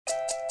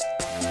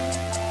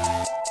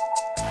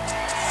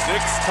6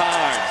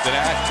 times in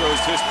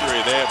Astros history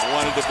they have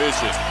won a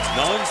division.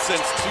 None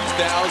since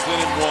 2001.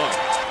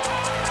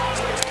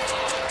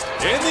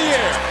 In the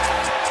air.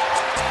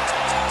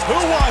 Who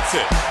wants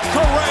it?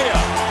 Correa.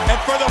 And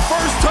for the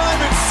first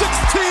time in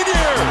 16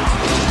 years,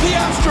 the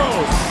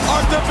Astros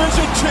are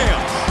division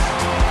champs.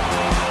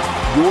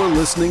 You're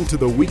listening to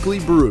The Weekly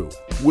Brew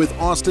with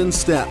Austin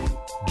Staton,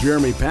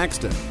 Jeremy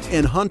Paxton,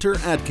 and Hunter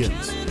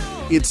Atkins.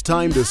 It's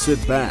time to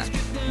sit back,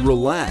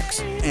 relax,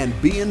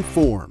 and be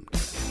informed.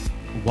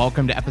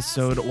 Welcome to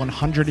episode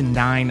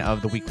 109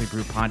 of the Weekly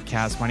Brew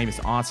podcast. My name is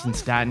Austin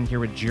Staton here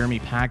with Jeremy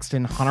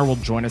Paxton. Hunter will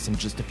join us in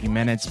just a few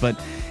minutes, but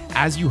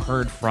as you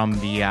heard from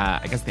the,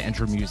 the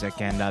intro music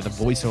and the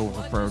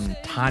voiceover from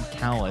Todd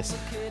Callis,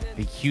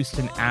 the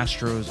Houston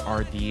Astros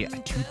are the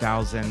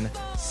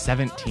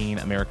 2017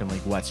 American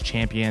League West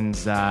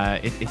champions.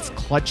 It's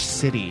Clutch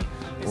City,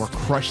 or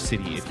Crush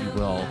City, if you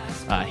will,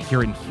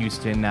 here in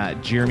Houston.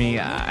 Jeremy,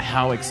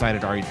 how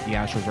excited are you that the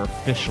Astros are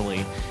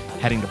officially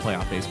heading to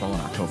playoff baseball in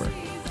October?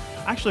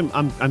 Actually,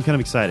 I'm kind of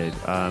excited.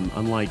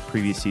 Unlike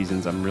previous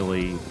seasons, I've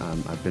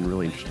been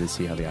really interested to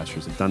see how the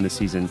Astros have done this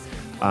season.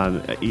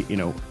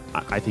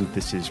 I think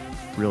this is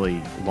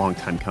really a long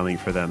time coming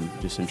for them,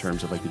 just in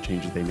terms of like the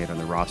changes they made on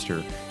their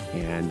roster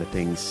and the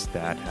things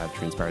that have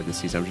transpired this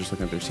season. I was just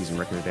looking at their season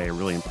record today.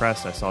 Really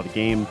impressed. I saw the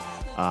game,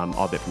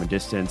 albeit from a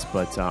distance,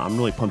 but I'm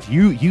really pumped.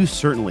 You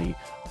certainly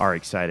are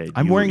excited.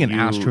 I'm wearing an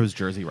Astros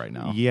jersey right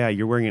now. Yeah,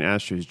 you're wearing an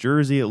Astros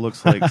jersey. It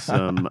looks like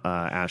some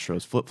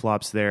Astros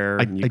flip-flops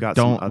there. I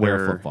don't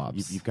wear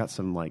flip-flops. You've got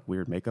some like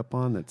weird makeup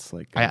on that's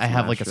like... I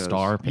have like a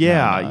star.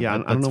 Yeah. I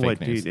don't know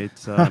what, dude.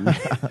 It's...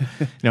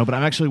 No, but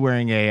I'm actually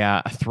wearing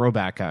a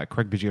throwback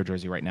Craig Biggio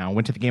jersey right now.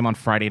 Went to the game on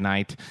Friday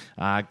night.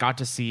 Got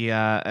to see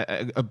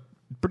a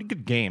pretty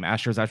good game.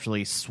 Astros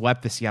actually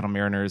swept the Seattle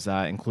Mariners,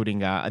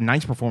 including a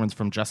nice performance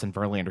from Justin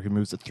Verlander, who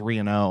moves to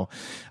 3-0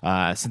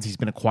 since he's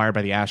been acquired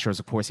by the Astros.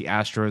 Of course, the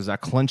Astros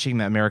clinching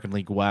the American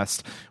League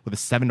West with a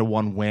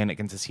 7-1 win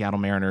against the Seattle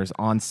Mariners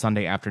on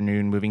Sunday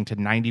afternoon, moving to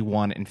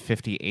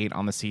 91-58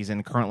 on the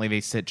season. Currently, they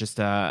sit just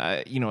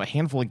a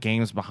handful of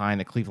games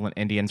behind the Cleveland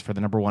Indians for the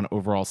number 1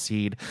 overall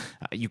seed.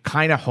 You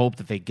kind of hope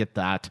that they get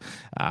that,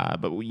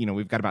 but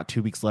we've got about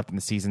 2 weeks left in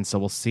the season, so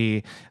we'll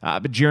see.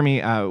 But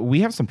Jeremy, we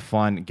have some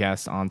fun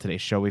guests on today's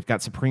show. We've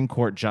got Supreme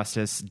Court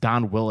Justice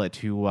Don Willett,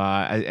 who,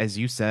 as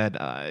you said,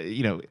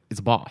 is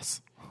a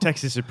boss.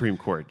 Texas Supreme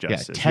Court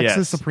Justice. Yeah,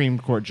 Texas Supreme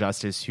Court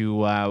Justice, who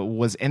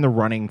was in the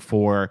running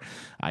for,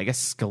 I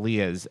guess,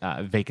 Scalia's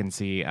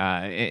vacancy,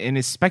 and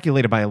is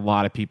speculated by a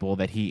lot of people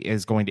that he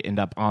is going to end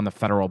up on the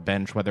federal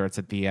bench, whether it's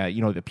at the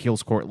the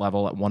appeals court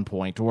level at one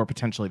point or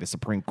potentially the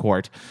Supreme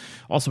Court.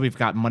 Also, we've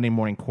got Monday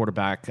morning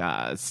quarterback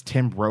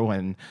Tim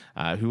Rohan,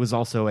 who was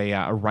also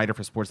a writer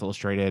for Sports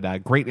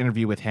Illustrated. Great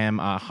interview with him.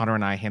 Hunter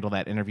and I handled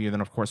that interview.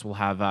 Then, of course, we'll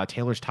have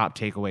Taylor's top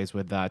takeaways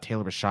with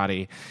Taylor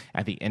Bisciotti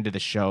at the end of the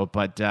show.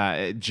 But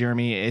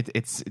Jeremy,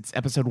 it's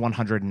episode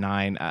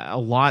 109. A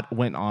lot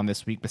went on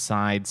this week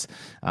besides,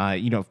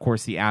 of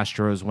course, the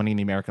Astros winning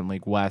the American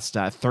League West.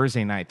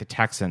 Thursday night, the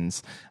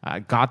Texans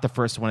got the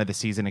first win of the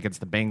season against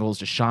the Bengals.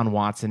 Deshaun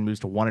Watson moves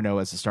to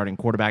 1-0 as the starting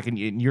quarterback. And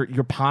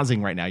you're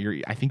pausing right now.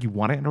 I think you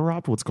want to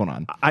interrupt. What's going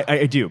on?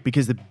 I do,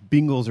 because the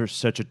Bengals are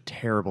such a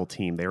terrible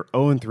team. They were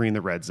 0-3 in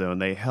the red zone.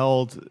 They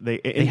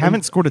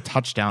haven't scored a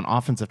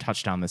offensive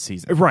touchdown this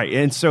season. Right,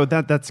 and so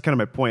that's kind of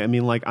my point. I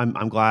mean, like,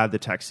 I'm glad the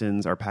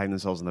Texans are patting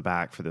themselves on the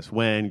back for this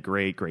win.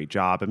 Great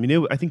job. I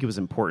mean, I think it was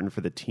important for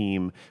a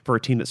team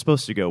that's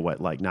supposed to go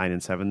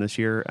 9-7 this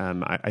year.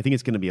 I think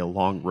it's going to be a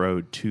long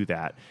road to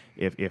that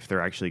if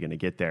they're actually going to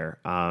get there.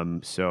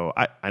 So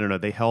I don't know.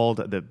 The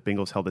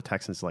Bengals held the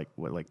Texans like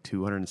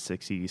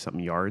 260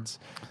 something yards.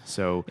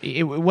 So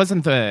it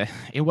wasn't the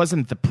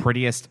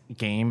prettiest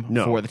game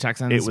for the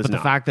Texans. It was but the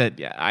fact that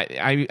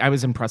I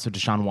was impressed with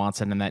Deshaun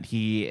Watson and that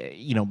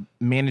he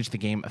managed the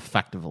game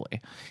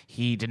effectively.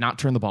 He did not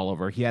turn the ball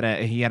over. He had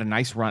a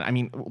nice run. I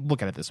mean,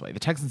 look at it this way: the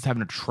Texans have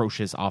an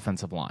atrocious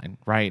offensive line,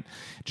 right?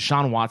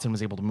 Deshaun Watson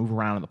was able to move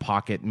around in the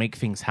pocket, make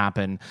things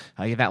happen.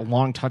 He had that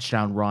long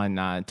touchdown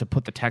run to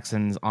put the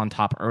Texans on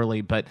top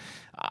early, but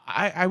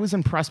I was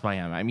impressed by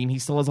him. I mean, he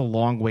still has a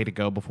long way to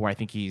go before I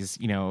think he's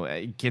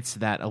gets to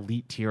that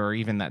elite tier or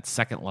even that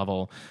second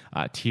level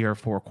tier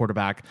for a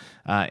quarterback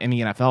in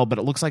the NFL. But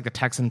it looks like the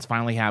Texans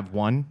finally have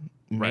one,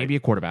 maybe a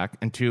quarterback,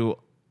 and two,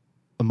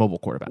 a mobile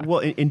quarterback.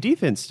 Well, and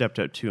defense stepped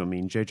up too. I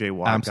mean, J.J.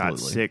 Watt got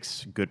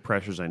 6 good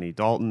pressures on Andy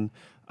Dalton.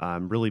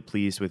 I'm really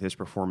pleased with his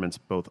performance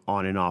both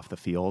on and off the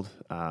field.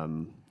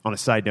 On a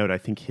side note, I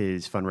think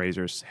his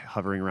fundraiser is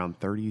hovering around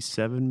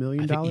 $37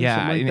 million.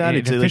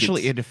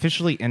 It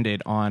officially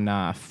ended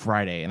on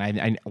Friday, and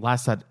I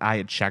last that I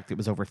had checked, it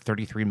was over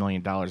 $33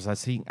 million.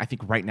 I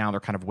think right now they're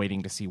kind of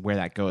waiting to see where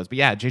that goes. But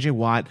yeah, J.J.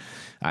 Watt,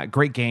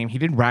 great game. He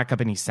didn't rack up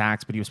any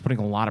sacks, but he was putting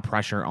a lot of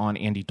pressure on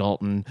Andy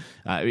Dalton.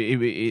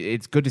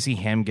 It's good to see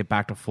him get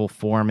back to full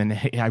form, and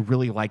I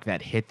really like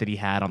that hit that he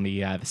had on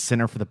the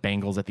center for the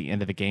Bengals at the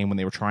end of the game when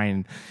they were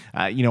trying,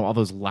 all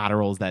those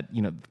laterals that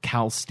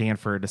Cal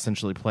Stanford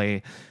essentially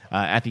play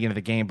at the end of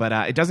the game. But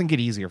it doesn't get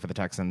easier for the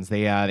Texans.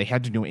 They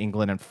head to New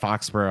England and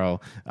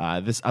Foxborough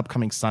this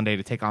upcoming Sunday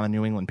to take on the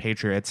New England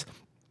Patriots,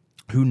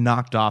 who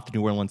knocked off the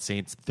New Orleans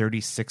Saints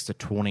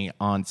 36-20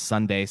 on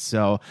Sunday.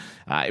 So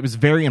it was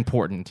very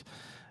important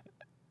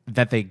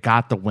that they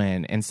got the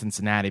win in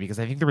Cincinnati, because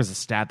I think there was a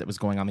stat that was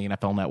going on the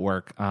NFL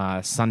Network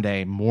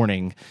Sunday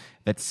morning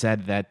that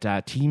said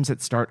that teams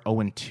that start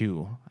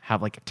 0-2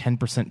 have like a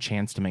 10%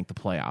 chance to make the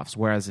playoffs,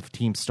 whereas if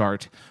teams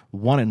start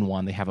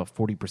 1-1, they have a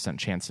 40%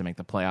 chance to make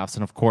the playoffs.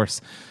 And of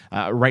course,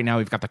 right now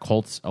we've got the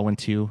Colts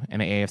 0-2 in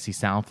the AFC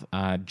South,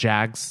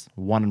 Jags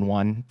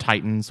 1-1,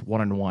 Titans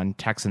 1-1,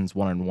 Texans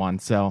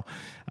 1-1. So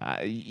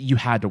you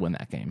had to win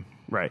that game.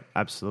 Right,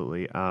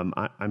 absolutely.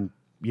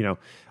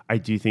 I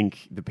do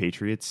think the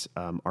Patriots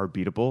are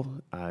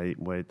beatable.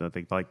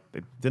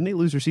 Didn't they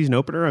lose their season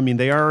opener? I mean,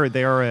 they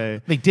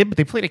did, but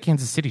they played a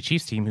Kansas City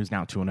Chiefs team who's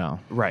now 2-0.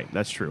 Right,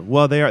 that's true.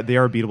 Well, they are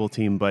a beatable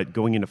team, but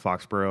going into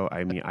Foxborough,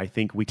 I mean, I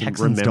think we can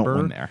Texans remember.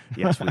 Don't win there.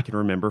 Yes, we can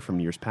remember from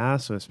years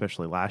past, so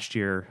especially last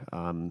year.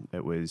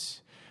 It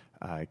was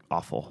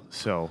awful.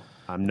 So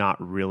I'm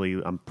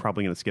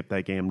probably going to skip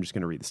that game. I'm just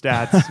going to read the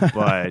stats,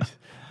 but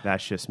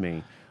that's just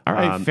me. All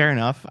right, fair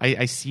enough.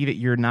 I see that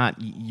you're not.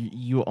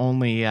 You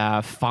only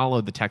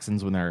follow the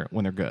Texans when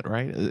they're good,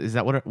 right? Was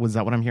that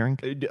what I'm hearing?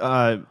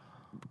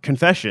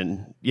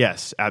 Confession,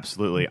 yes,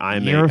 absolutely.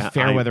 You're a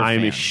fair weather fan. I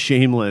am a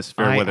shameless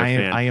fair weather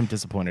fan. I am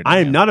disappointed. I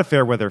am not a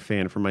fair weather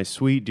fan for my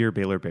sweet dear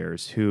Baylor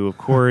Bears, who of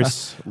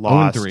course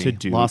lost to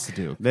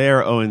Duke. They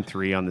are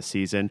 0-3 on the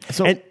season.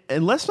 So,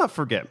 and let's not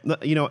forget,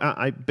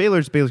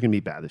 Baylor's going to be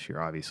bad this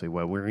year. Obviously,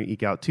 well, we're going to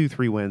eke out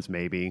 2-3 wins,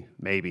 maybe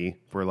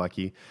if we're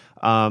lucky.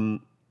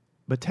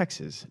 But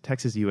Texas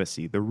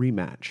USC, the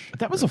rematch.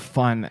 That was a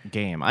fun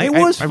game. It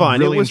was fun.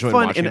 Really it was enjoyed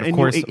fun. Watching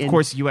it. Of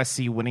course,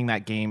 USC winning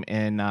that game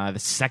in the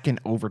second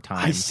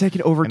overtime.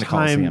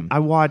 I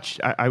watched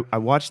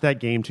that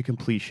game to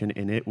completion,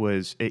 and it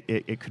was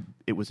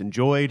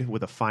enjoyed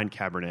with a fine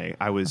Cabernet.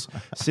 I was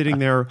sitting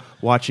there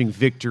watching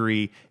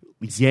victory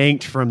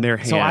yanked from their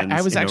hands. So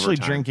I was actually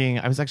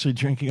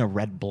drinking a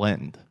red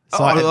blend.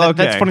 So okay.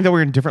 That's funny that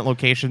we're in different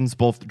locations,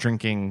 both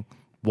drinking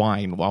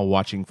wine while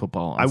watching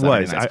football. I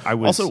was.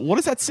 Also, what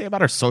does that say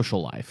about our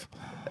social life?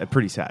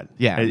 Pretty sad.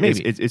 Yeah,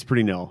 it's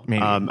pretty nil.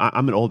 Maybe. I'm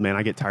an old man.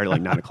 I get tired at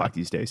like 9 o'clock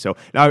these days. So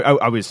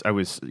I was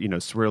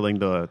swirling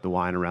the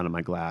wine around in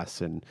my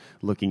glass and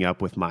looking up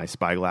with my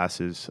spy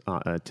glasses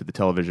to the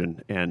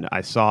television, and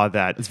I saw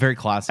that it's very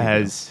classy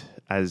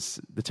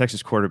as the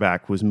Texas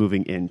quarterback was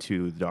moving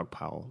into the dog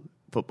pile.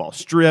 Football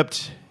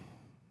stripped,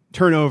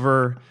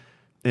 turnover,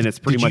 and it's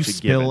pretty much a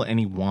given. Did you spill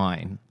any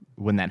wine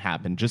when that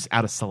happened, just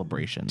out of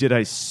celebration? Did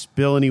I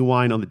spill any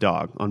wine on the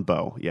dog, on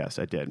Bo? Yes,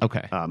 I did.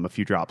 Okay. A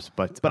few drops.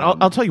 But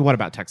I'll tell you what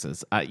about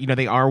Texas.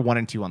 They are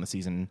 1-2 on the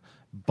season,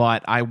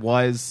 but I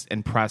was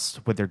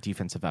impressed with their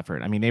defensive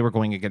effort. I mean, they were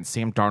going against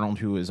Sam Darnold,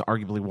 who is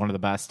arguably one of the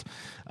best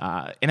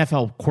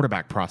NFL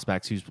quarterback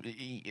prospects, whose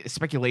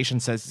speculation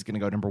says he's going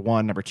to go number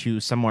 1, number 2,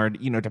 somewhere,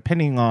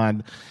 depending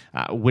on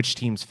which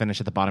teams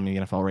finish at the bottom of the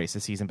NFL race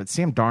this season. But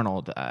Sam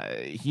Darnold,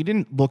 he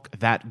didn't look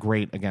that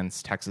great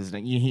against Texas.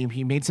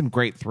 He made some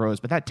great throws,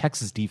 but that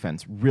Texas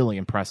defense really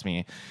impressed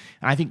me.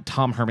 And I think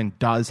Tom Herman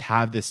does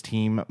have this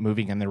team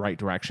moving in the right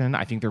direction.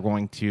 I think they're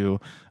going to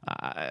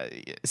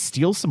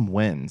steal some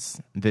wins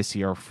this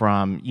year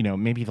from,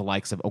 maybe the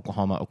likes of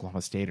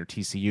Oklahoma State, or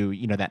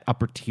TCU, that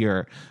upper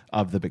tier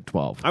of the Big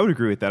 12. I would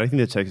agree with that. I think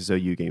the Texas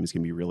OU game is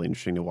going to be really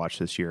interesting to watch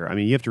this year. I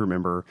mean, you have to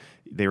remember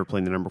they were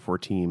playing the number 4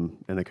 team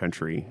in the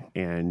country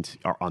and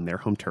are on their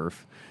home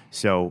turf.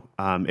 So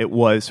it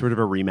was sort of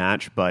a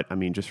rematch, but I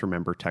mean, just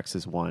remember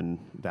Texas won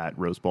that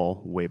Rose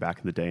Bowl way back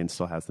in the day and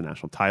still has the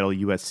national title.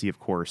 USC, of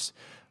course,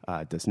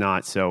 does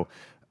not. So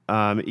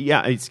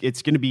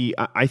it's going to be,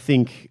 I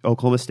think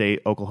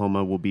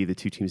Oklahoma will be the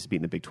 2 teams to beat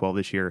in the Big 12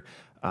 this year.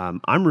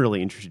 I'm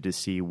really interested to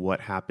see what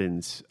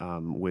happens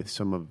with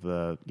some of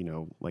the,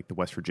 like the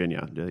West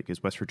Virginia.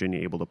 Is West Virginia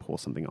able to pull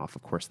something off?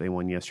 Of course, they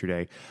won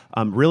yesterday.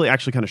 Really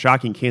actually kind of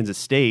shocking, Kansas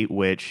State,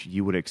 which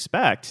you would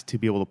expect to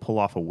be able to pull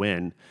off a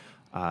win,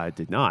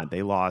 did not.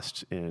 They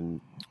lost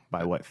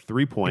by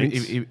 3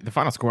 points? The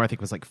final score, I think,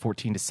 was like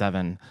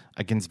 14-7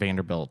 against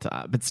Vanderbilt.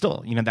 But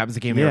still, that was a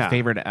game they were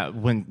favored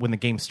when the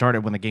game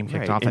started. When the game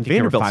kicked off, and I think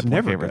they were 5-point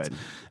never favorites. Good.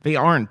 They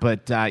aren't,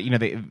 but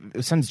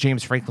since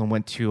James Franklin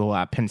went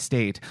to Penn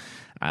State,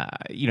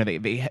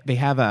 they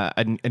have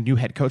a new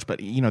head coach. But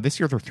this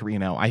year they're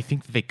 3-0. I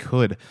think that they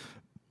could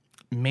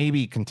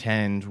maybe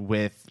contend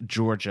with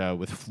Georgia,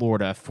 with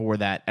Florida for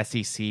that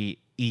SEC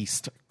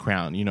East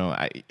crown.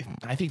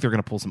 I think they're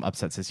going to pull some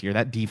upsets this year.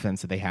 That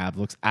defense that they have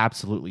looks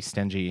absolutely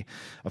stingy.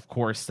 Of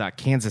course,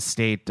 Kansas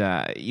State,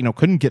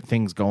 couldn't get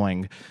things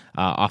going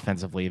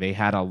offensively. They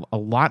had a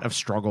lot of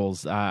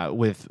struggles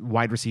with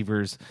wide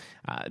receivers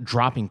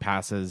dropping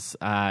passes.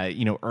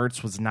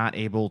 Ertz was not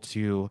able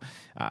to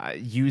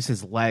use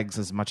his legs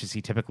as much as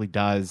he typically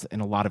does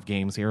in a lot of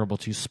games. They were able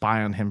to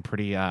spy on him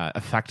pretty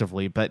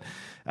effectively, but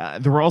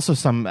there were also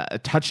some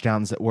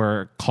touchdowns that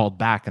were called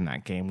back in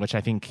that game, which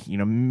I think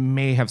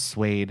may may have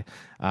swayed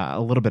a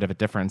little bit of a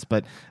difference.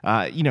 But,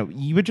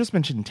 you had just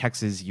mentioned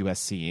Texas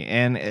USC,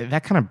 and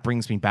that kind of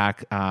brings me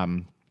back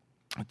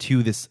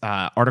to this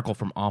article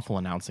from Awful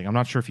Announcing. I'm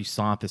not sure if you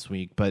saw it this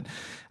week, but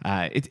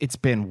it's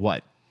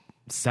been,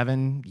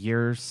 7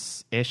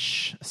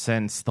 years-ish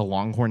since the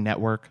Longhorn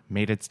Network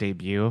made its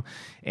debut.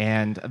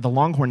 And the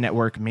Longhorn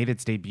Network made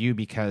its debut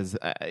because,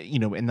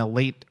 in the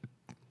late,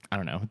 I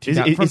don't know.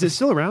 Is it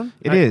still around?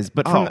 It is,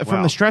 but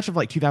from the stretch of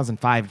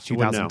 2005 to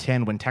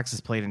 2010, when Texas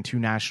played in 2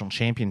 national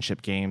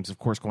championship games, of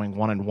course going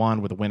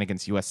 1-1 with a win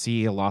against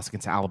USC, a loss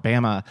against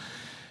Alabama,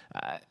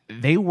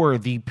 they were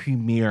the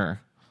premier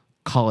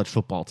college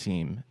football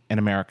team in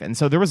America. And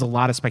so there was a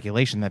lot of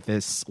speculation that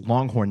this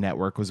Longhorn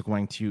Network was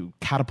going to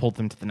catapult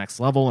them to the next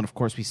level. And of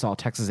course, we saw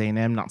Texas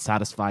A&M not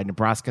satisfied,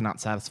 Nebraska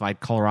not satisfied,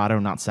 Colorado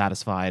not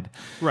satisfied.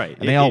 Right.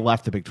 And they all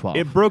left the Big 12.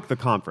 It broke the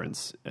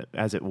conference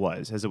as it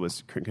was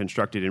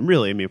constructed. And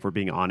really, if we're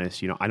being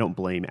honest, I don't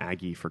blame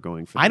Aggie for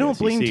going for the I don't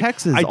SEC. blame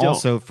Texas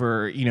also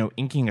for,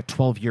 inking a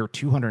 12-year,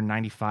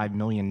 $295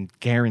 million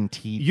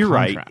guaranteed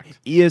contract. Right.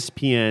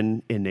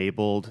 ESPN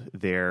enabled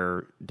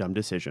their dumb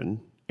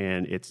decision.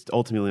 And it's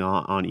ultimately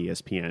on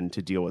ESPN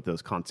to deal with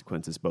those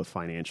consequences, both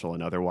financial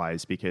and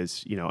otherwise,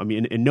 because,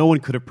 and no one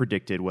could have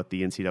predicted what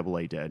the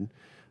NCAA did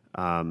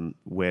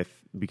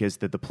because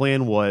the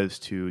plan was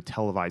to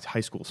televise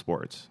high school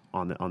sports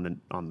on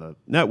the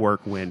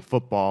network when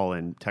football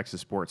and Texas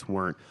sports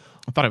weren't.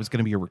 I thought it was going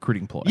to be a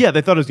recruiting ploy. Yeah,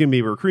 they thought it was going to be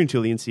a recruiting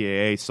tool. The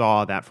NCAA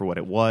saw that for what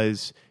it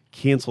was,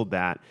 canceled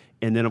that.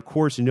 And then, of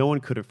course, no one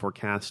could have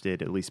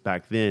forecasted, at least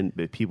back then,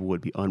 that people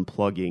would be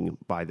unplugging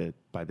by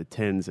the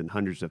tens and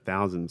hundreds of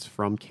thousands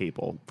from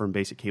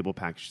basic cable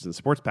packages and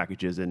sports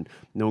packages, and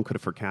no one could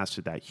have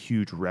forecasted that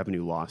huge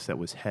revenue loss that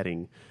was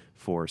heading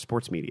for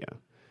sports media.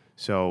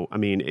 So,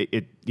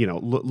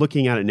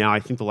 looking at it now, I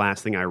think the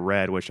last thing I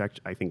read, which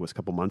I think was a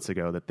couple months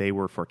ago, that they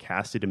were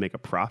forecasted to make a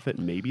profit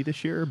maybe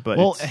this year.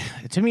 But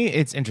to me,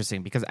 it's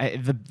interesting because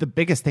the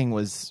biggest thing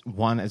was,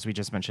 one, as we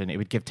just mentioned, it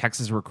would give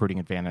Texas a recruiting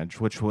advantage,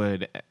 which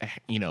would,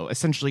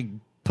 essentially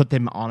put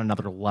them on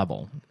another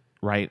level,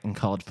 right, in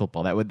college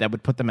football. That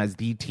would put them as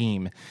the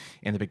team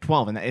in the Big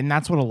 12, and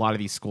that's what a lot of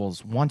these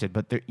schools wanted.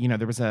 But there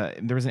was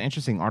an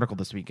interesting article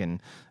this week,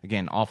 and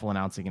again, Awful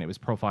Announcing, and it was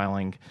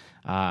profiling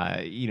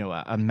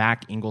a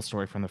Mac Ingle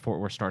story from the Fort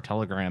Worth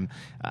Star-Telegram.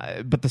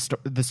 But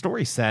the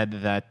story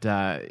said that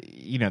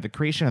the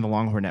creation of the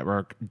Longhorn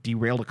Network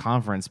derailed a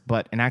conference,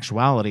 but in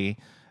actuality,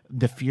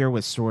 the fear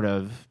was sort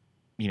of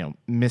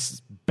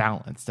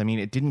misbalanced. I mean,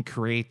 it didn't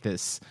create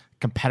this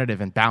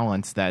competitive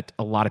imbalance that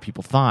a lot of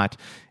people thought.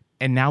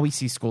 And now we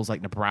see schools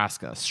like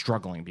Nebraska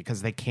struggling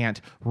because they can't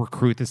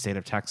recruit the state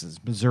of Texas.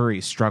 Missouri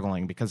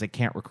struggling because they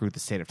can't recruit the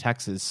state of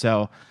Texas.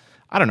 So,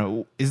 I don't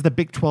know, is the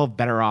Big 12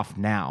 better off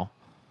now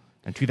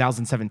in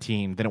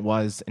 2017 than it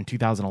was in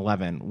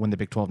 2011 when the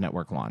Big 12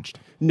 network launched?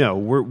 No,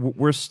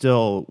 we're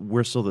still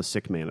the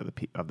sick man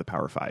of the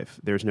Power Five.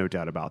 There's no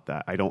doubt about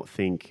that. I don't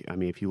think.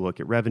 If you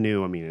look at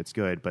revenue, it's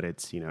good, but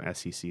it's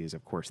SEC is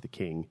of course the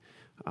king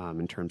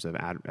in terms of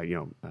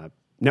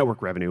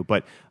network revenue,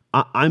 but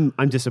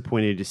I'm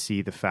disappointed to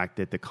see the fact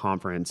that the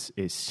conference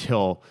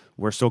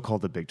we're still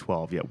called the Big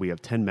 12. Yet we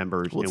have 10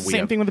 members. Well, and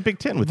same thing with the Big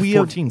 10 with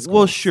 14 schools.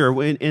 Well,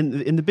 sure. And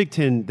in the Big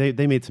 10,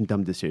 they made some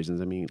dumb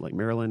decisions. Like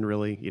Maryland,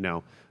 really,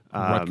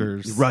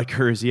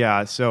 Rutgers,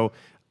 yeah. So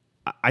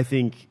I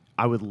think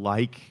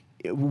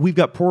we've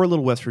got poor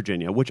little West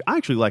Virginia, which I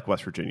actually like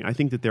West Virginia. I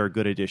think that they're a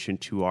good addition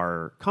to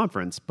our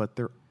conference, but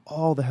they're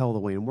all the hell the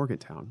way in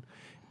Morgantown.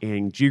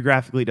 And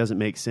geographically, it doesn't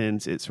make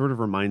sense. It sort of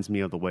reminds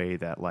me of the way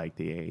that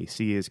the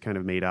AAC is kind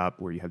of made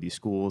up, where you have these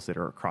schools that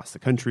are across the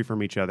country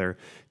from each other,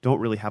 don't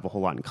really have a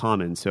whole lot in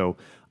common. So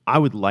I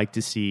would like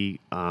to see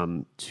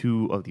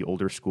 2 of the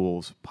older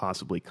schools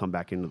possibly come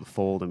back into the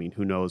fold.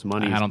 Who knows?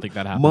 I don't think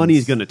that happens.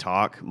 Money's going to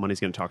talk. Money's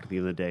going to talk at the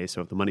end of the day.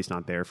 So if the money's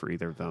not there for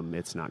either of them,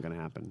 it's not going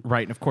to happen.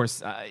 Right. And of course,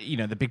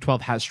 the Big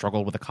 12 has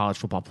struggled with the college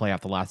football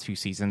playoff the last few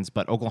seasons,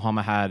 but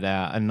Oklahoma had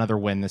another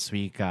win this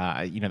week,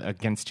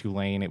 against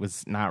Tulane. It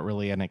was not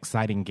really an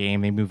exciting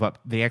game. They move up.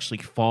 They actually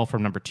fall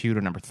from number 2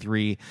 to number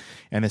 3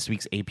 in this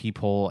week's AP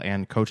poll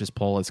and coaches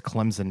poll as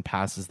Clemson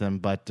passes them.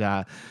 But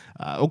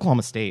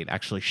Oklahoma State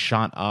actually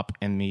shot up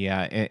in the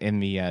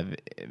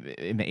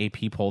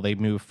AP poll. They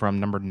moved from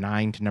number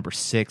 9 to number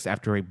 6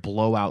 after a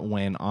blowout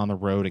win on the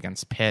road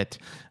against Pitt.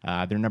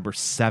 They're number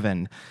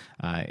 7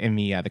 in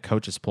the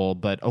coaches poll.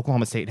 But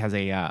Oklahoma State has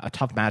a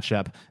tough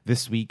matchup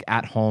this week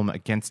at home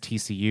against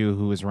TCU,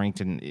 who is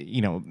ranked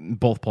in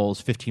both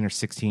polls 15 or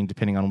 16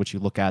 depending on which you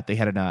look at. They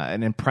had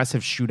an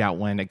impressive shootout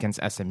win against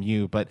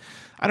SMU. But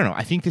I don't know.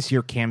 I think this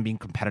year can be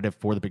competitive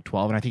for the Big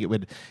 12, and I think it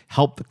would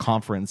help the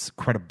conference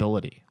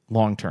credibility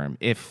long term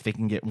if they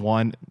can get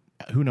one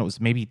who knows,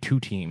 maybe 2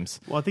 teams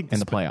I think in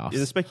the playoffs.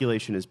 The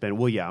speculation has been,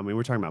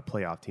 we're talking about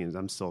playoff teams.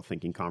 I'm still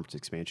thinking conference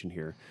expansion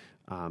here.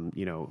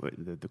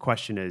 The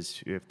question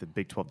is, if the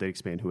Big 12 did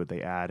expand, who would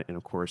they add? And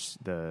of course,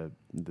 the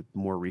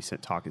more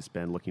recent talk has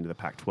been looking to the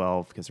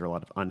Pac-12 because there are a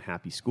lot of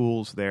unhappy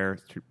schools there,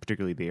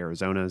 particularly the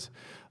Arizonas.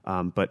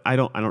 But I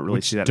don't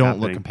really see that don't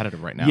happening. look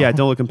competitive right now. Yeah,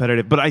 don't look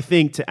competitive. But I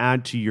think to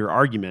add to your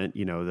argument,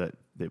 that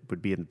it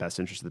would be in the best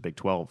interest of the Big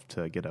 12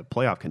 to get a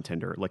playoff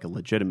contender, like a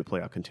legitimate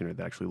playoff contender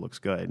that actually looks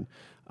good,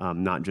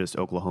 not just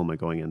Oklahoma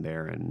going in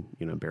there and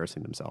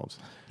embarrassing themselves.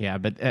 Yeah,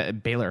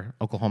 but Baylor,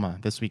 Oklahoma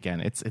this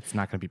weekend, it's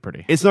not going to be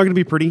pretty. It's not going to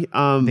be pretty.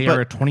 They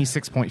are a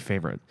 26-point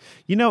favorite.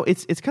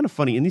 It's kind of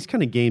funny. In these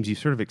kind of games, you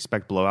sort of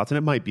expect blowouts, and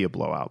it might be a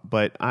blowout.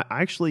 But I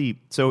actually,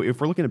 so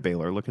if we're looking at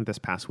Baylor, looking at this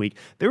past week,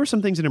 there were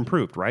some things that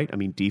improved, right? I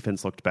mean,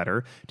 defense looked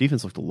better.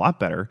 Defense looked a lot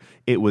better.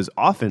 It was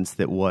offense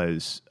that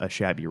was a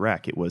shabby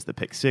wreck. It was the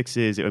pick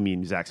sixes.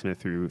 Zach Smith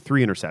threw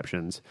 3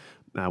 interceptions.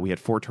 We had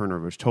 4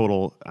 turnovers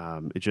total.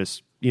 It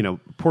just,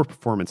 poor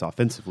performance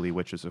offensively,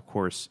 which is, of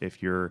course,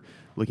 if you're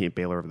looking at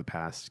Baylor over the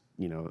past,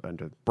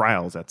 under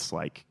Bryles, that's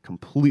like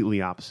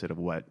completely opposite of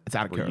what it's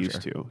out of we're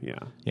used to. Yeah.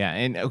 Yeah.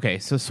 And okay,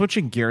 so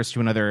switching gears to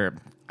another,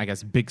 I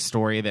guess, big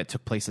story that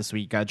took place this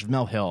week.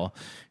 Jamel Hill,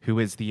 who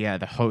is the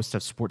host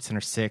of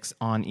SportsCenter 6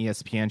 on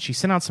ESPN, she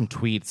sent out some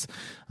tweets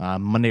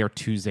Monday or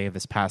Tuesday of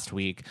this past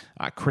week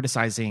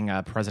criticizing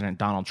President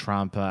Donald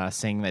Trump,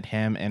 saying that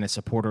him and his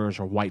supporters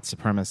are white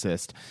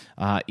supremacists.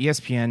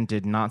 ESPN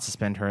did not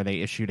suspend her. They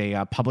issued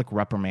a public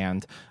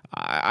reprimand.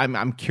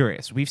 I'm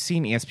curious. We've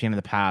seen ESPN in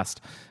the past,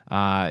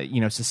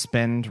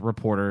 suspend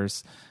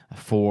reporters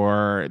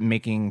for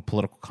making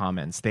political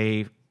comments.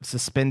 They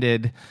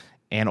suspended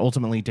and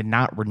ultimately did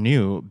not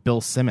renew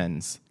Bill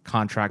Simmons'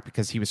 contract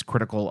because he was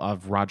critical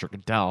of Roger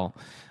Goodell.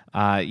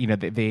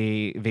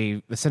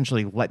 They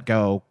essentially let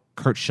go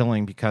Curt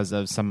Schilling because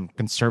of some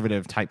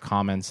conservative type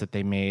comments that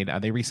they made.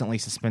 They recently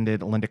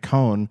suspended Linda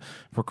Cohn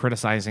for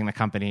criticizing the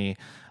company,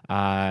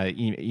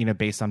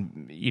 based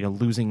on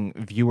losing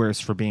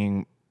viewers for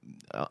being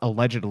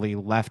allegedly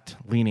left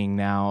leaning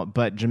now.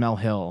 But Jamel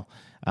Hill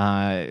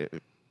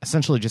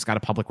essentially just got a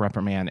public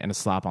reprimand and a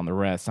slap on the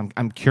wrist.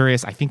 I'm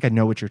curious. I think I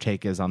know what your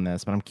take is on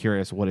this, but I'm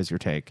curious. What is your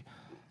take?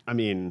 I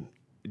mean,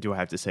 do I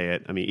have to say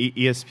it? I mean,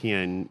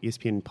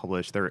 ESPN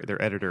published their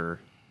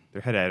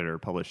head editor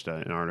published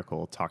an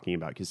article talking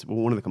about, because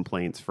one of the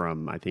complaints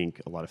from, I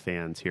think, a lot of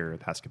fans here the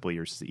past couple of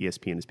years is that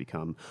ESPN has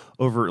become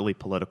overtly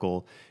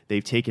political.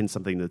 They've taken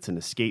something that's an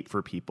escape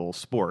for people,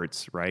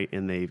 sports, right,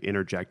 and they've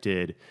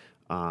interjected,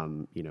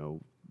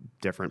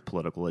 different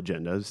political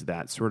agendas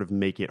that sort of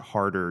make it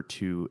harder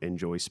to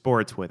enjoy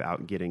sports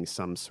without getting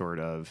some sort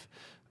of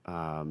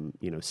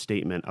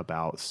statement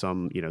about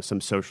some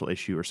social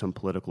issue or some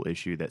political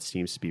issue that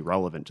seems to be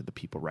relevant to the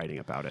people writing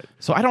about it.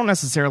 So I don't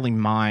necessarily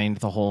mind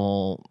the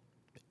whole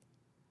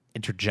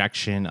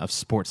interjection of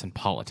sports and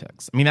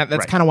politics. I mean, that's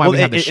right. Kind of why we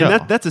have the show.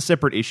 And that's a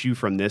separate issue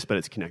from this, but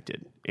it's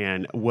connected.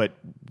 And what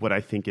I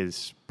think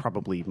is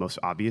probably most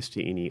obvious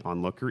to any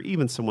onlooker,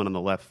 even someone on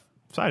the left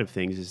side of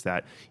things, is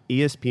that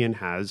ESPN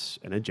has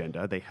an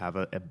agenda. They have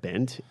a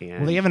bent,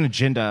 and they have an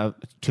agenda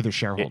to their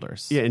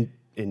shareholders.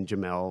 And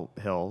Jamel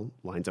Hill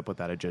lines up with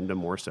that agenda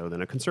more so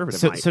than a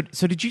conservative might.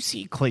 So did you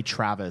see Clay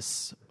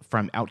Travis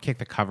from Outkick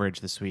the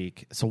Coverage this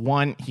week? So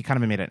one, he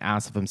kind of made an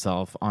ass of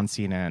himself on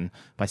CNN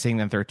by saying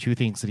that there are 2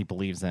 things that he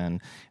believes in.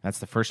 That's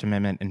the First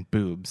Amendment and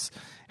boobs.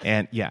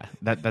 And yeah,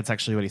 that's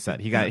actually what he said.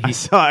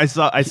 I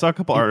saw a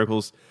couple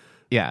articles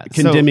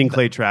condemning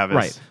Clay Travis.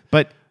 Right.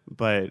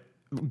 But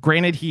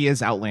granted, he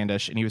is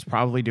outlandish, and he was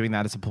probably doing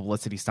that as a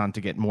publicity stunt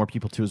to get more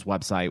people to his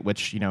website,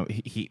 which,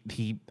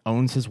 he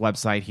owns his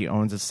website, he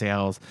owns his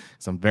sales,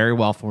 he's done very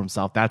well for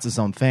himself. That's his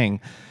own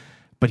thing.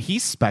 But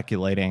he's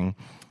speculating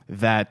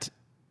that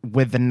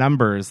with the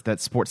numbers that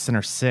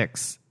SportsCenter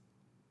 6,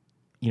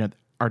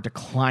 are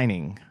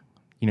declining,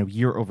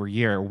 year over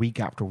year, week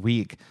after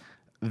week,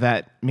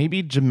 that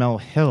maybe Jamel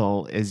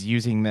Hill is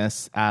using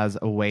this as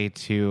a way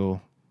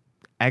to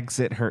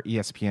exit her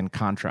ESPN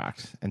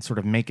contract and sort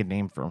of make a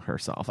name for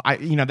herself.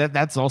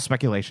 That's all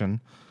speculation.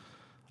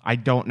 I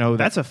don't know.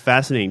 That's a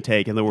fascinating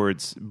take. In other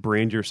words,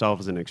 brand yourself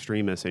as an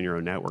extremist in your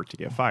own network to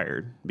get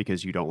fired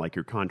because you don't like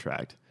your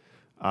contract.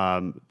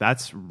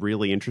 That's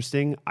really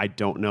interesting. I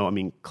don't know. I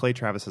mean, Clay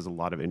Travis has a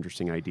lot of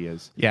interesting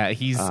ideas. Yeah,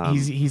 he's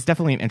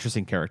definitely an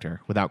interesting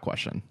character, without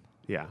question.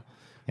 Yeah,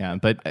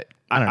 but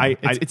I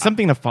don't know. It's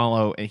something to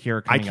follow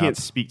here. I can't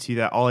speak to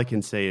that. All I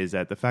can say is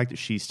that the fact that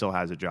she still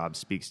has a job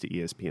speaks to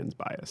ESPN's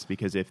bias.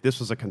 Because if this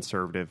was a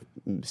conservative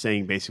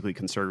saying basically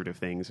conservative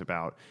things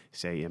about,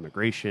 say,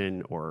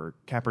 immigration or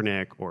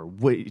Kaepernick or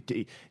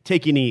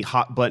take any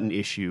hot button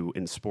issue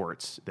in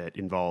sports that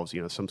involves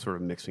some sort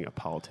of mixing up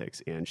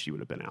politics, and she would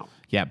have been out.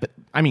 Yeah, but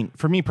I mean,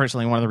 for me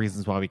personally, one of the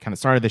reasons why we kind of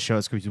started this show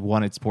is because we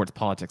wanted sports,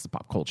 politics, and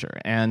pop culture,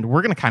 and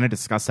we're going to kind of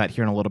discuss that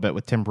here in a little bit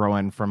with Tim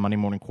Broen from Monday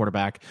Morning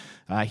Quarterback.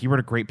 He wrote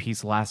a great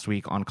piece last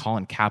week on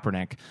Colin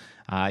Kaepernick.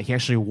 He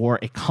actually wore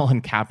a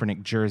Colin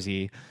Kaepernick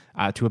jersey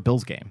to a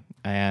Bills game.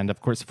 And, of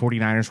course, the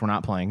 49ers were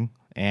not playing.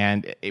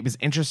 And it was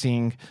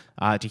interesting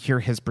to hear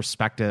his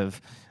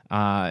perspective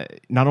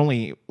not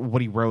only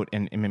what he wrote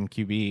in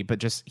MMQB, but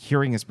just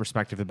hearing his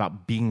perspective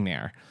about being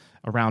there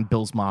around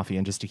Bills Mafia,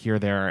 and just to hear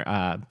their,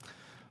 I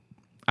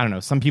don't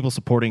know, some people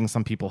supporting,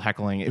 some people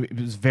heckling. It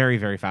was very,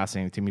 very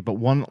fascinating to me. But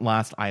one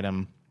last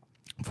item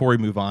before we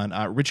move on,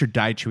 Richard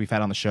Deitch, who we've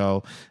had on the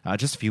show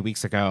just a few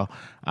weeks ago,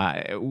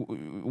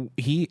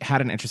 he had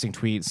an interesting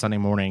tweet Sunday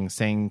morning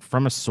saying,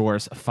 from a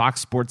source,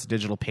 Fox Sports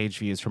digital page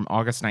views from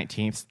August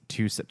 19th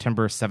to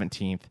September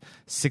 17th,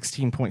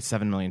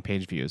 16.7 million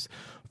page views.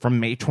 From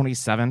May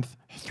 27th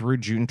through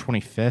June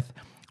 25th,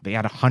 they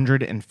had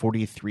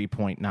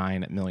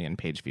 143.9 million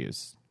page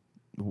views.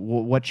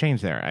 What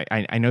changed there?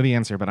 I know the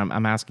answer, but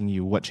I'm asking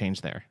you, what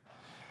changed there?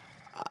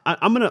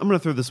 I'm gonna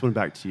throw this one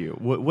back to you.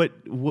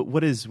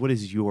 What is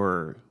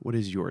your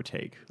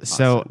take?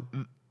 So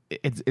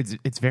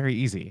it's very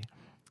easy.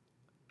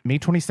 May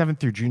 27th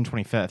through June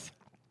 25th,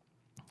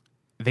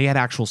 they had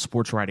actual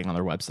sports writing on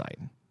their website.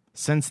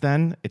 Since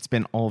then, it's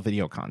been all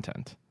video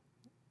content,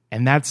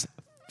 and that's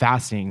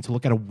fascinating to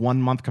look at a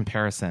 1 month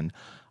comparison.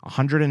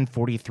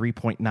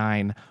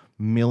 143.9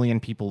 million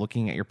people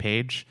looking at your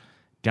page,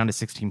 down to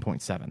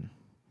 16.7.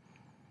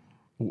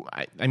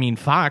 I mean,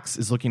 Fox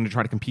is looking to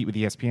try to compete with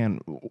ESPN.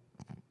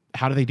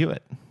 How do they do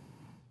it?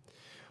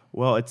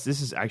 Well, this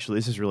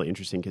is really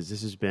interesting because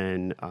this has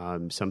been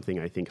something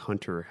I think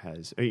Hunter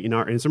has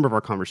in some of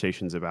our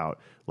conversations about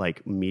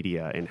like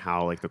media and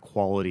how like the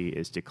quality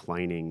is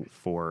declining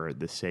for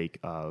the sake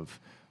of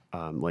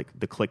like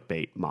the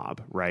clickbait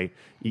mob, right?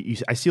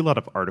 I see a lot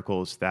of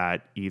articles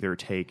that either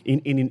take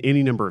in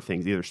any number of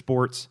things, either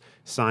sports,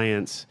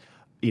 science,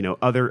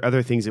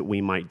 other things that we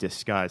might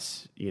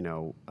discuss,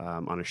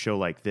 on a show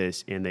like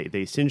this, and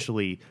they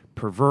essentially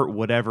pervert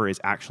whatever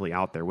is actually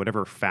out there,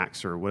 whatever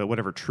facts or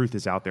whatever truth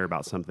is out there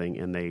about something,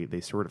 and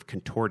they sort of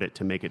contort it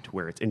to make it to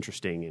where it's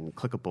interesting and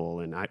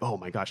clickable, and oh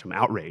my gosh, I'm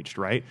outraged,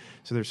 right?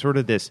 So there's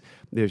this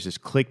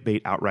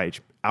clickbait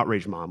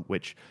outrage mob,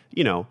 which,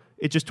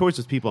 it just toys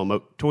with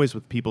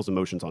people's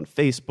emotions on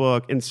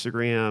Facebook,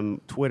 Instagram,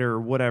 Twitter,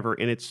 whatever,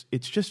 and it's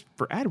just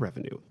for ad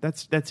revenue.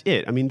 That's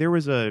it. I mean, there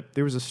was a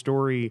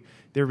story.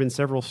 There have been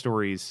several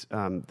stories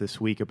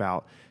this week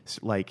about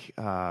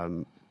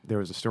there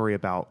was a story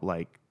about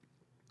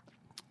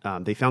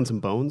they found some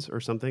bones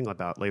or something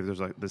about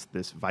there's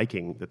this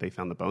Viking that they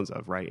found the bones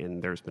of, right?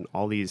 And there's been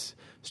all these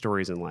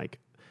stories in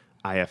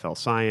IFL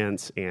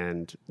Science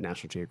and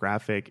National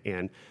Geographic,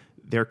 and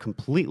they're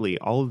completely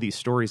all of these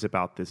stories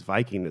about this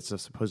Viking that's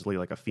supposedly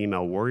like a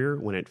female warrior,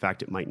 when in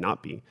fact it might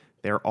not be.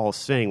 They're all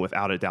saying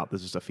without a doubt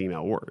this is a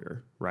female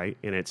warrior, right?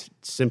 And it's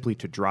simply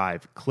to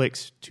drive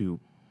clicks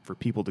for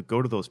people to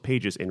go to those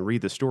pages and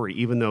read the story,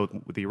 even though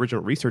the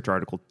original research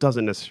article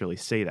doesn't necessarily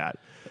say that.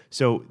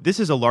 So this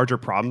is a larger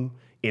problem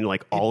in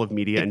all of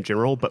media in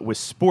general, but with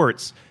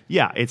sports,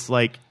 we're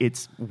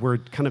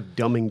kind of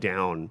dumbing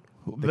down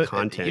the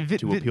content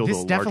to appeal to a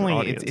larger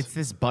audience. It's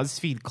this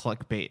BuzzFeed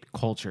clickbait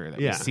culture that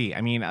we see.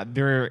 I mean,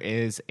 there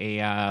is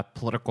a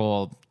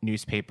political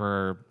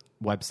newspaper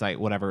website,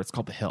 whatever, it's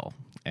called The Hill,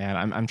 and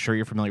I'm sure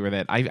you're familiar with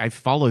it. I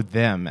followed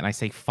them, and I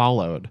say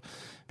followed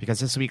because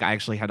this week I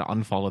actually had to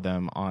unfollow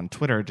them on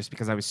Twitter just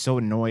because I was so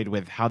annoyed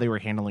with how they were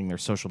handling their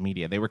social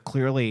media. They were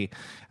clearly,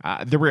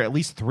 there were at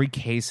least 3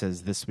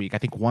 cases this week. I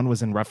think one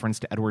was in reference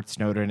to Edward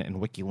Snowden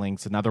and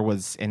WikiLeaks. Another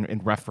was in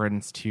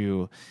reference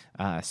to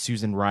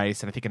Susan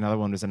Rice. And I think another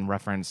one was in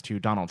reference to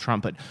Donald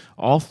Trump. But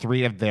all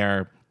 3 of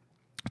their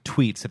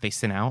tweets that they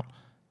sent out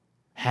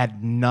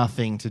had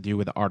nothing to do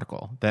with the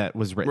article that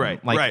was written.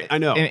 Right. I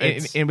know.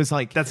 It was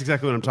like... That's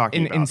exactly what I'm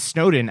talking about. And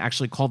Snowden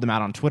actually called them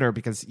out on Twitter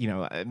because,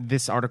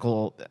 this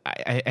article,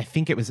 I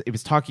think it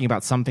was talking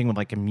about something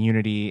with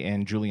immunity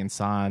and Julian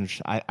Assange.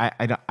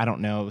 I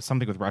don't know,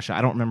 something with Russia.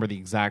 I don't remember the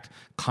exact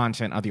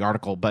content of the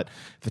article, but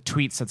the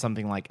tweet said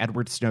something like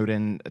Edward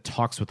Snowden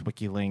talks with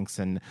WikiLeaks,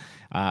 and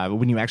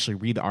when you actually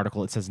read the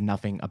article, it says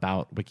nothing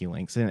about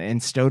WikiLeaks.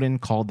 And Snowden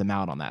called them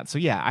out on that. So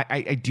yeah,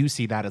 I do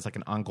see that as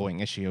an ongoing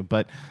issue,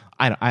 but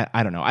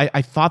I don't know.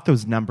 I thought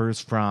those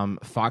numbers from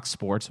Fox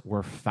Sports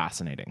were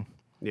fascinating.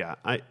 Yeah,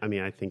 I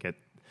mean, I think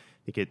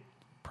it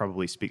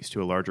probably speaks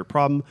to a larger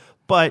problem.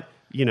 But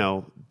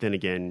then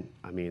again,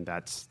 I mean,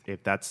 that's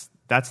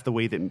the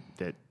way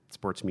that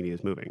sports media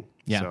is moving.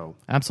 Yeah, so.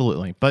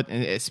 Absolutely. But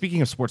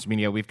speaking of sports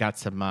media, we've got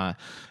some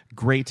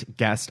great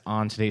guests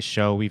on today's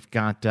show. We've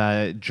got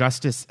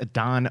Justice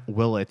Don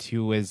Willett,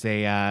 who is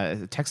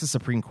a Texas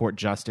Supreme Court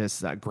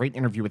justice. A great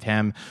interview with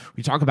him.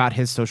 We talk about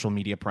his social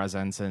media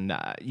presence and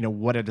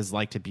what it is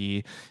like to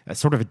be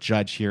sort of a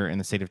judge here in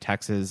the state of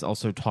Texas.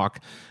 Also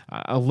talk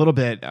a little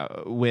bit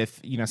with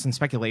some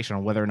speculation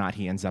on whether or not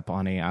he ends up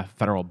on a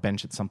federal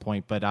bench at some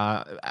point. But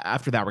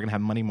after that, we're going to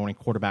have Monday Morning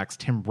Quarterbacks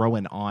Tim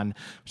Rowan on.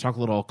 We talk a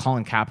little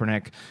Colin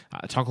Kaepernick.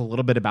 talk a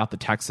little bit about the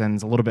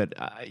Texans, a little bit,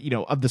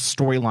 of the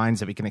storylines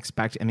that we can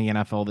expect in the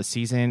NFL this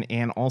season,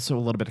 and also a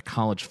little bit of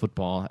college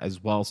football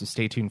as well. So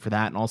stay tuned for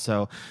that. And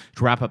also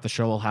to wrap up the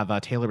show, we'll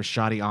have Taylor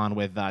Rashadi on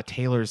with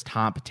Taylor's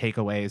top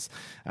takeaways.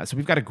 So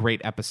we've got a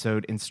great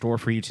episode in store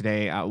for you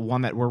today,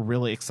 one that we're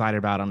really excited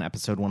about on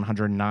episode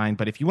 109.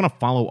 But if you want to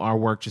follow our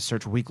work, just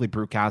search Weekly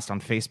Brewcast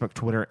on Facebook,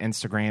 Twitter,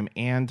 Instagram,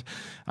 and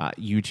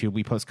YouTube.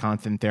 We post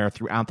content there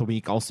throughout the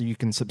week. Also, you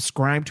can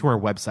subscribe to our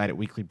website at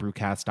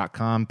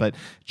weeklybrewcast.com. But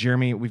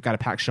Jeremy, we've got a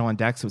packed show on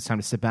deck, so it's time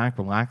to sit back,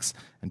 relax,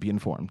 and be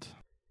informed.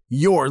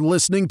 You're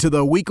listening to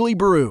The Weekly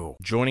Brew.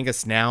 Joining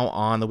us now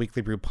on the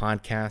Weekly Brew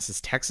podcast is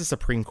Texas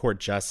Supreme Court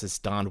Justice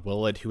Don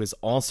Willett, who is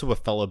also a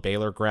fellow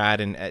Baylor grad.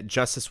 And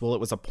Justice Willett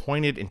was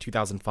appointed in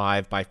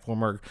 2005 by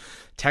former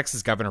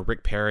Texas Governor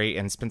Rick Perry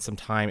and spent some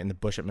time in the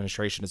Bush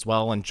administration as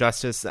well. And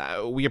Justice,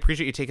 we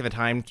appreciate you taking the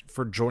time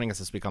for joining us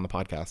this week on the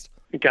podcast.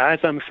 Guys,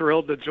 I'm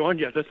thrilled to join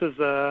you. This is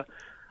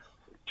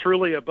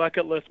truly a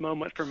bucket list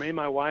moment for me.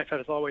 My wife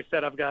has always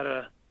said I've got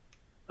a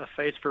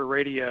face for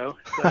radio,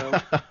 so...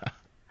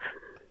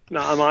 No,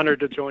 I'm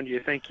honored to join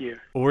you. Thank you.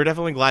 Well, we're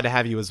definitely glad to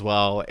have you as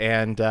well.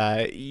 And,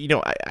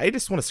 I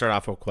just want to start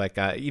off real quick.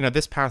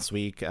 This past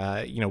week,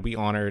 we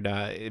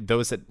honored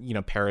those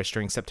that, perished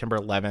during September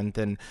 11th.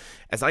 And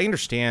as I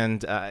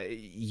understand,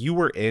 you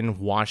were in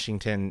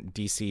Washington,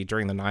 D.C.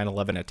 during the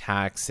 9/11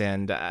 attacks.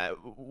 And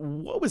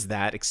what was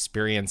that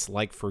experience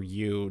like for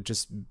you,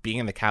 just being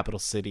in the capital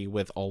city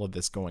with all of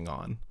this going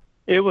on?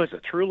 It was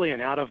truly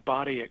an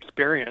out-of-body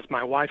experience.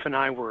 My wife and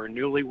I were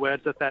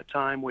newlyweds at that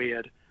time. We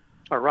had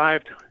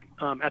arrived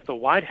at the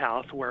White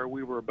House, where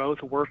we were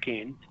both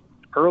working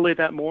early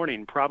that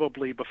morning,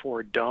 probably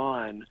before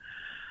dawn.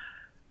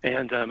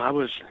 And I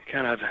was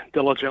kind of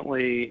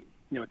diligently,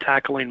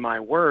 tackling my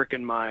work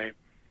in my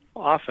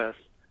office.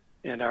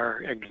 And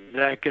our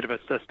executive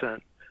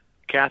assistant,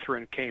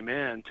 Catherine, came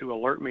in to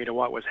alert me to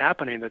what was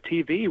happening. The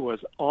TV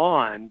was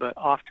on, but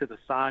off to the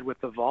side with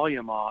the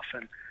volume off.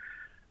 And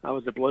I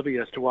was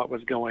oblivious to what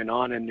was going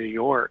on in New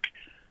York.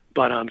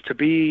 But to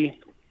be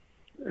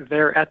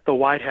there at the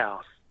White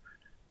House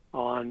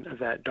on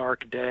that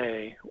dark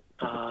day,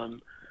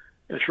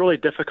 it's really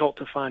difficult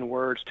to find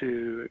words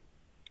to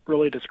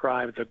really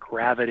describe the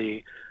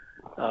gravity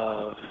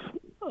of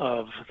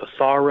the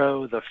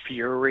sorrow, the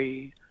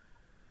fury.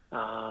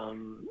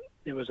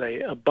 It was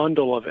a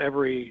bundle of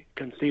every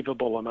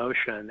conceivable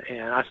emotion,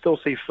 and I still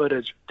see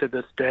footage to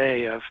this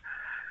day of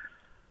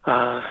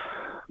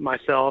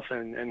myself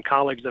and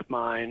colleagues of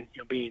mine,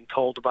 being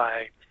told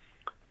by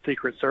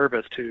Secret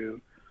Service to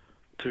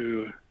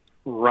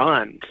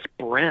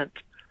sprint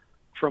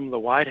from the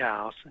White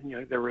House.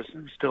 There was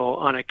still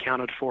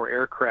unaccounted for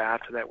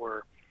aircraft that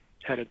were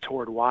headed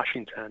toward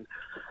Washington.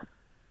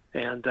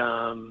 And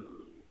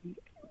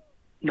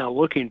now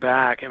looking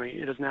back,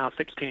 it is now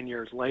 16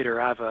 years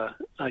later. I have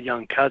a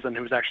young cousin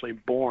who was actually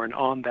born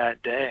on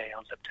that day,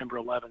 on September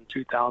 11,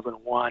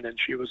 2001, and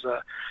she was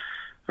a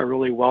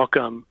really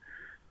welcome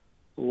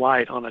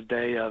light on a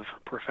day of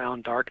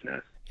profound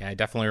darkness. Yeah, I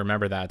definitely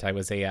remember that. I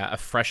was a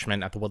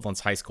freshman at the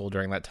Woodlands High School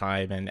during that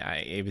time, and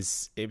it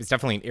was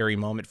definitely an eerie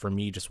moment for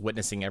me, just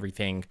witnessing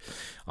everything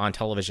on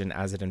television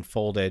as it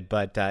unfolded.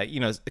 But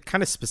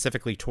kind of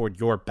specifically toward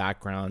your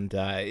background,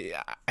 I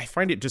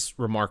find it just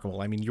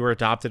remarkable. You were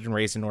adopted and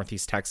raised in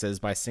Northeast Texas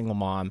by a single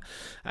mom.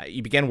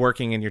 You began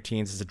working in your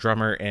teens as a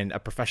drummer and a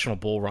professional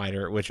bull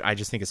rider, which I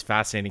just think is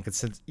fascinating,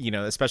 because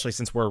especially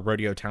since we're a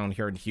rodeo town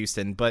here in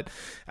Houston. But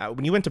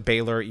when you went to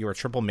Baylor, you were a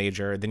triple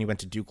major, then you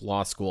went to Duke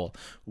Law School.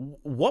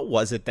 What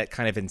was it that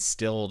kind of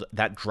instilled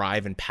that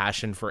drive and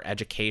passion for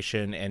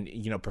education and,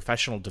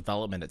 professional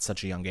development at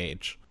such a young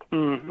age?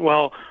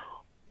 Well,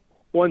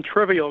 one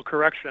trivial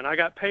correction. I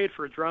got paid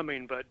for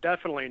drumming, but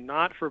definitely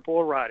not for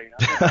bull riding.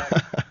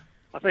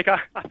 I think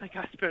I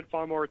spent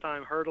far more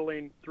time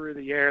hurdling through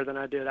the air than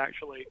I did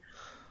actually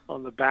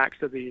on the backs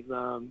of these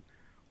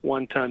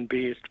one-ton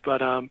beasts.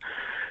 But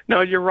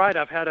no, you're right.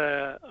 I've had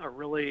a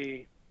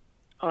really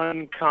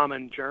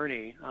uncommon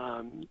journey.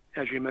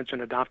 As you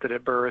mentioned, adopted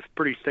at birth,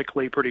 pretty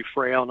sickly, pretty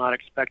frail, not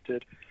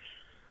expected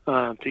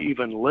to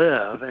even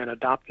live, and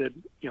adopted,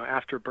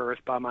 after birth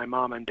by my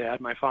mom and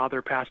dad. My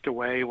father passed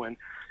away when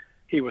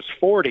he was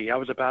 40. I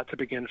was about to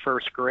begin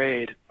first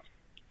grade,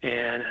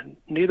 and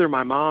neither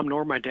my mom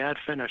nor my dad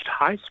finished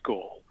high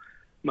school,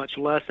 much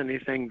less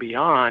anything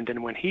beyond.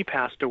 And when he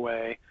passed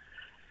away,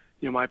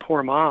 my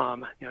poor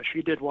mom,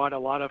 she did what a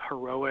lot of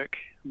heroic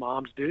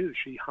moms do.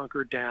 She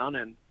hunkered down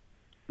and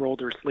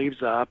rolled her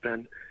sleeves up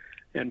and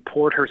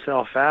poured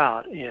herself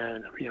out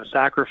in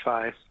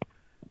sacrifice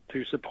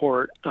to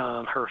support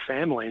her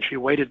family. And she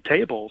waited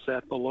tables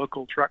at the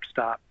local truck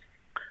stop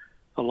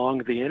along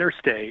the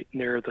interstate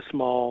near the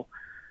small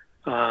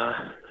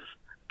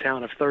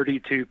town of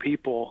 32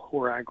 people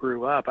where I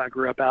grew up. I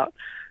grew up out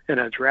in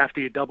a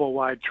drafty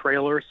double-wide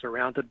trailer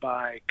surrounded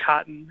by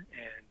cotton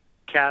and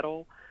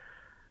cattle,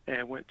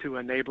 and went to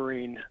a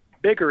neighboring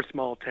bigger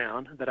small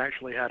town that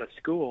actually had a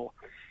school.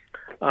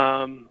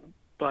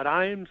 But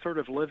I'm sort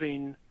of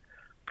living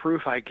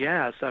proof, I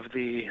guess, of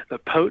the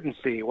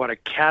potency, what a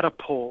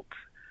catapult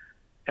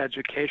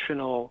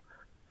educational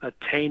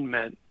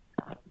attainment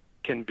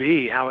can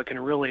be, how it can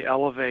really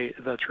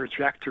elevate the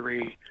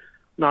trajectory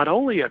not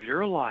only of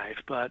your life,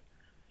 but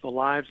the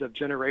lives of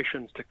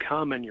generations to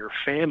come in your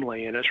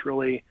family. And it's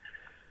really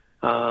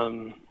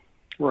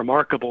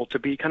remarkable to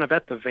be kind of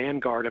at the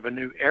vanguard of a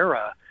new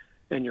era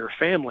in your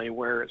family,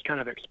 where it's kind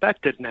of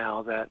expected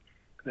now that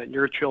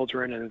your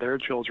children and their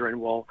children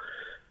will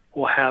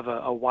have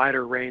a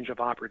wider range of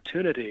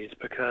opportunities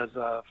because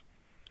of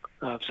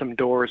some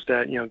doors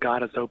that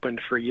God has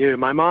opened for you.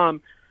 My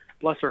mom,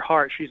 bless her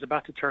heart, she's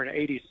about to turn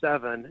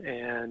 87,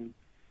 and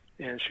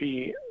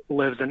she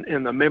lives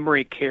in the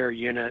memory care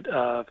unit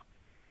of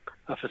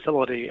a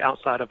facility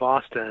outside of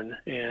Austin,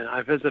 and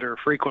I visit her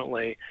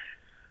frequently.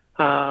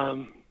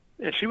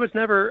 And she was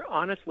never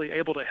honestly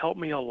able to help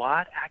me a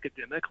lot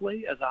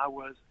academically as I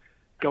was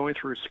going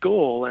through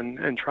school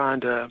and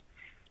trying to,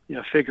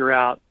 figure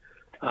out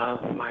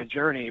my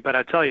journey. But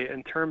I tell you,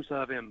 in terms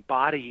of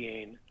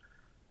embodying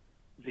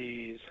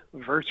these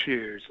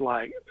virtues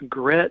like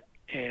grit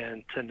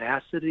and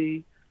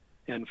tenacity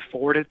and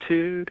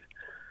fortitude,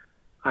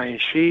 I mean,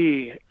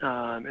 she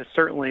is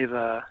certainly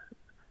the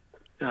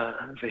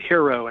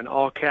hero in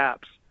all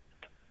caps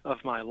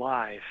of my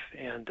life.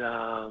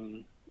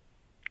 And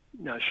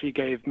she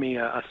gave me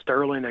a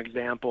sterling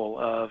example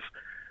of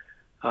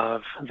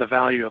the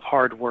value of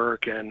hard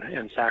work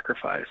and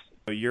sacrifice.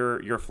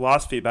 Your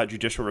philosophy about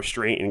judicial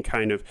restraint and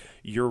kind of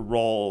your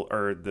role,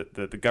 or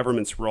the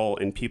government's role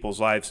in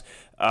people's lives,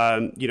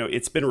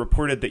 it's been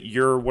reported that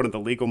you're one of the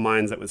legal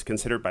minds that was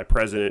considered by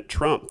President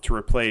Trump to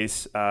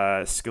replace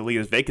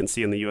Scalia's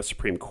vacancy in the U.S.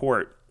 Supreme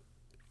Court.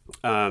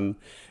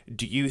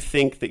 Do you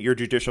think that your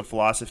judicial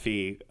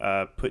philosophy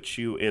puts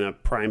you in a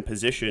prime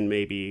position,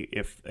 maybe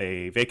if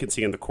a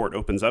vacancy in the court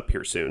opens up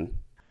here soon?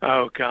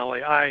 Oh,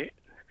 golly,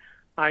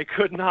 I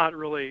could not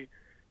really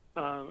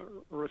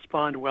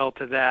respond well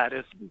to that.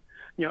 It's,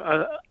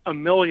 a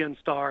million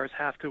stars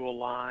have to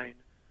align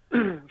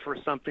for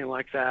something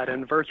like that,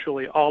 and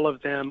virtually all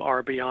of them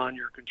are beyond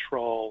your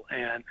control.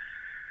 And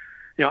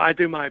I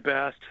do my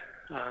best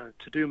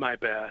to do my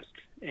best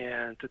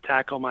and to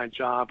tackle my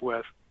job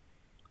with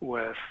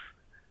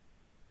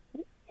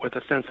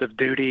a sense of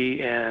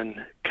duty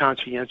and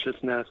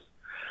conscientiousness.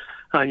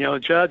 A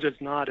judge is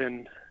not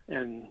an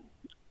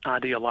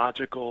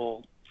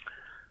ideological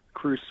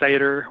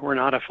crusader. We're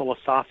not a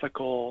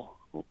philosophical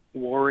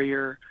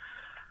warrior.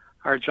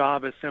 Our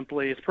job is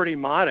it's pretty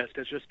modest.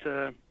 It's just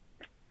to,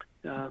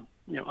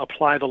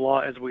 apply the law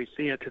as we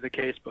see it to the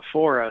case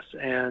before us,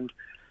 and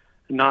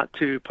not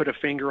to put a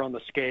finger on the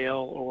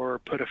scale or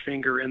put a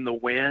finger in the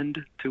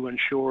wind to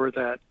ensure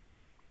that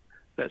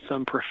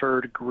some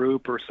preferred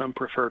group or some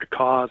preferred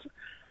cause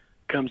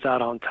comes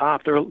out on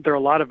top. There are a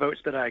lot of votes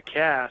that I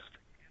cast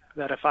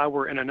that if I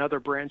were in another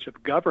branch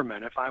of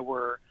government, if I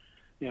were,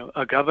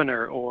 a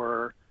governor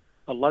or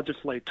a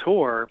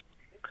legislator,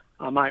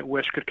 I might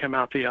wish could come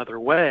out the other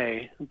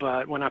way.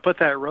 But when I put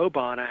that robe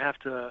on, I have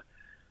to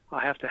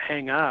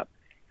hang up,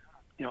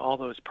 all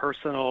those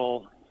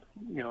personal,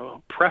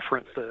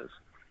 preferences,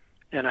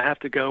 and I have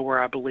to go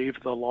where I believe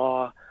the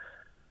law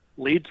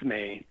leads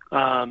me.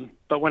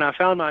 But when I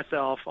found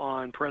myself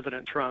on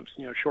President Trump's,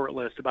 short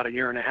list about a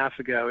year and a half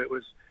ago,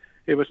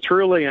 it was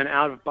truly an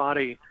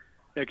out-of-body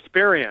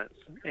experience.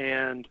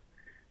 And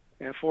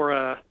for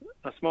a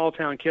small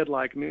town kid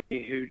like me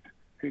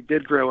who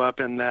did grow up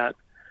in that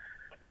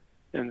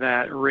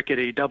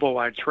rickety double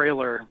wide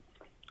trailer,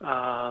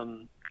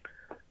 the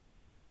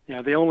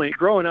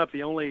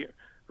only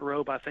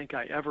robe I think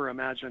I ever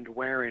imagined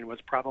wearing was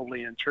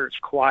probably in church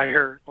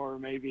choir or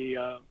maybe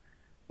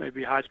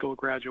high school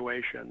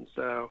graduation.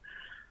 So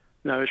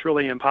no, it's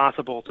really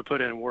impossible to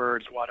put in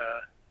words what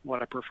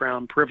a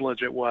profound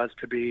privilege it was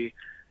to be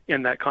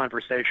in that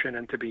conversation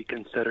and to be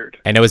considered.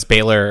 I know as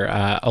Baylor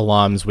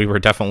alums, we were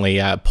definitely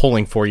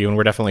pulling for you, and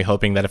we're definitely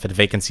hoping that if a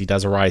vacancy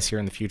does arise here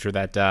in the future,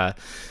 that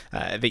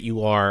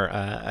you are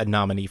a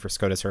nominee for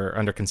SCOTUS or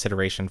under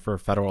consideration for a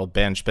federal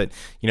bench. But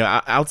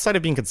outside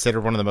of being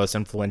considered one of the most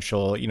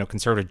influential,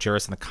 conservative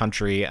jurists in the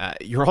country,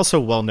 you're also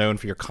well known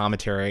for your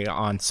commentary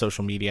on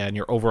social media and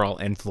your overall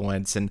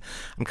influence. And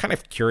I'm kind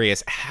of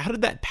curious, how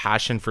did that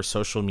passion for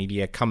social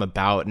media come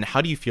about, and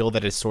how do you feel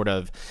that has sort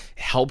of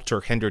helped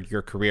or hindered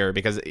your career?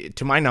 Because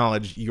to my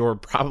knowledge, you're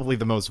probably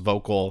the most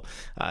vocal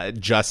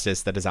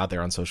justice that is out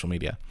there on social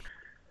media.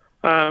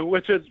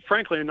 Which is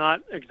frankly not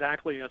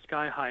exactly a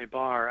sky-high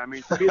bar. I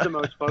mean, to be the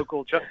most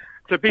vocal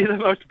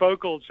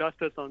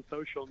justice on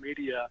social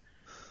media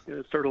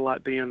is sort of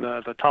like being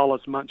the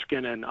tallest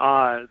munchkin in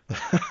Oz.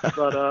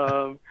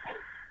 But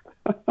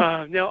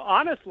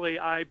honestly,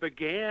 I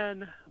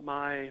began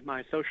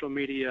my social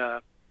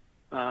media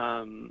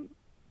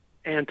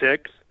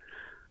antics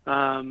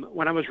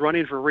when I was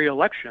running for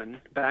re-election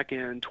back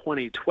in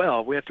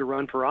 2012. We have to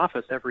run for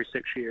office every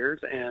 6 years,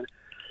 and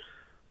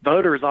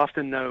voters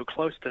often know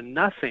close to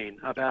nothing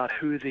about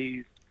who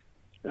these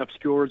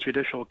obscure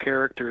judicial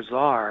characters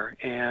are.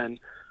 And,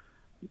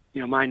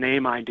 my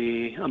name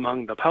ID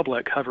among the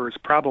public hovers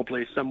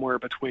probably somewhere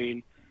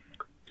between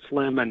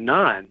slim and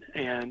none.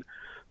 And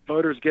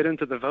voters get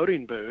into the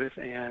voting booth,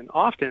 and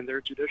often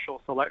their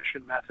judicial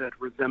selection method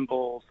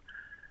resembles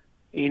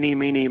eeny,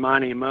 meeny,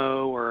 miny,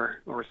 mo,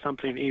 or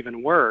something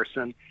even worse.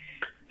 And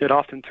it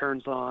often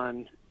turns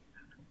on,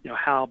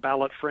 how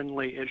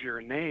ballot-friendly is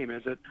your name?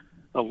 Is it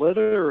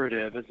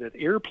alliterative? Is it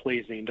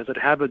ear-pleasing? Does it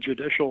have a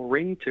judicial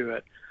ring to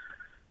it?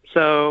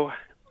 So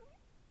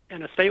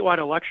in a statewide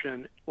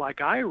election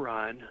like I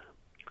run,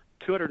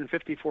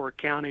 254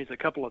 counties, a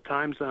couple of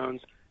time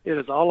zones, it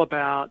is all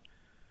about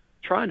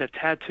trying to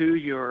tattoo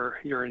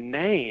your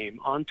name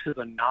onto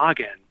the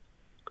noggin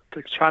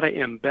to try to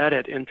embed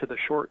it into the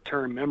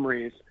short-term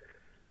memories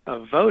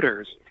of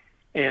voters.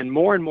 And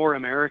more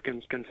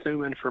Americans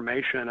consume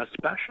information,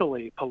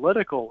 especially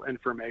political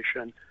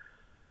information,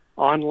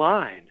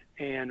 online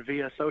and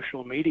via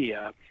social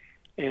media.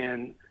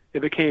 And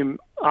it became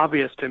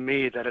obvious to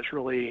me that it's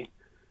really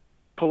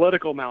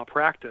political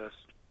malpractice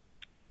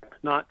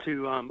not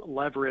to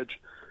leverage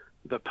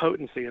the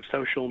potency of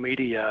social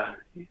media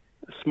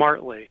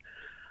smartly,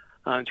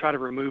 and try to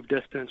remove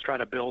distance, try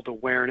to build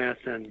awareness,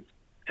 and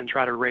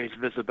try to raise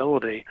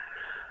visibility.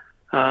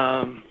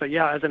 But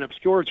yeah, as an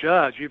obscure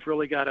judge, you've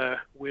really got to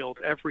wield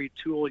every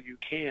tool you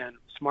can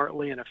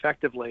smartly and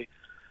effectively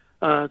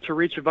to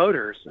reach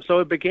voters. So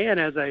it began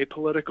as a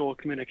political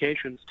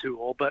communications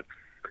tool, but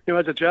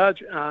as a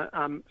judge,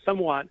 I'm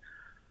somewhat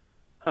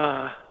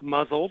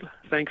muzzled,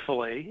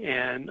 thankfully,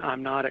 and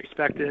I'm not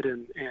expected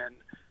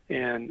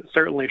and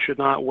certainly should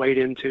not wade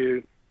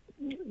into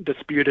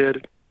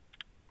disputed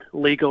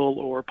legal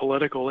or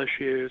political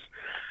issues.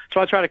 So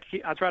I try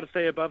to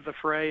stay above the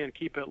fray and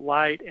keep it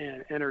light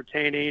and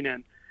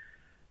entertaining,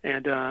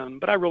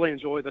 but I really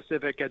enjoy the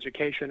civic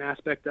education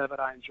aspect of it.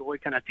 I enjoy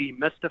kind of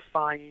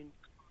demystifying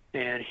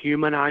and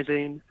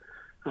humanizing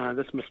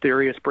this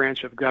mysterious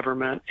branch of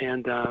government,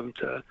 and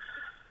to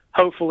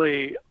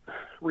hopefully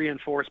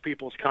reinforce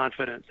people's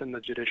confidence in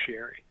the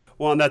judiciary.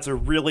 Well, and that's a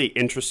really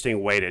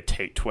interesting way to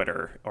take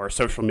Twitter or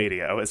social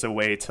media as a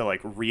way to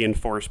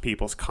reinforce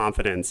people's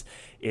confidence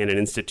in an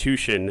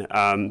institution.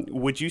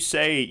 Would you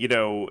say,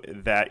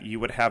 that you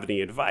would have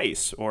any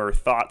advice or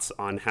thoughts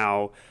on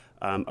how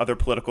other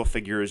political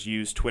figures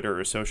use Twitter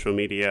or social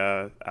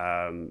media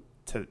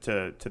to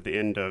the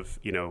end of,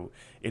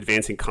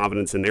 advancing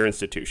confidence in their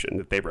institution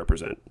that they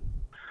represent?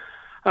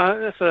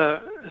 That's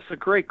a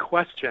great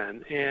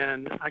question,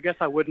 and I guess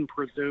I wouldn't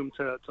presume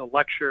to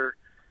lecture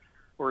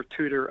or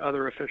tutor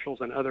other officials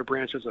in other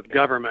branches of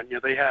government.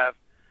 They have,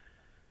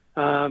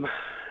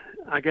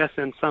 I guess,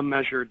 in some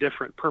measure,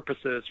 different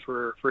purposes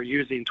for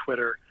using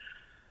Twitter,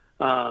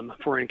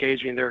 for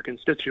engaging their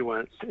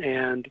constituents.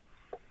 And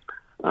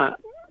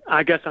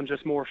I guess I'm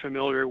just more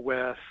familiar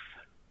with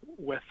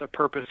the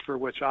purpose for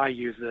which I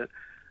use it,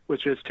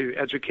 which is to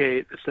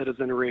educate the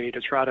citizenry, to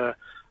try to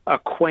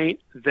acquaint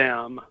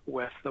them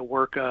with the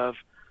work of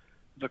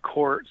the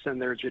courts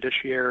and their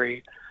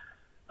judiciary.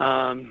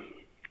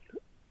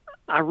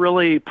 I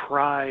really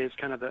prize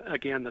kind of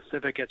the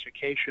civic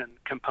education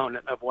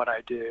component of what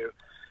I do.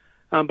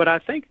 But I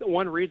think the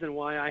one reason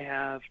why I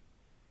have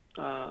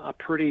a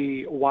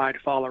pretty wide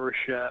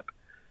followership,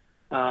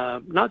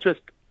 not just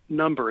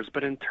numbers,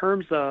 but in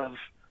terms of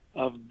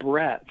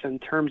breadth, in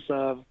terms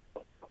of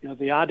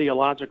the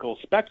ideological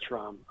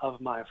spectrum of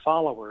my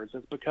followers,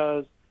 is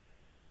because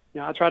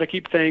I try to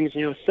keep things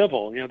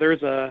civil.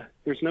 There's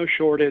no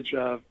shortage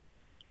of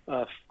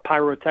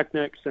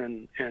pyrotechnics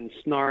and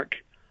snark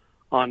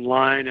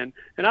online, and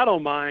I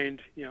don't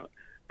mind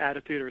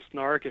attitude or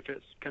snark if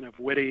it's kind of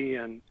witty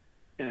and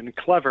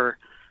clever,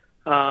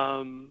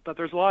 but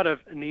there's a lot of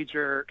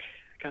knee-jerk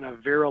kind of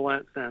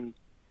virulence and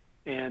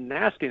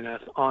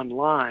nastiness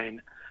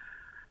online,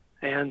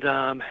 and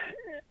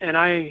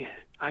I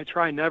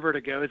try never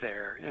to go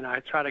there, and I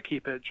try to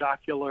keep it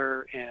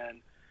jocular and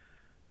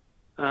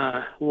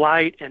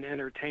light and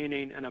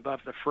entertaining and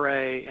above the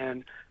fray,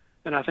 and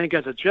I think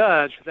as a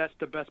judge that's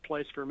the best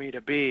place for me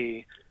to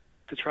be,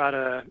 to try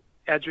to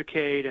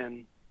educate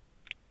and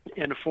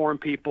inform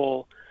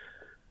people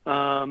in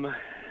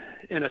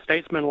a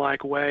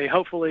statesmanlike way,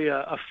 hopefully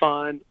a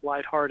fun,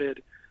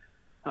 lighthearted,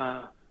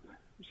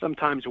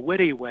 sometimes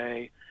witty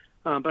way.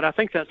 But I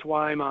think that's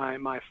why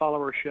my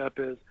followership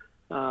is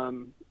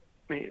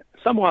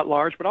somewhat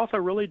large, but also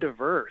really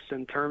diverse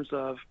in terms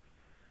of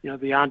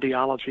the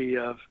ideology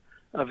of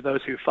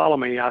those who follow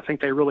me. I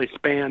think they really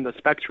span the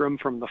spectrum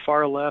from the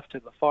far left to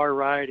the far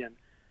right, and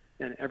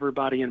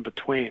everybody in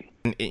between.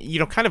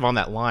 Kind of on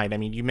that line, I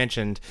mean, you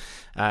mentioned,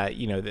 that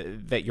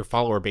your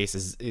follower base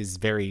is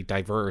very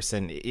diverse,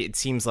 and it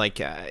seems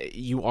like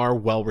you are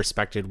well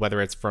respected, whether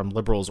it's from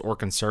liberals or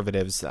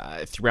conservatives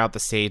throughout the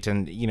state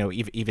and,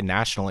 even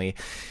nationally.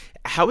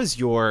 How is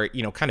your,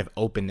 kind of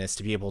openness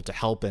to be able to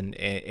help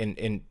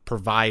and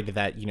provide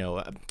that,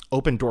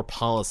 open door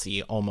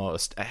policy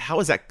almost? How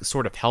has that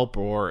sort of helped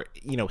or,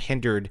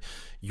 hindered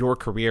your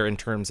career in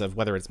terms of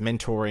whether it's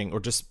mentoring or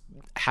just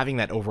having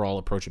that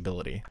overall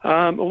approachability?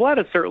 Well, that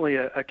is certainly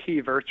a key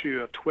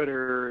virtue of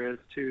Twitter, is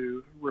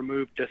to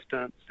remove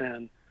distance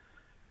and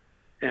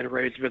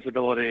raise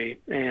visibility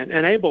and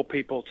enable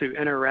people to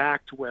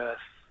interact with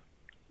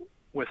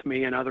with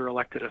me and other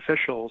elected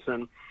officials.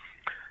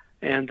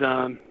 And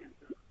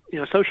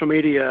social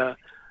media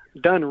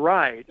done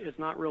right is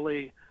not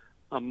really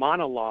a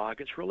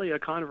monologue. It's really a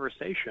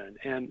conversation.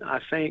 And I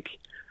think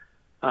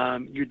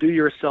you do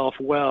yourself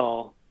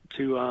well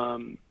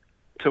to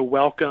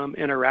welcome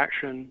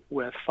interaction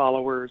with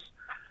followers,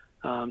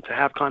 to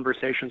have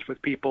conversations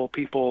with people.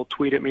 People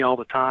tweet at me all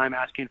the time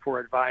asking for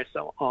advice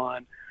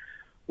on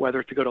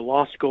whether to go to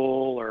law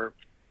school or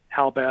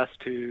how best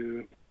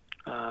to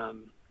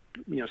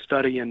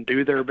study and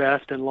do their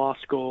best in law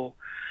school.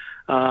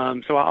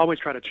 So I always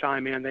try to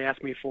chime in. They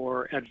ask me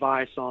for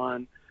advice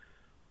on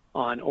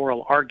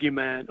oral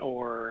argument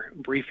or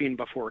briefing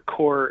before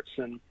courts,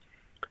 and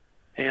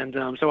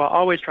so I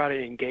always try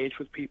to engage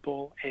with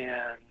people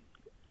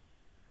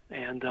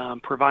and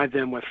provide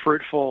them with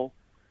fruitful,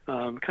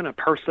 kind of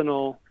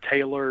personal,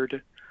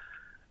 tailored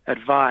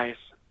advice.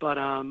 But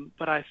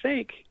I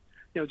think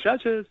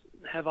judges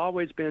have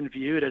always been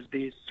viewed as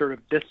these sort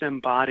of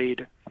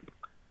disembodied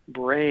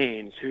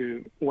brains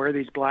who wear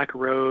these black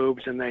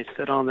robes and they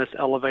sit on this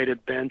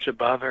elevated bench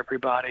above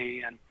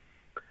everybody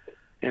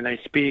and they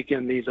speak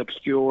in these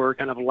obscure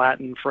kind of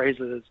Latin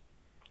phrases.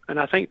 And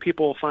I think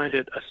people find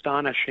it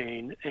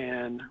astonishing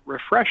and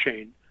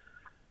refreshing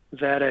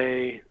that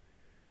a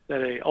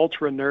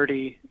ultra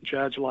nerdy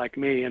judge like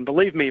me, and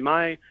believe me,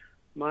 my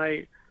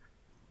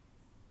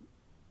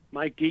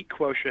geek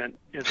quotient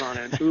is on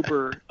an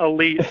uber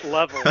elite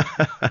level,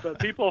 but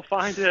people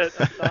find it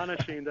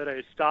astonishing that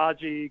a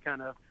stodgy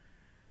kind of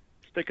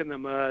stick in the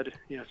mud,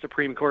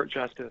 Supreme Court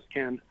justice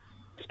can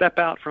step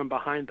out from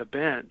behind the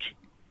bench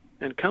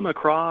and come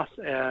across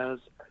as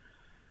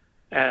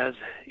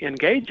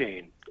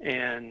engaging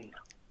and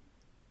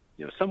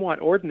somewhat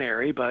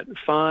ordinary, but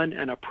fun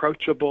and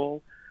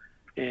approachable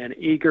and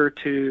eager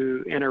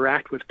to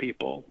interact with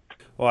people.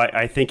 Well,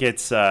 I think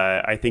it's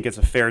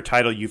a fair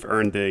title. You've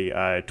earned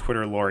the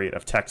Twitter Laureate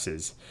of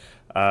Texas.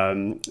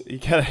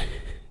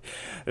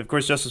 Of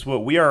course, Justice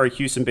Willett, we are a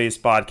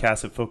Houston-based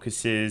podcast that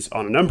focuses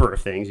on a number of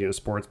things,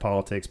 sports,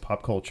 politics,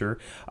 pop culture.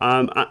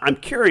 I'm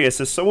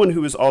curious, as someone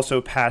who is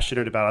also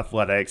passionate about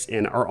athletics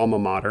in our alma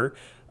mater,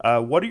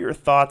 what are your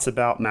thoughts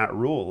about Matt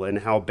Rule and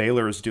how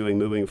Baylor is doing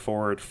moving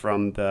forward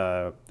from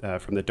the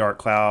dark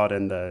cloud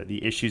and the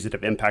issues that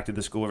have impacted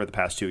the school over the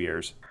past 2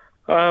 years?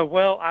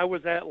 Well, I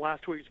was at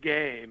last week's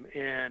game,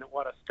 and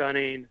what a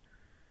stunning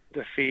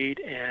defeat,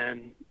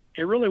 and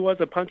it really was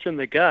a punch in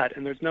the gut,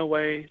 and there's no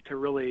way to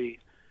really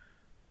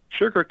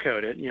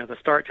sugarcoat it. The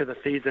start to the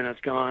season has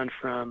gone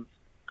from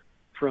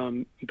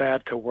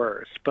bad to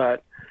worse.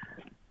 But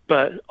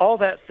all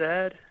that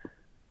said,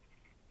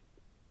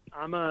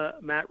 I'm a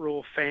Matt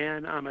Rule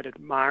fan. I'm an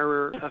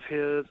admirer of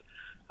his.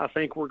 I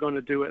think we're going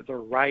to do it the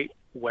right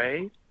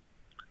way.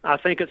 I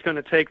think it's going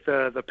to take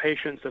the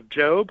patience of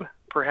Job,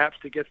 perhaps,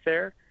 to get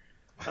there.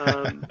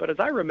 But as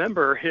I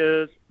remember,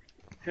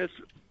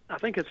 I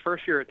think his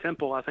first year at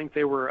Temple, I think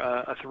they were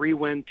a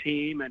 3-win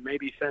team and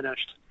maybe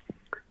finished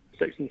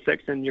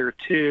 6-6 in year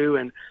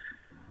 2,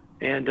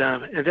 and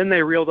then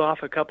they reeled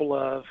off a couple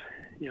of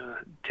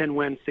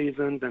 10-win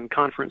seasons and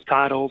conference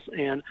titles.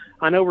 And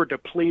I know we're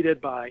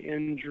depleted by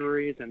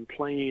injuries and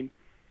playing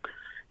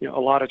a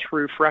lot of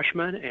true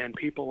freshmen, and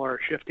people are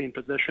shifting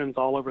positions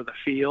all over the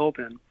field.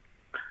 And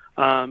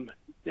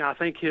I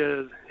think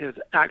his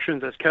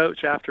actions as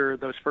coach after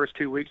those first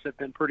 2 weeks have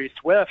been pretty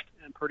swift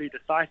and pretty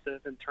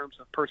decisive in terms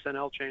of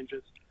personnel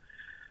changes.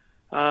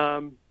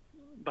 But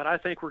I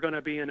think we're going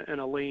to be in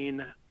a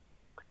lean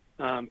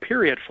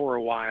period for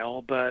a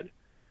while, but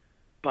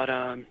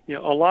a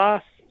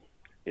loss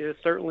is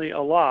certainly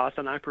a loss,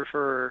 and I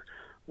prefer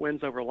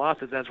wins over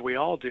losses, as we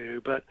all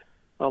do, but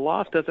a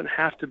loss doesn't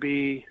have to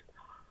be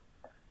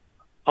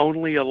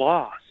only a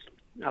loss.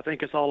 I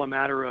think it's all a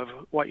matter of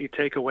what you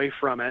take away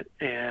from it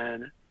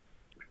and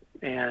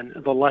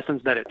the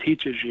lessons that it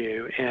teaches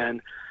you.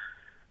 And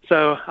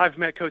so I've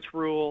met Coach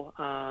Rule.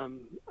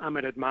 I'm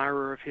an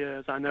admirer of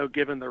his. I know,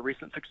 given the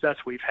recent success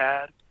we've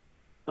had,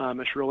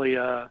 it's really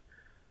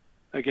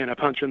again, a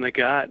punch in the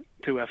gut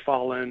to have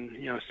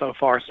fallen, so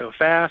far so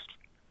fast.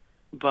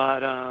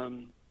 But I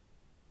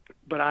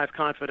have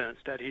confidence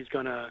that he's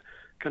going to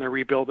kind of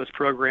rebuild this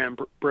program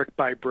brick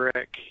by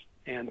brick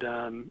and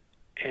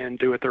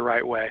do it the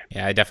right way.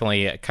 Yeah, I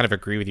definitely kind of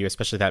agree with you,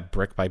 especially that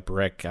brick by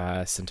brick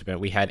sentiment.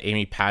 We had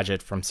Amy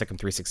Paget from Sikkim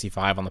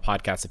 365 on the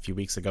podcast a few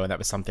weeks ago, and that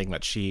was something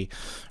that she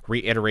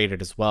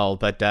reiterated as well.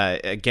 But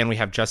again, we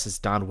have Justice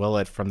Don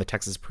Willett from the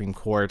Texas Supreme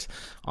Court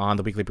on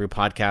the Weekly Brew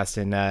podcast.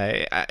 And,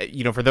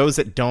 for those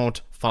that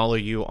don't follow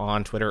you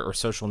on Twitter or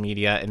social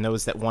media, and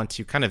those that want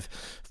to kind of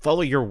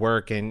follow your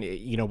work and,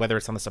 whether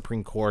it's on the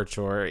Supreme Court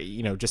or,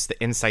 just the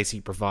insights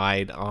you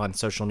provide on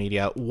social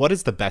media, what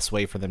is the best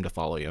way for them to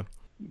follow you?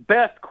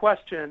 Best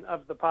question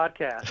of the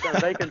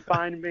podcast. They can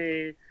find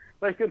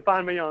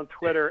me on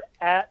Twitter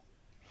at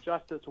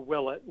Justice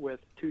Willett with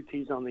 2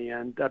 T's on the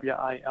end,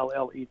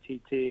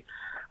 Willett.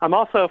 I'm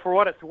also, for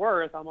what it's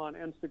worth, I'm on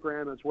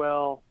Instagram as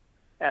well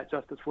at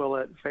Justice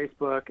Willett,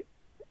 Facebook,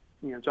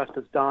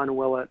 Justice Don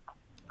Willett.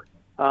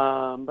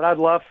 But I'd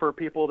love for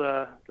people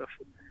to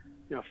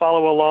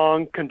follow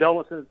along.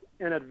 Condolences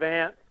in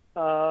advance.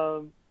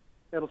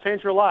 It'll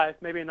change your life.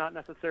 Maybe not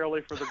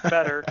necessarily for the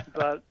better,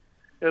 but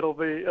it'll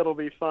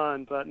be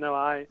fun. But no,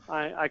 I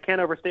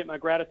can't overstate my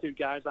gratitude,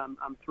 guys.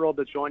 I'm thrilled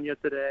to join you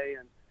today,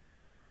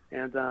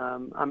 and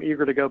I'm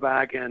eager to go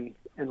back and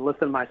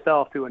listen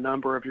myself to a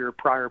number of your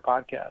prior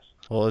podcasts.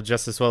 Well,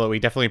 Justice Willett, we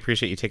definitely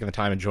appreciate you taking the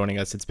time and joining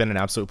us. It's been an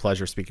absolute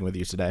pleasure speaking with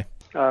you today.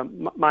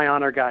 My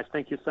honor, guys.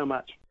 Thank you so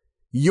much.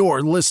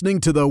 You're listening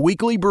to The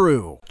Weekly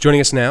Brew.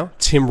 Joining us now,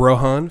 Tim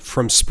Rohan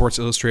from Sports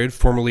Illustrated,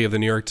 formerly of the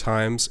New York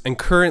Times, and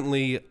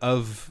currently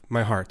of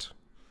my heart.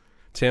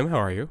 Tim, how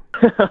are you?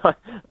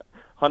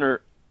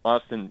 Hunter,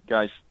 Austin,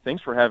 guys,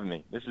 thanks for having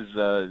me. This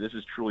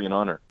is truly an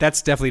honor.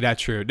 That's definitely not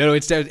true. No,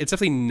 it's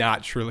definitely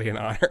not truly an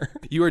honor.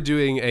 You are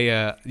doing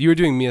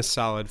me a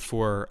solid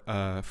for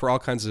all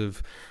kinds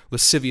of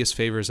lascivious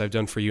favors I've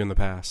done for you in the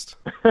past.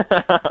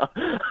 I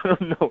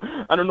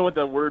don't know what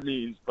that word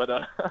means, but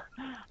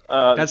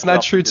that's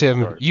not true,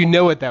 Tim. You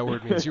know what that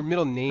word means. Your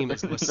middle name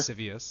is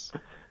lascivious.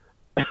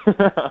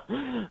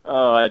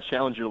 I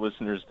challenge your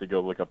listeners to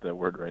go look up that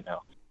word right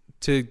now.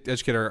 To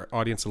educate our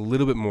audience a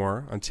little bit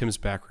more on Tim's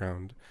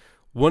background,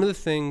 one of the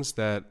things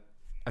that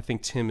I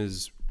think Tim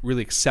is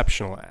really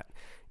exceptional at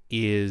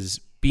is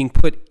being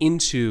put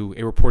into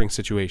a reporting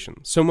situation.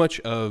 So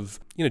much of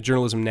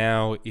journalism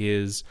now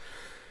is,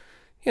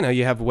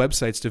 you have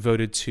websites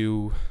devoted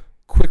to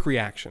quick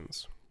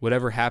reactions,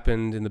 whatever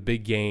happened in the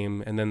big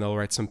game, and then they'll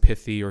write some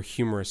pithy or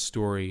humorous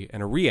story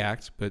and a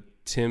react. But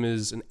Tim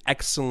is an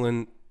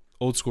excellent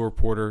old school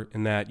reporter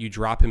in that you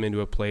drop him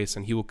into a place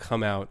and he will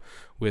come out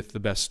with the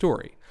best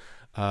story.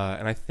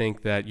 And I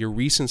think that your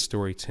recent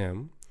story,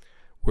 Tim,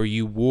 where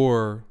you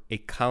wore a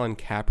Colin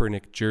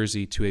Kaepernick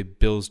jersey to a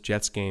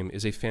Bills-Jets game,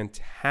 is a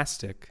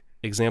fantastic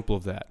example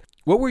of that.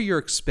 What were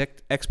your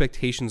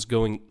expectations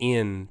going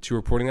into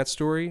reporting that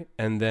story?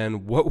 And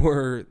then what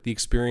were the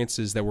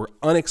experiences that were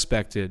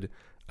unexpected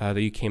that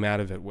you came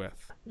out of it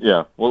with?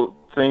 Yeah, well,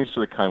 thanks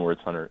for the kind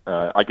words, Hunter.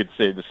 I could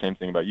say the same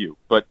thing about you.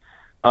 But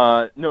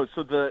no,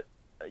 so the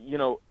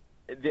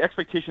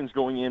expectations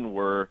going in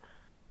were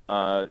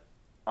I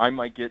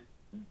might get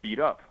beat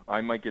up.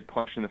 I might get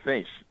punched in the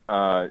face.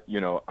 I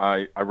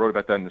wrote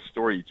about that in the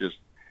story. Just,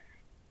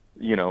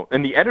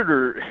 and the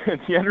editor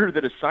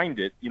that assigned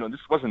it,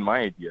 this wasn't my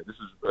idea. This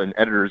is an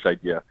editor's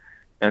idea,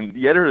 and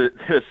the editor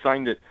that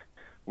assigned it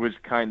was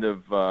kind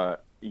of,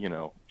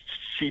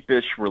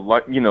 sheepish,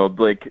 like they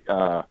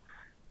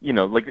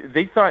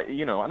thought,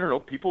 I don't know,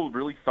 people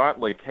really thought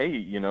like, hey,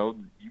 you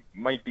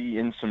might be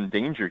in some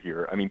danger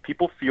here. I mean,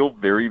 people feel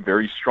very,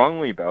 very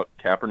strongly about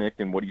Kaepernick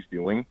and what he's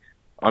doing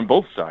on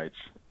both sides.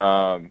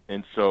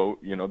 And so,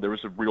 there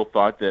was a real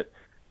thought that,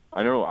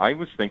 I don't know, I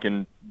was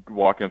thinking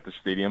walking up the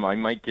stadium, I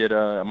might get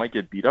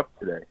beat up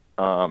today.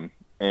 I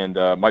went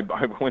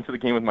to the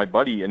game with my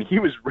buddy, and he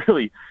was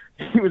really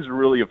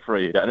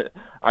afraid.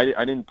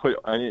 I didn't put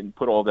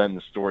all that in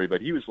the story,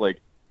 but he was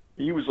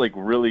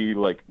really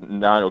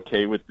not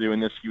okay with doing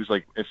this. He was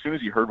like, as soon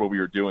as he heard what we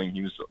were doing,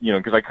 he was,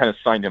 because I kind of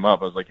signed him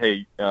up. I was like,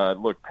 hey,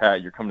 look,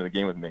 Pat, you're coming to the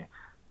game with me.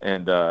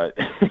 And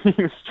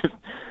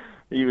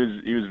he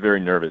was very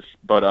nervous.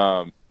 But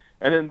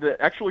and then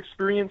the actual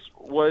experience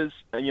was,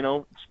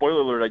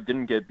 spoiler alert, I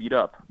didn't get beat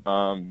up.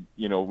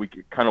 We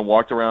kind of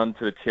walked around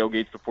to the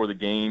tailgates before the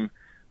game.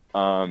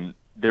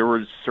 There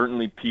were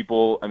certainly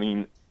people. I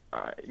mean,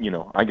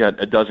 I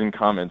got a dozen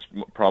comments,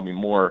 probably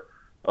more,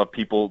 of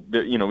people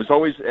that, it was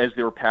always as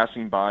they were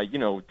passing by,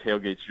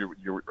 tailgates,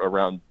 you're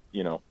around,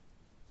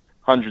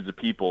 hundreds of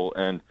people.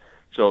 And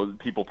so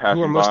people passing by.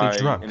 Who were mostly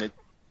drunk.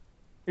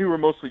 We were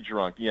mostly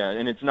drunk, yeah.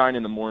 And it's 9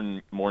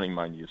 a.m,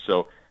 mind you.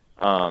 So,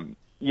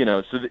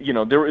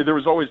 there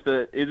was always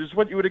it is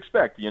what you would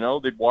expect,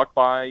 they'd walk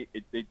by,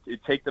 it'd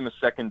take them a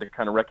second to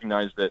kind of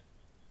recognize that,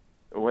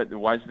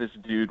 why is this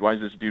dude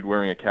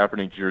wearing a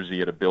Kaepernick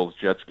jersey at a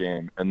Bills-Jets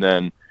game? And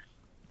then,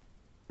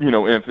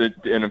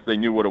 if they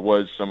knew what it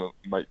was, some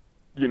might,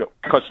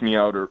 cuss me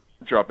out or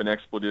drop an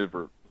expletive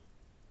or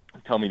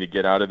tell me to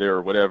get out of there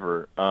or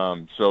whatever.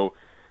 So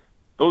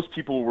those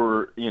people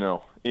were,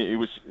 it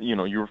was,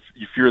 you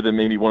fear that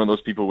maybe one of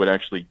those people would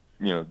actually,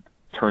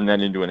 turn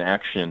that into an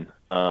action.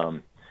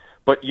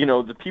 But,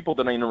 the people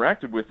that I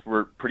interacted with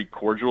were pretty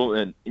cordial,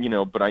 and,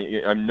 but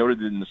I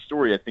noted it in the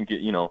story. I think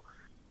it,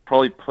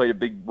 probably played a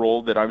big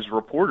role that I was a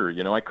reporter.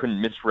 I couldn't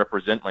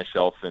misrepresent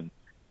myself and,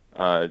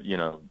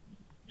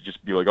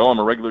 just be like, oh, I'm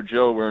a regular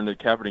Joe wearing a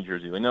Kaepernick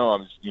jersey. Like, no, I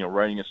was,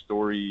 writing a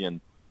story, and,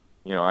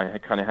 I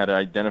kind of had to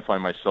identify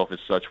myself as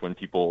such when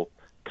people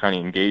kind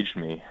of engaged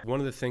me. One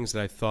of the things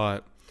that I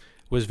thought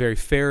was very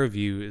fair of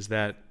you is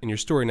that in your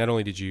story, not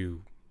only did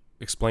you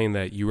explain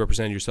that you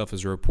represented yourself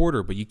as a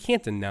reporter, but you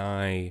can't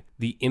deny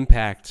the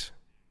impact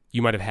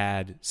you might have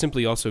had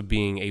simply also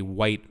being a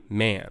white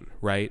man,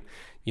 right?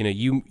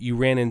 You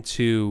ran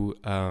into,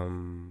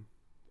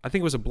 I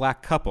think it was a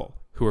black couple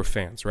who were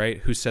fans, right?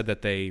 Who said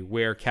that they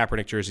wear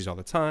Kaepernick jerseys all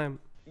the time.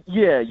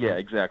 Yeah,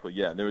 exactly.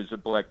 Yeah, there was a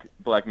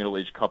black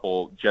middle-aged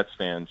couple, Jets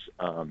fans,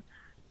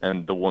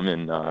 And the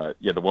woman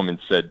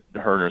said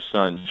her and her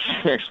son,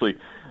 she actually,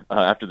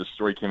 after the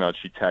story came out,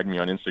 she tagged me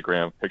on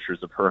Instagram,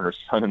 pictures of her and her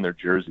son in their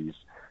jerseys.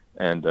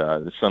 And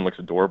the son looks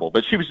adorable.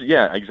 But she was,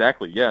 yeah,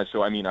 exactly. Yeah.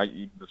 So, I mean,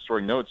 the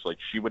story notes, like,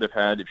 she would have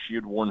had, if she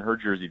had worn her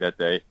jersey that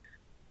day,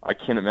 I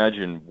can't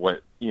imagine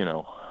what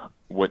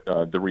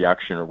the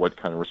reaction or what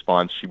kind of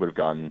response she would have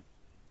gotten.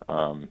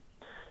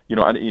 It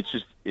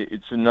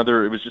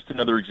was just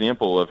another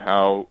example of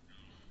how,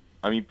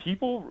 I mean,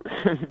 people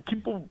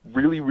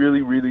really,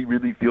 really, really,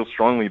 really feel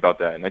strongly about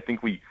that. And I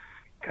think we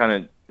kind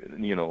of,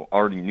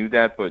 already knew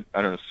that, but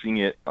I don't know, seeing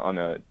it on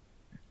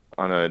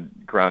a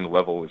ground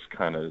level is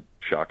kind of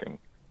shocking.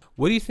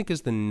 What do you think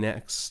is the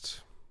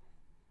next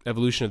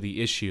evolution of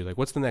the issue? Like,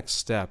 what's the next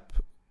step?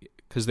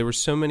 Because there were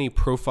so many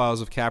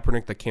profiles of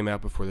Kaepernick that came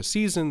out before the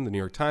season. The New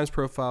York Times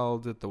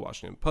profiled it, the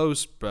Washington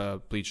Post,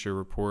 Bleacher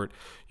Report,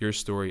 your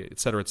story, et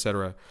cetera, et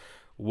cetera.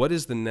 What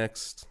is the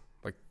next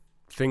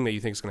thing that you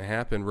think is going to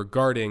happen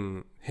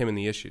regarding him and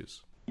the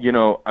issues? You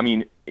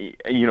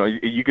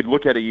could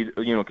look at it,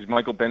 because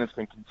Michael Bennett's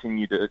going to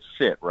continue to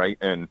sit, right?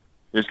 And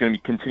there's going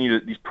to be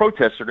these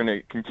protests are going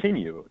to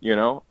continue, and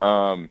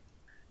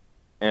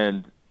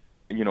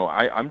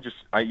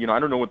I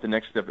don't know what the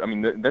next step. I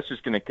mean, that's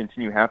just going to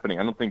continue happening.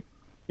 I don't think,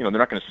 they're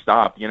not going to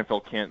stop. The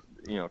NFL can't,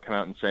 come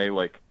out and say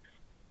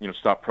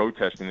stop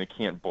protesting. They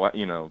can't,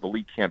 the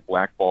league can't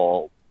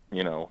blackball,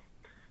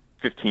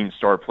 15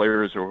 star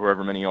players or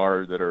whoever many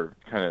are that are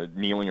kind of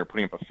kneeling or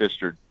putting up a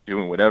fist or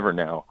doing whatever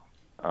now.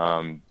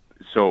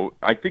 So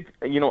I think,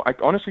 I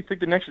honestly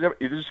think the next step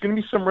is there's going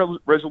to be some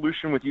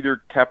resolution with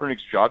either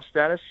Kaepernick's job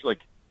status, like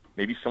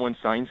maybe someone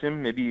signs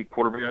him, maybe a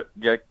quarterback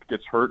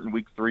gets hurt in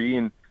week 3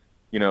 and,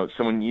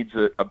 someone needs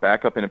a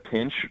backup in a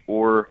pinch,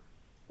 or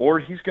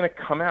he's going to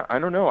come out. I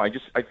don't know. I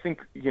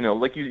think,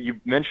 like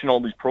you mentioned, all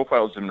these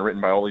profiles have been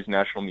written by all these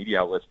national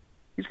media outlets.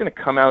 He's going to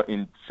come out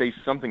and say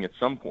something at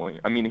some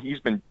point. I mean, he's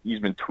been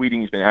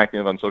tweeting, he's been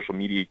active on social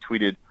media. He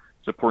tweeted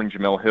supporting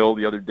Jamel Hill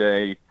the other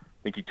day. I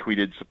think he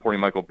tweeted supporting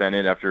Michael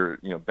Bennett after,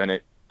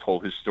 Bennett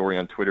told his story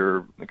on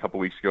Twitter a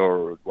couple weeks ago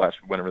or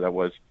whenever that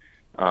was.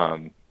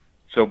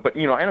 But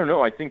I don't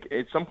know. I think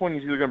at some point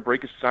he's either going to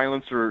break his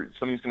silence or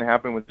something's going to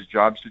happen with his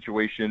job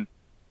situation.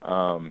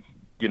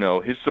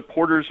 His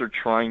supporters are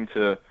trying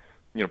to,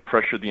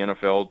 pressure the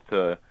NFL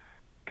to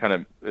kind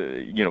of,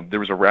 there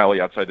was a rally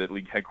outside the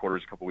league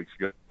headquarters a couple weeks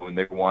ago, and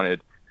they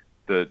wanted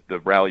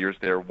the ralliers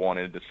there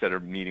wanted to set a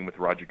meeting with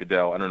Roger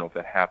Goodell. I don't know if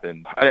that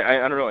happened.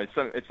 I don't know. At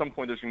some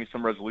point, there's going to be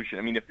some resolution.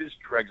 I mean, if this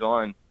drags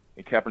on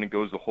and Kaepernick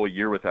goes the whole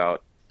year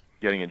without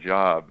getting a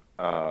job,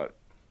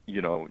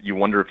 you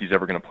wonder if he's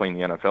ever going to play in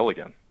the NFL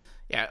again.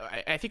 Yeah,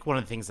 I think one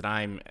of the things that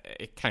I'm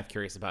kind of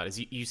curious about is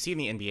you see in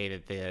the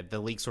NBA that the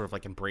league sort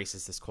of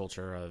embraces this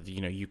culture of,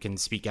 you can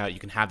speak out, you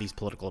can have these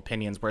political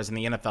opinions, whereas in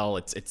the NFL,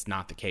 it's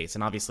not the case.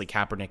 And obviously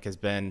Kaepernick has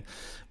been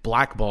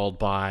blackballed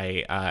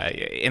by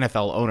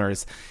NFL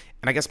owners.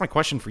 And I guess my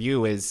question for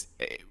you is,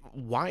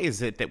 why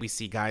is it that we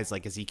see guys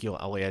like Ezekiel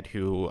Elliott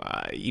who,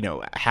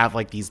 have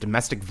these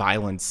domestic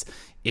violence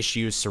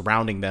issues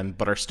surrounding them,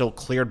 but are still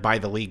cleared by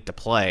the league to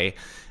play?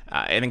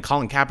 And then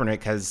Colin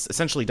Kaepernick has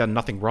essentially done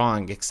nothing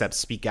wrong except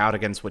speak out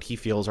against what he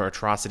feels are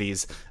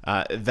atrocities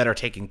that are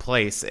taking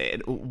place.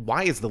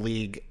 Why is the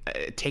league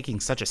taking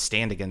such a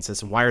stand against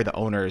this? And why are the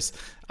owners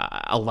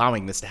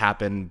allowing this to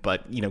happen,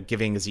 but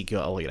giving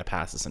Ezekiel Elliott a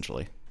pass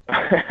essentially?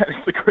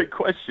 That's a great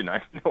question. I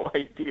have no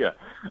idea.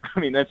 I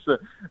mean, that's the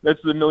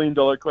 $1 million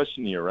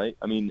question here, right?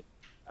 I mean,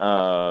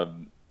 the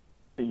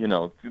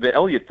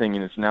Elliott thing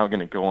is now going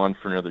to go on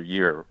for another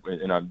year,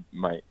 and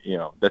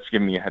that's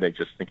giving me a headache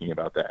just thinking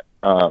about that.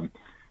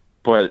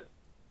 But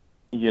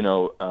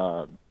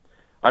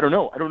I don't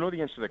know. I don't know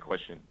the answer to that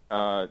question.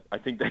 I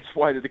think that's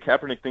why the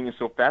Kaepernick thing is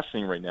so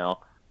fascinating right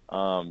now.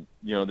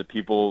 The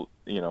people,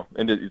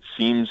 and it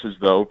seems as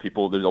though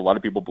there's a lot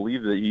of people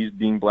believe that he's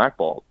being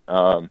blackballed.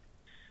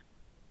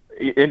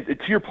 And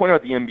to your point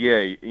about the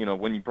NBA,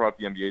 when you brought up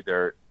the NBA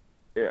there,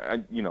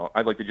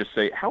 I'd like to just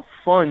say, how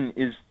fun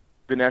is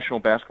the National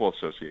Basketball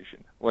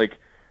Association?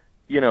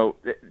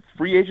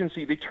 Free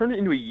agency, they turn it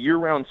into a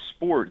year-round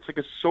sport. It's like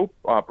a soap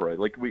opera.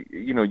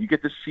 You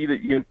get to see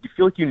that you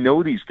feel like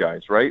these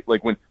guys, right?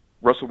 Like when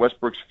Russell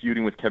Westbrook's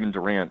feuding with Kevin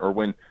Durant, or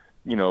when,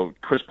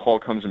 Chris Paul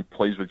comes and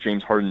plays with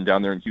James Harden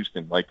down there in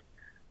Houston. I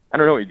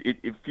don't know.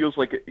 It feels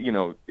like,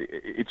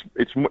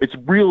 it's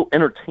real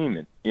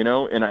entertainment,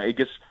 and I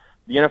guess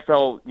the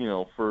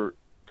NFL, for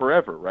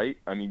forever, right?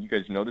 I mean, you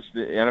guys know this.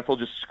 The NFL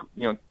just,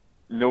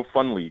 no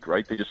fun league,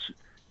 right? They just,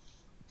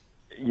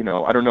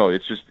 I don't know.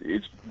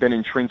 It's been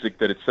intrinsic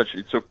that it's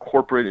so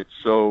corporate, it's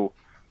so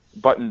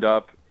buttoned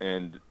up,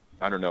 and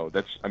I don't know.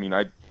 That's why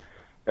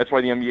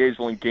the NBA is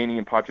only gaining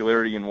in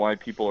popularity, and why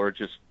people are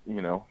just, I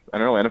don't know.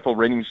 NFL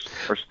ratings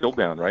are still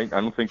down, right?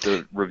 I don't think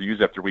the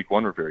reviews after week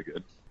 1 were very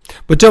good.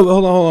 But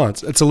hold on.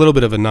 It's a little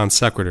bit of a non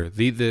sequitur.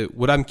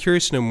 What I'm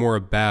curious to know more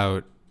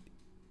about,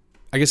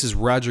 I guess, is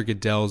Roger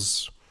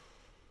Goodell's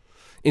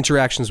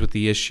interactions with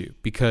the issue,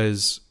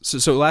 because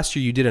so last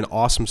year you did an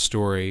awesome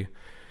story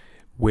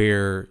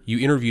where you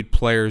interviewed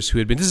players who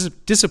had been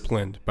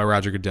disciplined by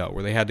Roger Goodell,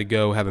 where they had to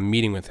go have a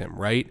meeting with him,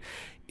 right?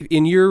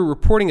 In your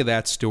reporting of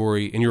that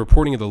story, in your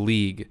reporting of the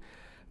league,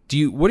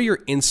 what are your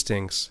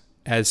instincts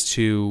as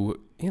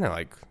to,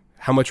 like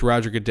how much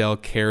Roger Goodell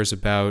cares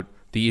about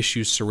the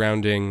issues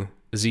surrounding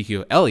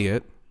Ezekiel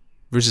Elliott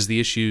versus the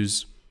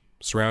issues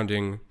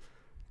surrounding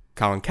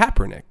Colin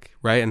Kaepernick,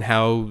 right? And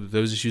how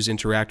those issues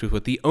interact with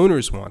what the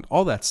owners want,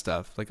 all that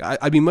stuff. Like,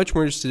 I'd be much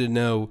more interested to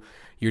know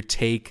your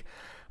take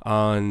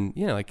on,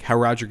 like how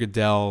Roger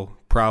Goodell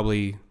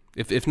probably,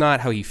 if not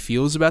how he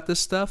feels about this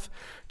stuff,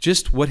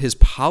 just what his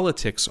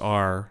politics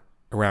are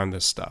around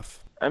this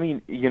stuff. I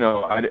mean,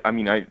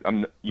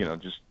 I'm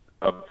just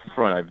up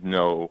front, I've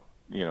no,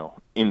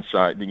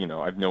 insight,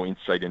 I've no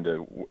insight into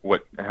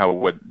what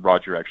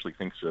Roger actually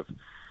thinks of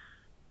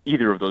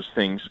either of those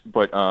things.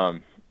 But,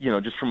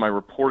 just from my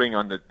reporting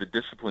on the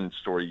discipline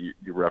story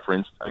you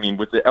referenced, I mean,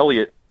 with the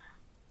Elliott,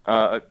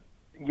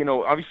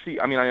 obviously,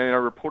 I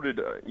reported,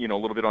 a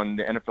little bit on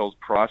the NFL's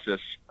process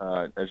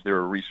as they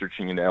were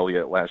researching into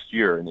Elliott last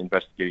year and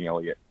investigating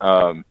Elliott.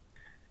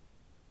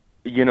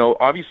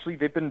 Obviously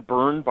they've been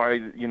burned by,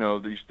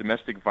 these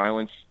domestic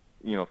violence,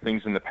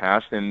 things in the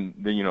past, and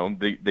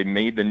they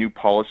made the new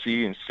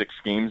policy and 6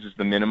 games is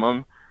the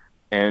minimum.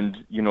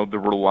 And, they're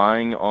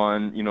relying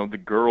on, the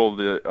girl,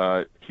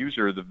 the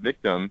accuser, the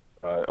victim,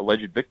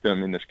 alleged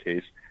victim in this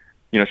case.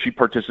 She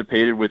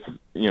participated with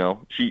the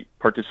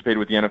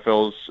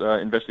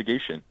NFL's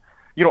investigation.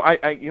 You're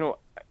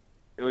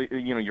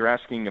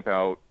asking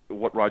about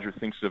what Roger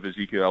thinks of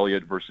Ezekiel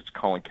Elliott versus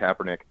Colin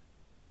Kaepernick.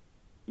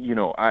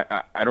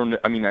 I don't know.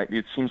 I mean,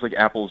 it seems like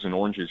apples and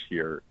oranges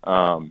here.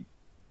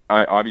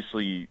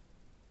 Obviously,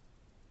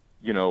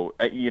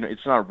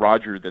 it's not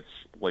Roger that's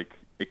like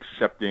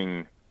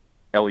accepting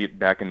Elliott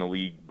back in the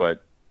league,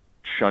 but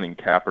shunning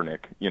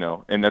Kaepernick,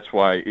 and that's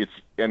why with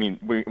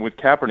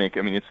Kaepernick,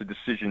 it's a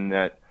decision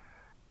that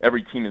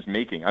every team is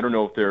making. I don't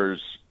know if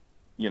there's,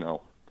 and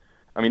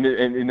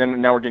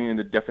then now we're getting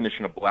into the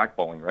definition of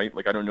blackballing, right?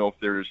 Like, I don't know if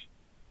there's,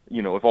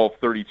 if all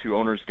 32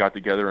 owners got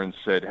together and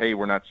said, hey,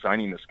 we're not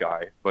signing this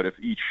guy, but if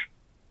each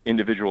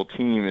individual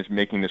team is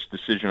making this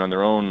decision on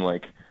their own,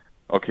 like,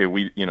 okay,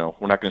 we're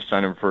not going to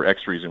sign him for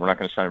X reason, we're not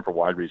going to sign him for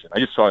Y reason. I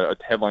just saw a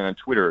headline on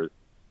Twitter.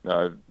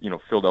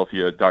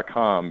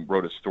 Philadelphia.com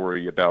wrote a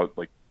story about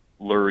like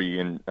Lurie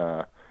in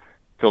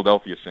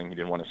Philadelphia saying he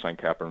didn't want to sign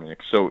Kaepernick.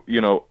 So,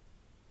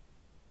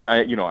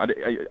 I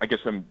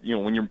guess I'm,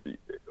 when you're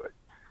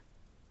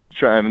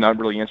I'm not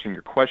really answering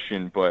your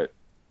question, but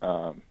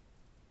I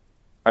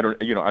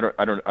don't know.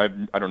 I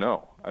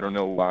don't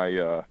know why.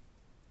 I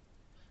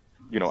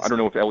don't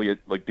know if Elliott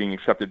like being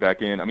accepted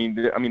back in. I mean,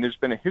 there's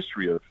been a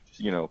history of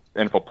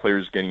NFL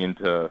players getting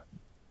into.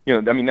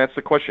 That's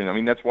the question.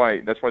 That's why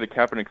the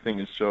Kaepernick thing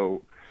is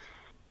so.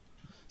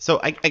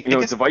 So I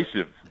guess,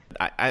 divisive.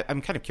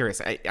 I'm kind of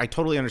curious. I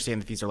totally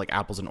understand that these are like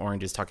apples and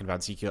oranges talking about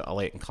Ezekiel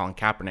Elliott and Colin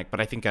Kaepernick,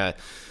 but I think a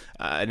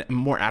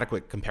more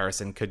adequate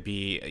comparison could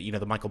be,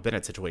 the Michael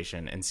Bennett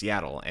situation in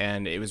Seattle.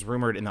 And it was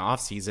rumored in the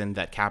offseason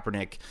that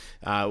Kaepernick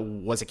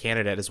was a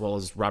candidate, as well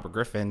as Robert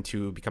Griffin,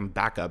 to become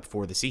backup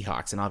for the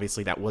Seahawks. And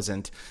obviously that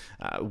wasn't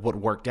what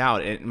worked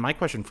out. And my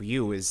question for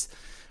you is,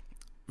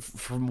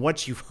 from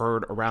what you've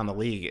heard around the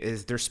league,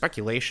 is there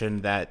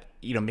speculation that,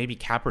 maybe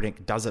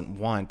Kaepernick doesn't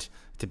want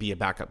to be a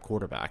backup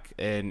quarterback,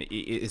 and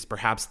is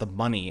perhaps the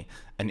money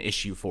an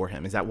issue for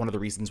him? Is that one of the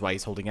reasons why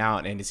he's holding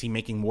out? And is he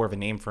making more of a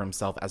name for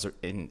himself as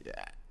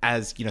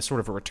sort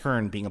of a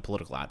return, being a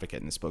political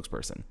advocate and a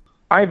spokesperson?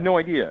 I have no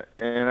idea.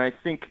 And I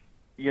think,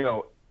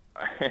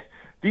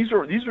 these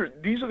are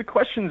the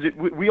questions that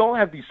we all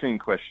have, these same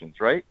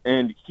questions, right?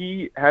 And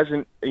he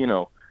hasn't,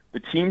 the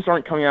teams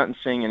aren't coming out and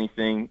saying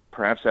anything,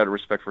 perhaps out of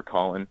respect for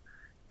Colin.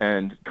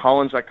 And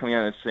Colin's not coming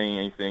out and saying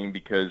anything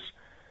because,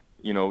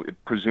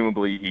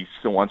 presumably he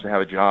still wants to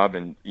have a job,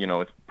 and,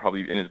 it's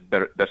probably in his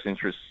best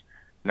interest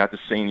not to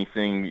say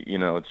anything,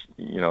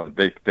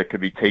 that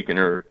could be taken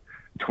or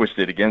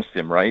twisted against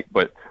him, right?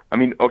 But,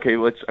 okay,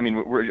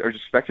 we're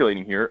just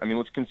speculating here.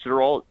 Let's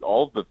consider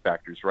all the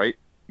factors, right?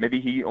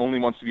 Maybe he only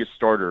wants to be a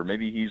starter.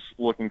 Maybe he's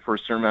looking for a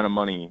certain amount of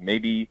money.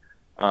 Maybe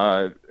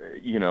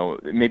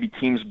maybe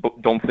teams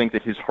don't think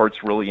that his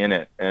heart's really in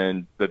it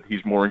and that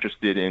he's more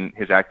interested in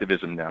his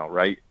activism now,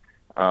 right?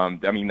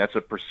 That's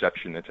a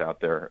perception that's out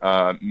there.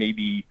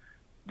 Maybe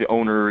the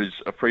owner is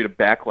afraid of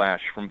backlash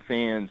from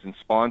fans and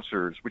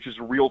sponsors, which is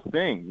a real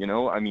thing,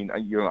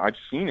 I've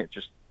seen it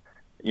just,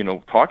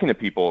 talking to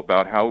people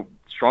about how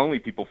strongly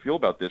people feel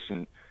about this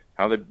and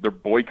how they're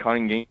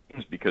boycotting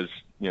games because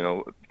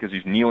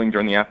he's kneeling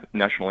during the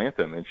national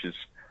anthem. It's just,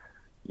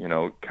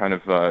 kind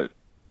of,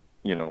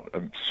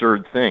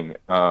 absurd thing.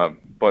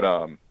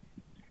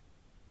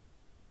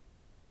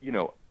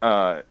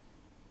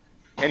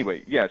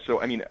 Anyway, yeah.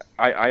 So I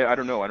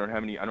don't know. I don't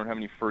have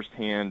any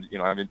firsthand.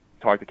 I haven't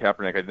talked to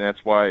Kaepernick. And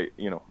that's why,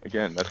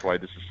 that's why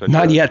this is such.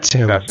 Not yet,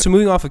 Tim. So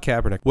moving off of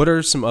Kaepernick, what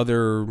are some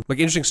other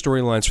interesting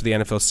storylines for the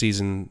NFL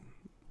season?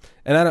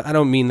 And I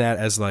don't mean that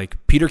as like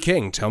Peter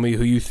King, tell me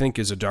who you think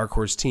is a dark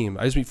horse team.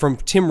 I just mean from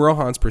Tim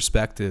Rohan's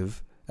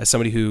perspective, as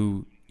somebody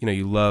who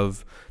you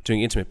love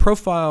doing intimate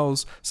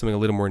profiles, something a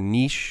little more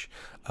niche.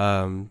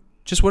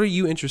 Just what are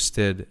you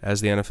interested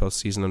as the NFL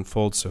season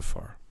unfolds so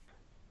far?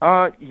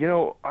 I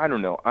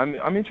don't know.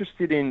 I'm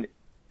interested in,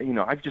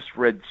 I've just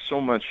read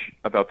so much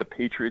about the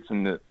Patriots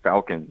and the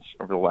Falcons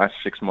over the last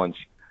 6 months.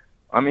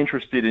 I'm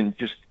interested in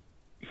just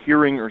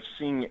hearing or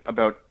seeing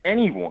about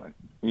anyone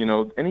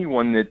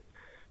that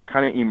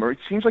kind of emerged.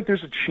 It seems like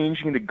there's a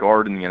changing of the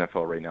guard in the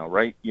NFL right now,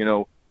 right? I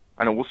know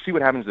we'll see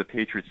what happens to the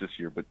Patriots this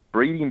year, but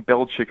Brady and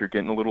Belichick are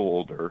getting a little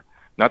older.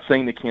 Not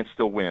saying they can't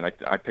still win.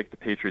 I picked the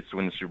Patriots to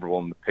win the Super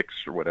Bowl in the picks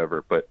or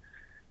whatever, but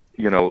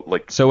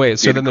So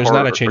then there's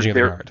not a changing of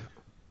the guard.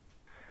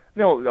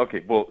 No,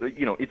 okay. Well,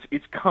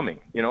 it's coming.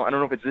 I don't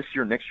know if it's this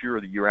year, next year,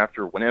 or the year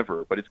after, or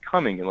whenever, but it's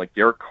coming. And like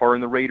Derek Carr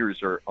and the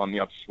Raiders are on the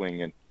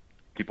upswing, and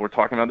people are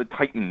talking about the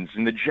Titans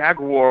and the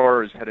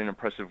Jaguars had an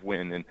impressive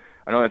win. And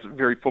I know that's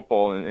very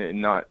football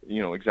and not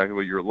exactly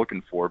what you're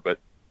looking for, but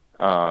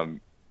I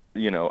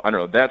don't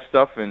know that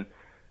stuff. And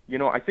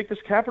I think this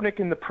Kaepernick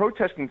and the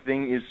protesting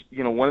thing is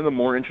one of the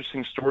more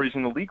interesting stories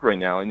in the league right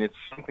now, and it's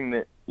something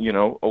that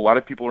a lot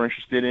of people are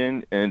interested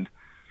in. And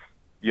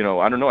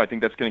I don't know. I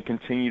think that's going to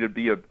continue to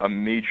be a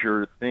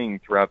major thing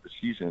throughout the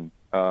season,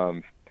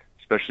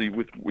 especially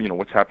with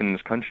what's happened in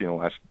this country in the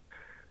last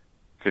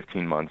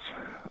 15 months.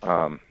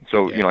 I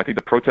think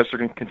the protests are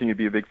going to continue to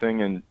be a big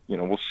thing, and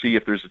we'll see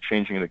if there's a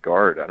changing of the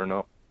guard. I don't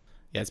know.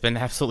 Yeah, it's been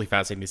absolutely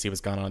fascinating to see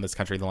what's gone on in this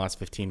country in the last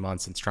 15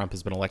 months since Trump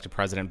has been elected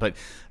president. But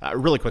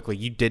really quickly,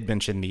 you did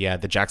mention the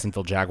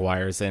Jacksonville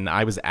Jaguars, and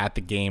I was at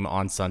the game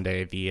on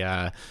Sunday.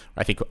 I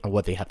think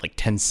they had like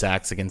 10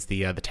 sacks against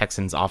the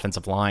Texans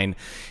offensive line,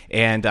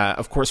 and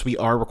of course we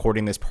are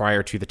recording this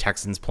prior to the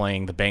Texans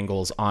playing the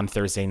Bengals on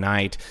Thursday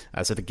night.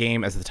 So the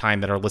game, as the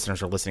time that our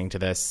listeners are listening to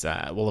this,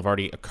 will have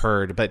already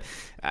occurred. But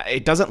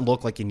it doesn't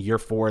look like in year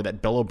 4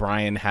 that Bill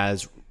O'Brien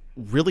has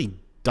really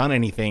done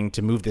anything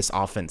to move this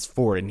offense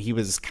forward. And he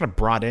was kind of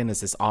brought in as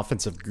this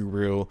offensive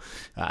guru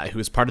who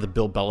was part of the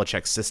Bill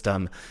Belichick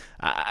system.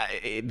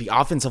 The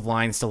offensive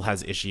line still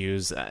has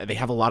issues. They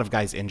have a lot of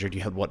guys injured. You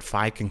had,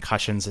 5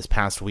 concussions this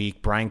past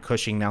week. Brian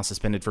Cushing now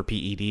suspended for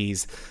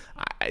PEDs.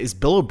 Is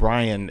Bill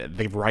O'Brien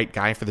the right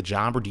guy for the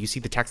job, or do you see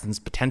the Texans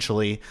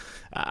potentially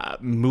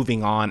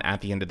moving on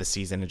at the end of the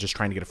season and just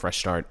trying to get a fresh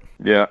start?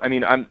 Yeah, I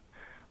mean, I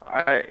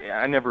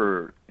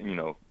never,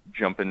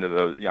 jump into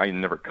those. I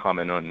never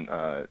comment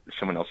on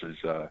someone else's,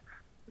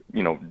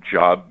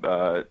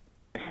 job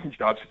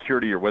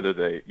security or whether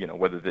they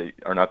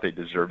or not they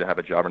deserve to have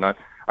a job or not.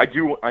 I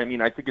do. I mean,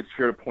 I think it's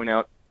fair to point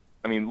out.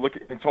 I mean, look,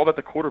 it's all about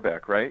the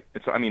quarterback, right?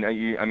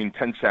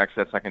 10 sacks,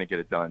 that's not going to get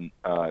it done.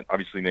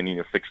 Obviously, they need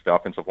to fix the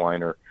offensive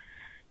line or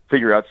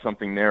figure out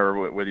something there,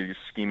 or whether you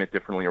scheme it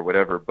differently or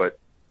whatever. But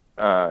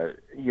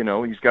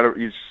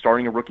he's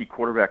starting a rookie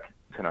quarterback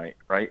tonight,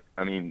 right?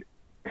 I mean,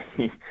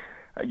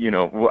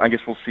 well, I guess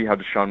we'll see how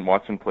Deshaun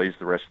Watson plays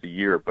the rest of the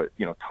year, but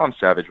Tom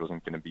Savage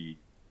wasn't going to be,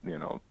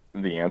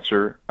 the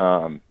answer.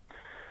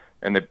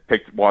 And they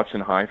picked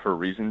Watson high for a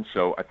reason,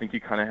 so I think you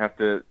kind of have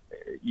to,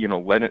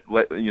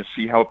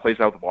 see how it plays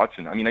out with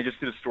Watson. I mean, I just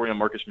did a story on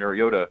Marcus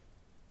Mariota,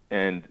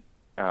 and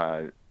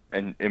talked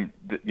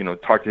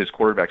to his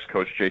quarterbacks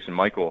coach Jason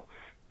Michael,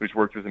 who's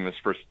worked with him his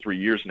first 3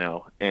 years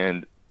now,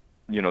 and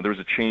there was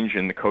a change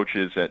in the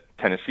coaches at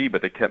Tennessee,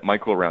 but they kept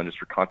Michael around just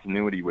for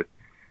continuity with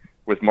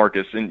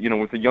Marcus. And,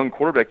 with a young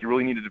quarterback, you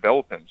really need to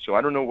develop him. So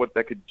I don't know what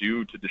that could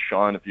do to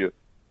Deshaun if you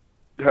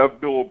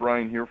have Bill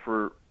O'Brien here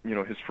for,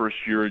 his first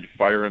year, you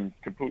fire him,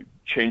 completely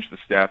change the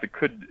staff. It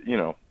could,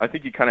 I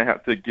think you kind of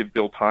have to give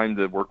Bill time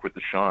to work with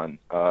Deshaun.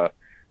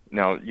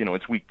 Now,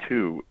 it's week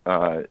 2.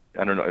 I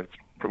don't know. It's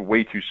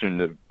way too soon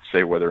to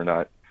say whether or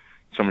not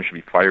someone should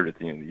be fired at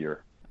the end of the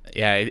year.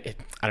 Yeah,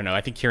 I don't know.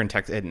 I think here in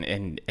Texas,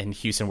 in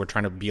Houston, we're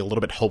trying to be a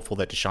little bit hopeful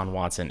that Deshaun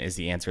Watson is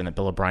the answer and that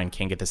Bill O'Brien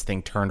can get this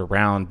thing turned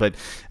around. But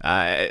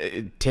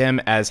Tim,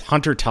 as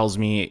Hunter tells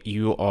me,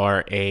 you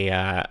are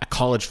a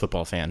college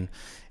football fan.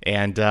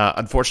 And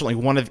unfortunately,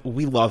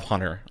 we love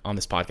Hunter on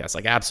this podcast.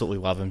 Like, absolutely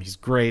love him. He's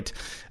great,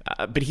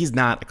 but he's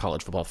not a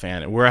college football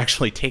fan. And we're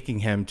actually taking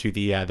him to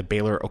the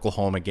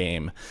Baylor-Oklahoma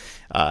game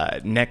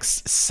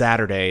next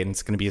Saturday, and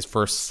it's going to be his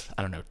first,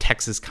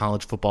 Texas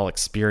college football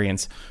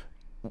experience.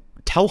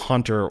 Tell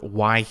Hunter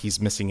why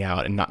he's missing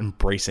out and not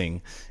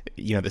embracing,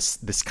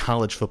 this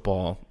college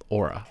football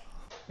aura.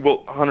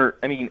 Well, Hunter,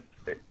 I mean,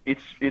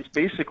 it's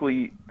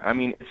basically,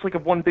 it's like a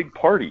one big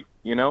party.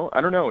 I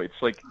don't know.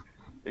 It's like,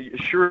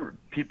 sure,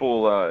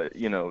 people,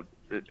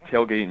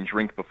 tailgate and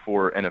drink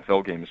before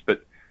NFL games,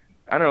 but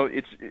I don't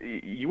know.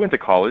 You went to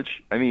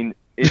college. I mean,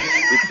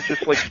 it's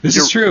just like this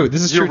is true.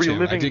 This is true. Tim.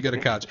 I did go to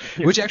college,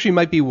 which actually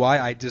might be why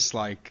I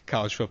dislike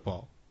college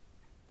football.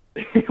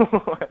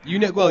 You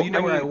know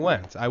where I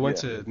went. I went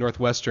to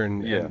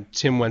Northwestern, and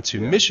Tim went to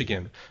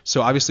Michigan.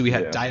 So obviously we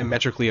had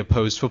diametrically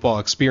opposed football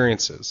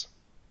experiences.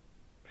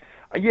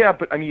 Yeah,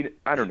 but I mean,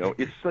 I don't know.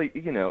 It's like,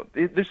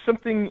 there's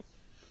something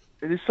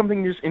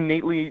just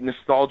innately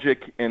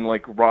nostalgic and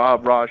like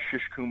rah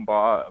shish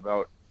kumbah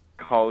about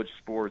college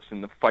sports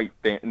and the fight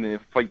band and the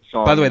fight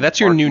song. By the way, that's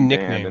your new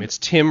nickname. It's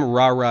Tim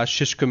Rah Rah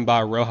Shish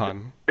Kumbah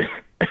Rohan.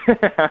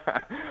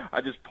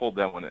 I just pulled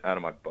that one out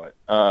of my butt.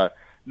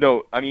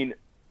 No, I mean,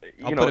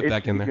 I'll put it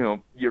back in there.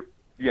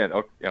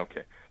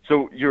 Okay.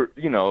 So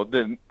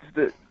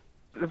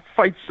the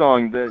fight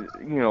song,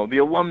 the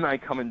alumni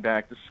coming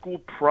back, the school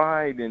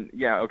pride, and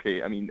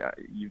I mean,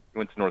 you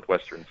went to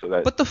Northwestern, so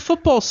that. But the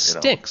football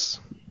stinks.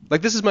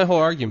 Like, this is my whole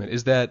argument: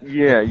 is that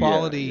the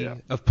quality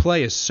of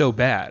play is so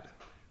bad.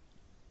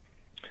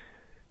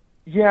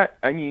 Yeah,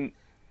 I mean,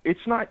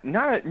 it's not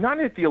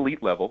at the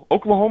elite level.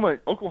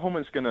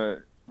 Oklahoma's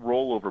gonna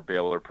roll over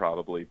Baylor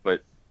probably,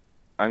 but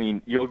I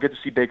mean, you'll get to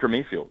see Baker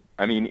Mayfield.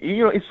 I mean,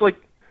 it's like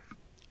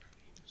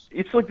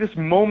this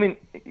moment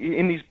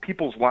in these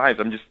people's lives.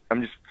 I'm just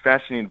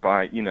fascinated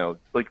by,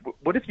 like,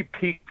 what if you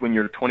peaked when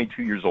you're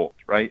 22 years old,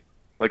 right?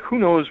 Like, who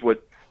knows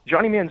what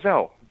Johnny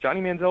Manziel,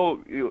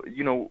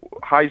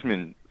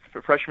 Heisman,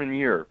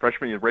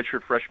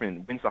 redshirt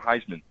freshman, wins the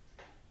Heisman,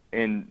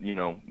 and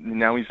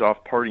now he's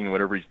off partying,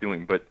 whatever he's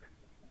doing. But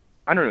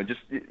I don't know, just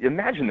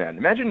imagine that.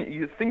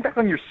 You think back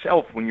on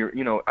yourself when you're,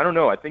 I don't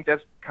know. I think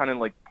that's kind of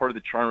like part of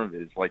the charm of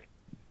it. Is like,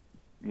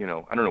 I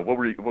don't know, what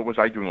was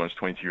I doing when I was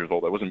 22 years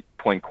old? I wasn't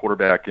playing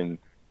quarterback and,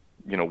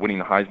 winning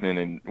the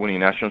Heisman and winning a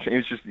national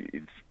championship.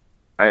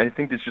 I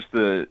think it's just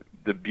the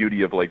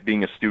beauty of, like,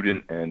 being a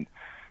student. And,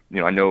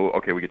 I know,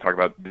 okay, we could talk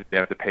about they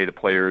have to pay the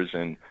players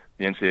and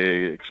the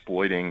NCAA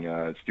exploiting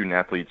student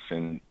athletes,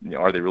 and,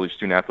 are they really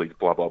student athletes,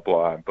 blah, blah,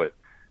 blah. But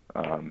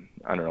I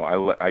don't know.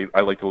 I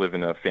like to live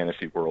in a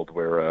fantasy world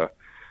where,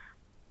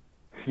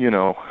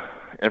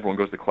 everyone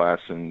goes to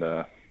class and,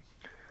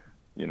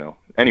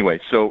 Anyway,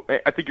 so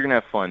I think you're gonna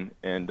have fun,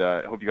 and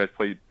I hope you guys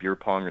play beer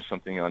pong or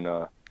something on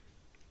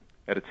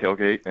at a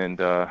tailgate. And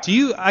do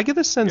you? I get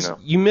the sense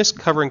you miss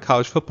covering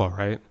college football,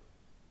 right?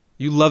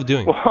 You love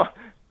doing it. Well,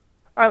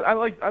 I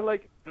like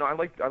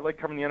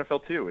covering the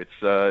NFL too. It's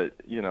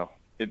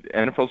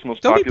NFL's the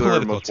most Don't popular,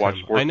 be most Tim. watched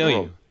sport. I know in the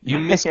world. you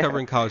miss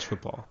covering college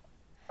football.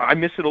 I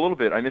miss it a little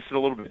bit.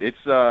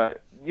 It's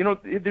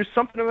there's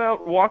something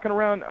about walking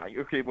around.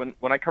 Okay, when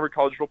I covered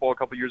college football a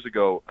couple years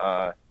ago.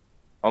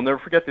 I'll never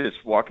forget this.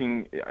 It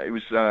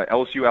was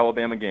LSU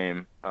Alabama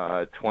game,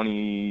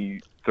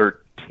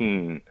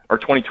 2013 or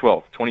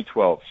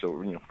 2012.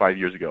 So 5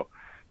 years ago.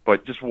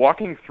 But just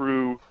walking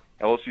through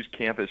LSU's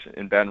campus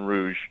in Baton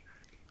Rouge,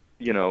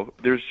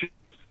 there's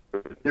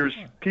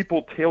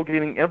people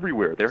tailgating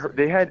everywhere. There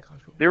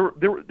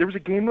was a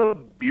game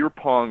of beer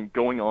pong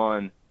going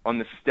on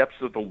the steps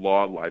of the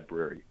law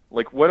library.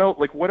 Like, what else?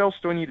 Like, what else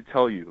do I need to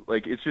tell you?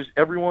 Like, it's just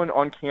everyone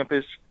on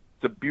campus.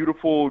 It's a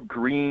beautiful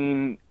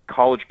green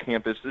college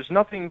campus. There's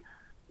nothing,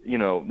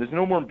 there's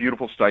no more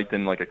beautiful sight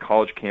than, like, a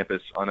college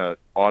campus on a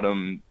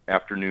autumn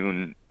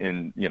afternoon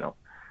in,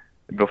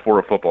 before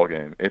a football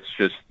game. It's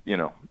just,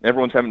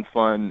 everyone's having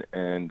fun,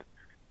 and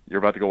you're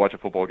about to go watch a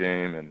football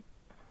game, and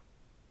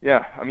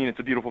I mean, it's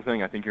a beautiful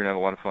thing. I think you're gonna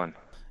have a lot of fun.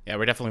 Yeah,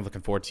 we're definitely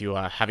looking forward to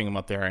having him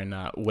up there in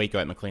Waco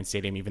at McLean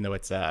Stadium, even though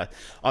it's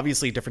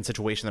obviously a different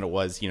situation than it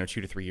was, 2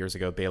 to 3 years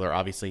ago. Baylor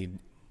obviously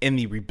in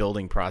the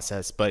rebuilding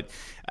process, but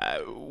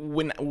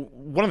when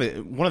one of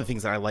the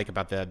things that I like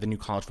about the new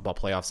college football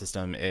playoff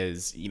system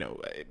is,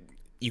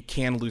 you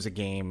can lose a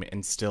game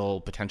and still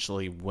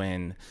potentially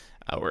win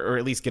or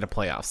at least get a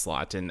playoff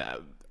slot. And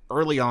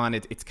early on,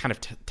 it's kind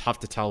of tough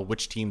to tell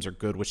which teams are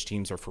good, which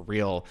teams are for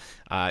real.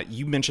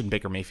 You mentioned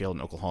Baker Mayfield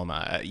in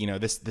Oklahoma.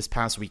 This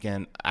past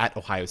weekend at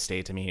Ohio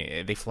State, to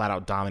me, they flat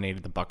out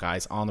dominated the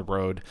Buckeyes on the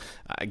road,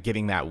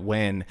 getting that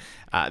win.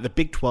 The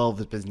Big 12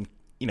 has been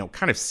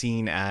kind of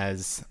seen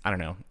as, I don't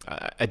know,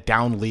 a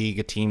down league,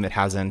 a team that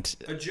hasn't...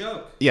 A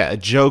joke. Yeah, a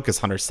joke, as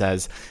Hunter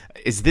says.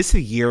 Is this a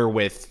year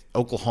with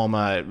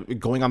Oklahoma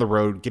going on the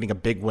road, getting a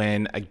big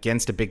win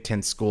against a Big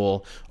Ten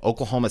school,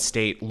 Oklahoma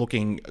State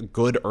looking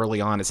good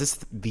early on? Is this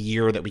the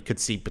year that we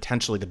could see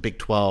potentially the Big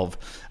 12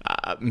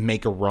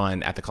 make a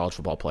run at the college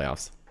football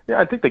playoffs? Yeah,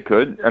 I think they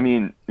could. I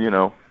mean,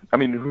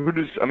 who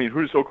does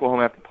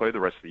Oklahoma have to play the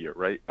rest of the year,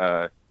 right?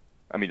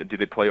 Do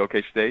they play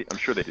OK State? I'm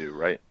sure they do,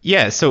 right?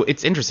 Yeah, so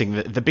it's interesting.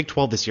 The Big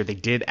 12 this year, they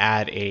did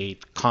add a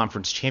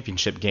conference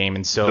championship game,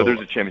 and so there's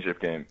a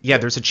championship game. Yeah,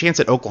 there's a chance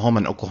that Oklahoma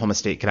and Oklahoma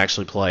State could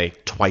actually play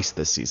twice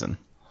this season.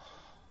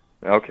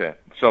 Okay,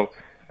 so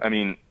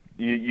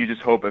you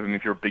just hope.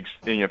 If you're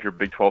a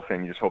Big 12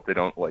 fan, you just hope they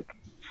don't, like,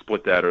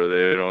 split that, or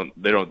they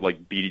don't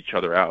like beat each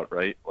other out,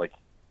 right? Like,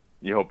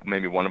 you hope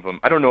maybe one of them.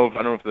 I don't know if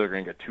they're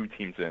going to get two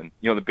teams in.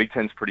 The Big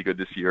Ten's pretty good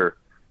this year.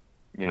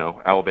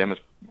 Alabama's,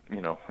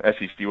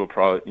 SEC will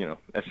probably,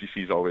 SEC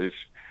is always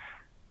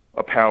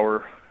a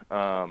power.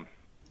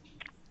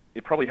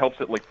 It probably helps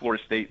that, like,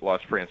 Florida State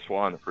lost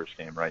Francois in the first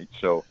game, right?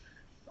 So,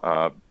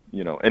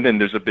 and then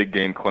there's a big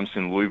game,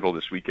 Clemson, Louisville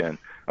this weekend.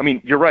 I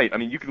mean, you're right. I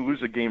mean, you can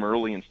lose a game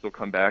early and still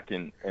come back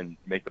and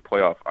make the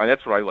playoff.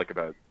 That's what I like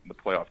about the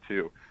playoff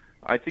too.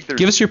 I think there's.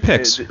 Give us your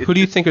picks. Who do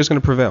you think is going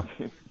to prevail?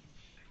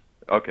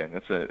 Okay,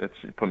 that's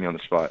put me on the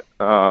spot.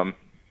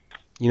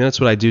 That's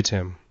what I do,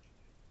 Tim.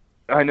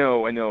 I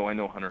know,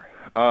 Hunter.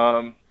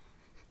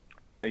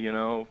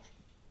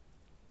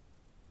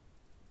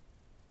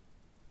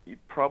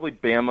 Probably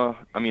Bama.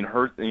 I mean,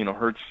 Hurts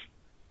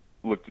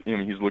looked.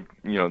 He's looked.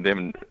 They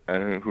haven't. I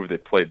don't know who they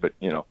played, but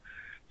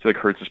feel like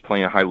Hurts is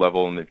playing a high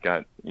level, and they've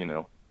got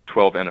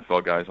 12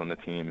 NFL guys on the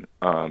team.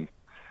 So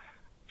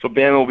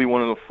Bama will be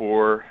one of the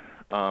 4.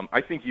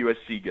 I think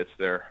USC gets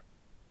there.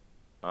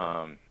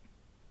 I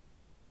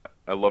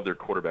love their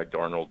quarterback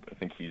Darnold. I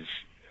think he's,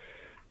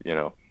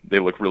 they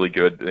look really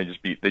good. They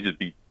just beat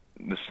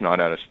the snot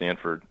out of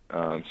Stanford.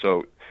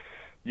 So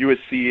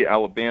USC,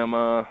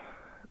 Alabama.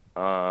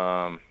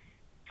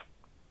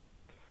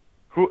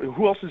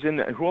 Who else is in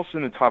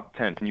the top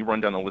 10? Can you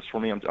run down the list for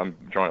me? I'm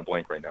drawing a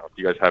blank right now.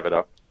 Do you guys have it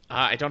up?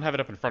 I don't have it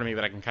up in front of me,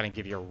 but I can kind of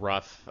give you a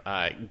rough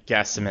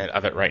guesstimate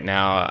of it right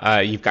now.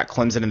 You've got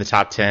Clemson in the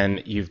top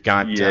 10. You've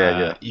got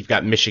you've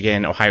got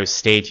Michigan, Ohio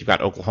State. You've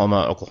got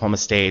Oklahoma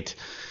State.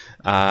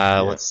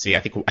 Let's see. I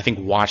think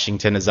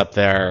Washington is up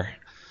there.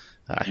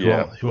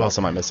 Who else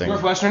am I missing?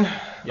 Northwestern.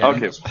 Yeah,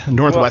 Okay.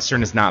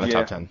 Northwestern is not in the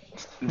top 10.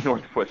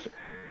 Northwestern.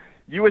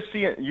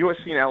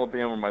 USC and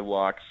Alabama are my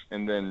locks,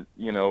 and then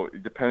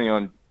depending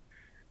on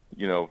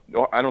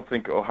I don't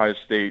think Ohio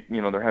State.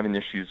 They're having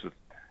issues with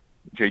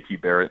JT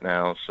Barrett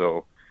now,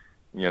 so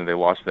they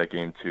lost that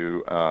game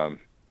too. I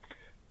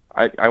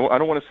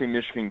don't want to say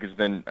Michigan because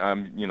then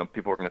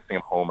people are going to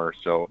think I'm Homer,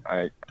 so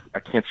I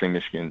can't say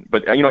Michigan.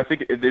 But I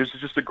think there's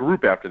just a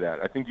group after that.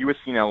 I think USC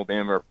and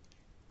Alabama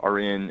are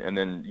in, and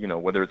then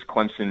whether it's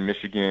Clemson,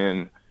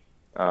 Michigan,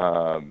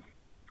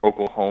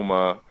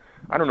 Oklahoma.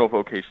 I don't know if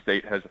OK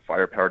State has the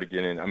firepower to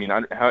get in. I mean,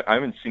 I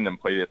haven't seen them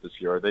play yet this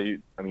year. Are they?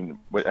 I mean,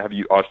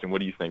 Austin? What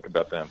do you think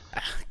about them?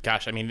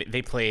 Gosh, I mean,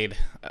 they played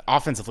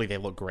offensively. They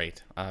look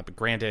great, but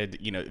granted,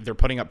 they're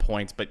putting up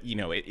points. But you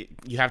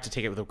have to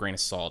take it with a grain of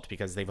salt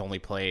because they've only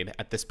played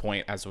at this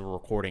point, as we're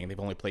recording, they've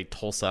only played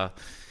Tulsa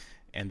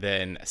and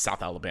then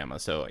South Alabama.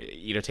 So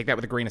take that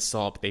with a grain of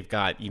salt. They've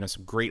got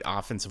some great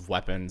offensive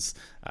weapons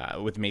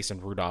with Mason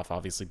Rudolph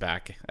obviously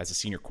back as a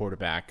senior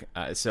quarterback.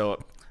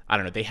 So. I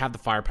don't know. They have the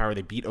firepower.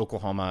 They beat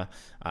Oklahoma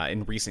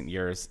in recent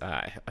years.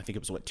 I think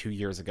it was 2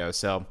 years ago.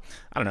 So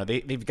I don't know.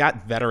 They've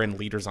got veteran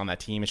leaders on that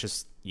team. It's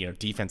just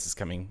defense is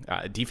coming.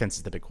 Defense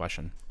is the big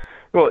question.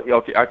 Well,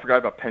 okay. I forgot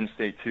about Penn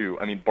State too.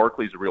 I mean,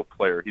 Barkley's a real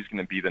player. He's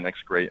going to be the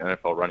next great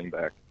NFL running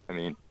back. I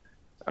mean,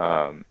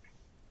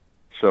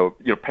 so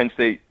Penn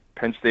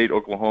State,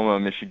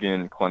 Oklahoma,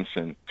 Michigan,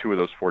 Clemson. 2 of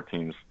those 4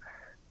 teams.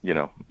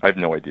 I have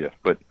no idea,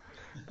 but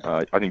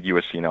I think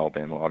USC and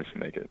Alabama will obviously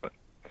make it. But.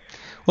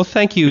 Well,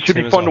 thank you. It should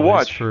Tim, be fun to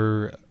watch.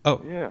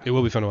 It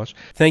will be fun to watch.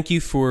 Thank you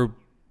for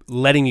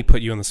letting me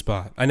put you on the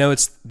spot. I know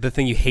it's the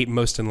thing you hate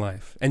most in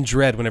life, and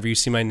dread whenever you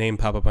see my name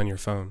pop up on your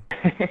phone.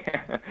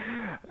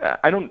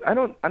 I don't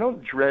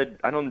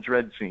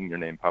dread seeing your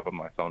name pop up on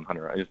my phone,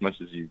 Hunter, as much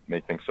as you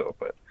may think so.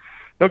 But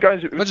no,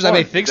 guys, as much as I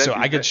may think so,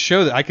 I could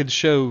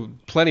show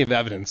plenty of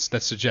evidence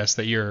that suggests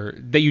that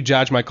you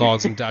dodge my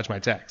calls and dodge my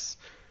texts.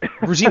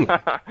 Routinely.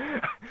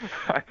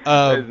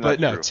 But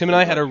no, true. Tim and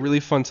I had a really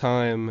fun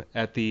time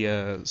at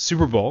the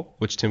Super Bowl,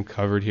 which Tim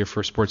covered here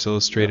for Sports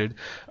Illustrated.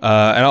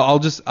 And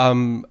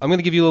I'm going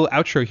to give you a little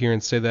outro here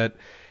and say that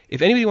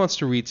if anybody wants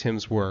to read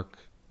Tim's work,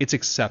 it's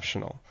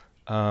exceptional.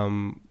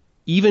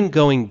 Even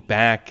going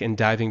back and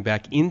diving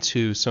back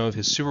into some of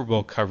his Super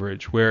Bowl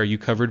coverage, where you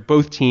covered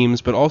both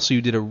teams, but also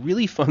you did a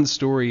really fun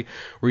story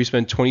where you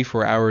spent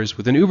 24 hours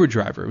with an Uber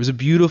driver. It was a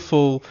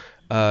beautiful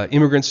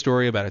immigrant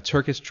story about a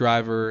Turkish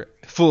driver,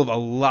 full of a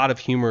lot of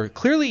humor.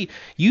 Clearly,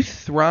 you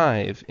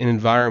thrive in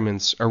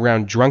environments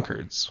around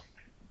drunkards.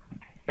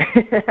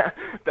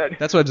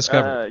 That's what I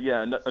discovered.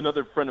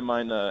 Another friend of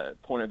mine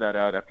pointed that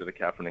out after the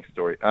Kaepernick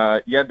story.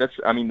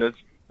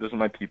 Those are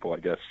my people, I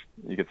guess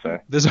you could say.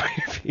 Those are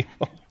your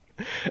people.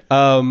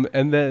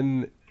 And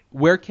then,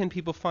 where can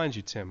people find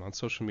you, Tim, on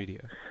social media?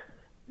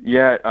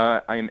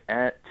 Yeah, I'm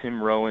at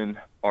Tim Rohan,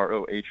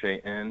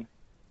 Rohan.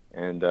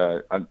 And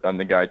I'm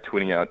the guy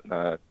tweeting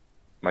out.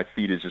 My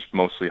feed is just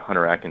mostly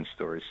Hunter Atkins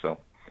stories.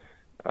 So,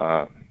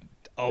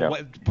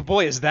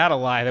 boy, is that a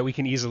lie that we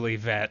can easily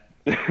vet.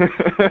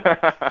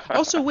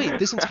 Also, wait,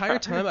 this entire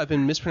time I've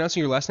been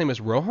mispronouncing your last name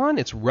as Rohan.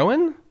 It's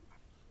Rowan.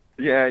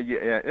 Yeah,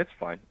 it's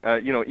fine.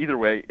 Either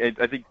way,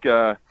 I think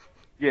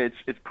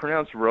it's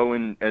pronounced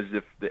Rowan as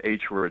if the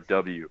H were a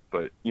W,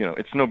 but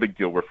it's no big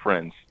deal. We're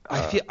friends.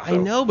 I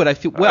know, but I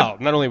feel well.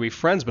 Not only are we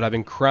friends, but I've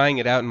been crying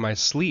it out in my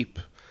sleep.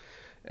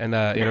 And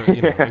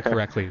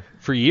incorrectly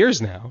for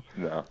years now.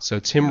 No. So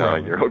Tim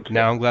Rowan. You're okay.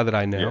 Now I'm glad that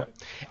I know. Yeah.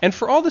 And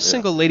for all the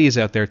single ladies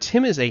out there,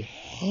 Tim is a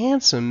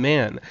handsome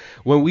man.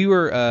 When we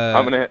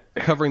were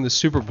covering the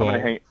Super Bowl,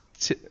 you're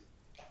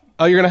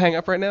gonna hang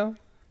up right now?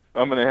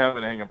 I'm gonna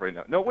hang up right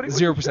now. No, what?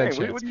 0%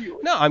 chance.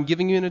 No, I'm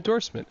giving you an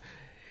endorsement.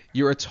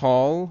 You're a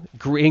tall,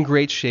 in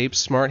great shape,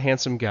 smart,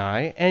 handsome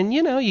guy, and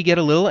you get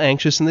a little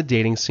anxious in the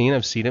dating scene.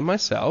 I've seen it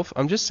myself.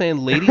 I'm just saying,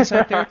 ladies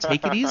out there,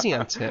 take it easy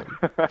on Tim.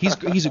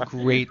 He's a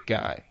great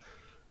guy.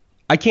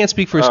 I can't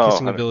speak for his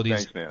kissing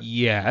abilities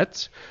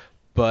yet,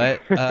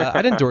 but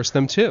I'd endorse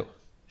them too.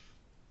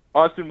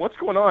 Austin, what's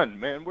going on,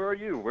 man? Where are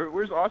you?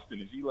 Where's Austin?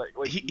 Is he like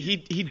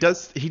he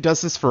does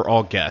this for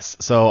all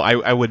guests, so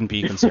I wouldn't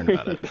be concerned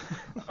about it.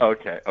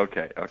 Okay.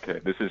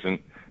 This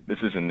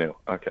isn't new.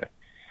 Okay.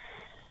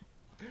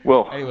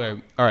 Well,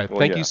 Anyway, all right. Well,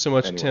 Thank yeah, you so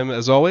much, anyway. Tim.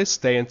 As always,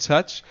 stay in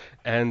touch.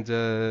 And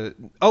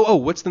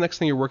what's the next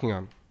thing you're working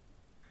on?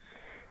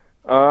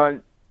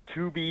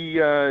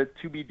 TBD.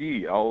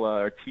 TBD.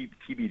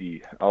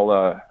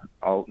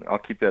 I'll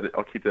keep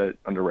that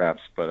under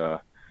wraps.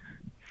 But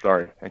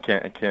sorry, I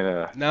can't.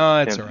 No,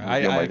 it's can't all right.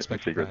 reveal I my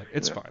expect secrets. that.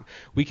 It's Yeah. fine.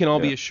 We can all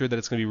be Yeah. assured that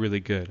it's going to be really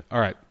good. All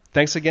right.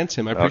 Thanks again,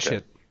 Tim. I appreciate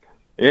it.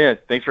 Yeah.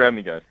 Thanks for having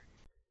me, guys.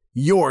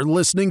 You're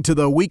listening to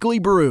the Weekly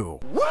Brew.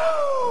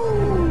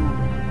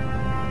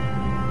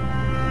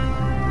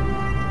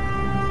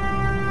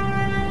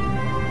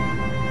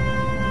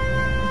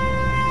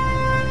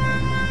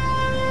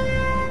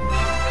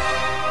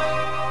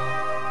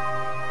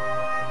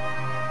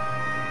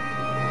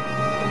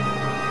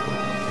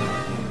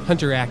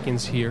 Hunter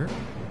Atkins here,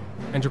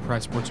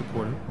 Enterprise Sports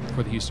reporter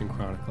for the Houston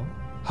Chronicle,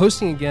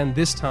 hosting again,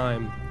 this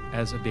time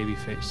as a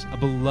babyface, a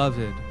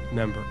beloved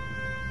member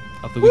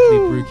of the Weekly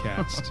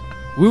Brewcast.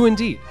 Woo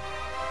indeed.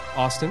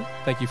 Austin,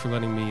 thank you for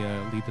letting me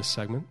lead this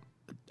segment.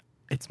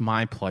 It's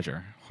my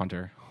pleasure,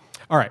 Hunter.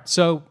 All right,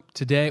 so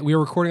today we are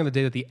recording on the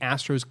day that the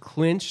Astros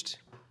clinched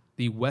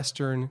the West,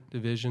 the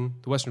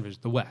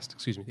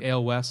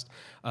AL West,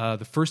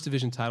 the first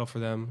division title for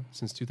them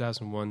since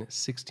 2001,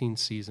 16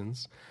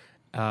 seasons.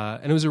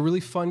 And it was a really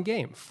fun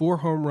game. 4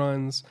 home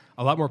runs,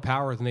 a lot more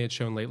power than they had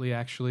shown lately,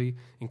 actually,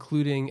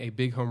 including a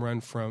big home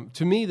run from,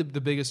 to me, the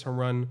biggest home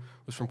run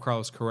was from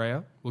Carlos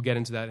Correa. We'll get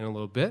into that in a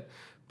little bit.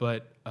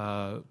 But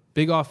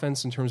big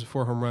offense in terms of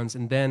 4 home runs,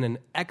 and then an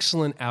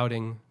excellent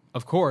outing,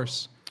 of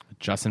course.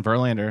 Justin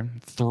Verlander,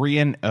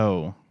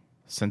 3-0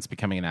 since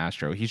becoming an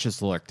Astro. He's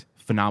just looked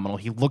phenomenal.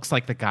 He looks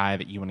like the guy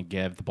that you want to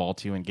give the ball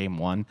to in Game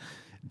 1.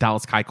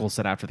 Dallas Keuchel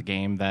said after the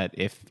game that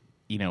if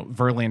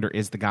Verlander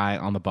is the guy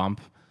on the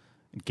bump,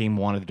 Game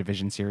 1 of the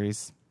division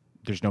series,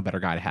 there's no better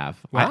guy to have.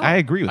 Wow. I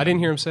agree with him. I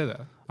didn't hear him say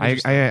that. I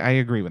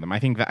agree with him. I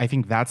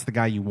think that's the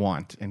guy you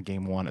want in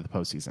Game 1 of the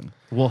postseason.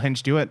 Will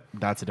Hinch do it?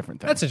 That's a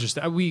different thing. That's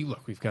interesting.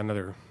 We've got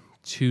another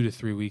 2 to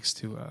 3 weeks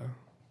to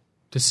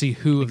see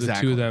who of the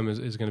two of them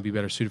is going to be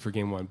better suited for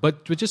Game 1.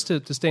 But just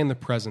to stay in the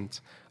present,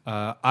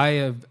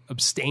 I have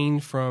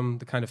abstained from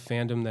the kind of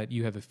fandom that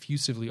you have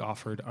effusively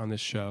offered on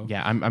this show.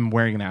 Yeah, I'm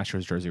wearing an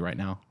Astros jersey right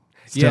now.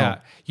 Still. Yeah,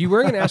 you're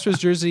wearing an Astros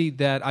jersey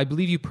that I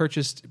believe you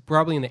purchased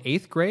probably in the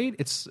 8th grade.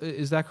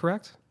 Is that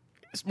correct?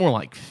 It's more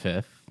like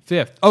 5th.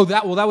 5th. Oh,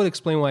 that would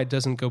explain why it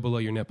doesn't go below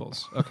your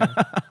nipples. Okay.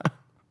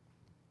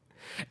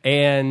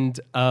 And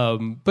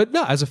but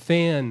no, as a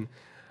fan,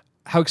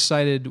 how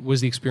excited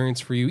was the experience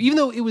for you? Even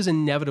though it was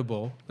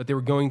inevitable that they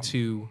were going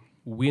to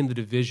win the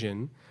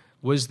division,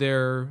 was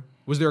there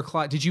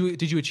did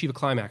you achieve a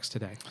climax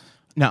today?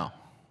 No.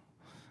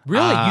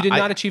 Really? You did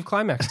not achieve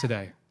climax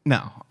today?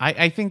 No,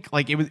 I think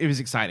it was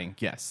exciting.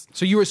 Yes.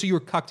 So you were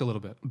cucked a little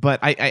bit. But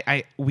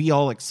we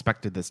all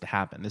expected this to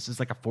happen. This is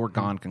like a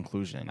foregone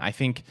conclusion. I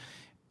think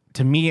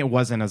to me it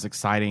wasn't as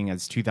exciting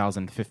as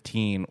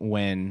 2015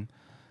 when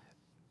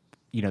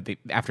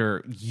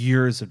after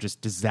years of just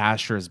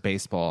disastrous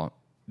baseball,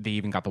 they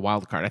even got the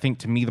wild card. I think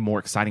to me the more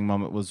exciting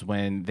moment was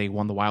when they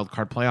won the wild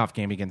card playoff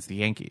game against the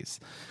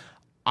Yankees.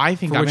 I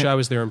think I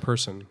was there in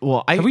person.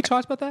 Well, have we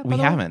talked about that? We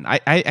haven't.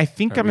 I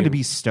think I'm going to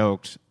be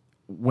stoked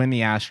when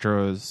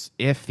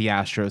if the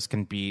Astros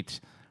can beat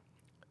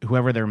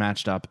whoever they're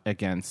matched up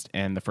against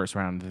in the first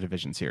round of the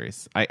division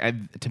series.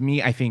 To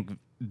me, I think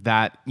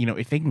that,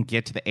 if they can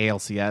get to the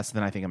ALCS,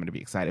 then I think I'm going to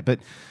be excited. But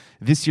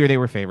this year they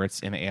were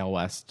favorites in the AL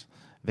West.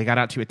 They got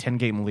out to a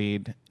 10-game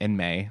lead in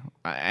May.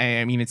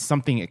 I mean, it's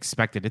something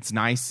expected. It's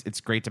nice.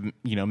 It's great to,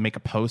 make a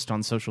post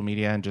on social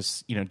media and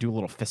just, do a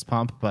little fist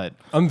pump. But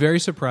I'm very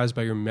surprised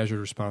by your measured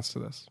response to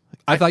this.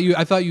 I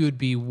thought you would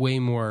be way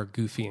more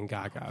goofy and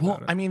gaga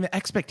about it. I mean, the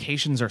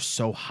expectations are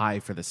so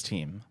high for this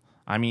team.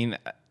 I mean,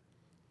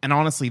 and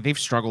honestly, they've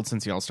struggled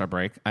since the All-Star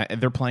break.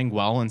 They're playing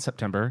well in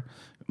September,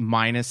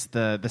 minus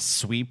the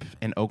sweep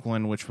in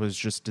Oakland, which was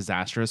just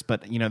disastrous.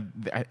 But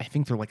I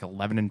think they're like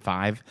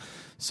 11-5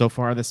 so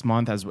far this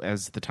month,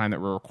 as the time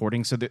that we're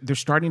recording. So they're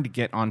starting to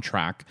get on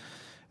track.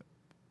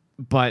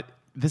 But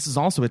this is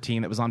also a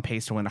team that was on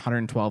pace to win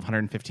 112,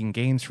 115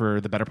 games for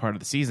the better part of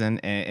the season,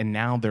 and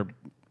now they're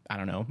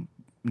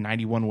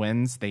 91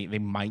 wins. They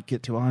might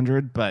get to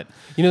 100, but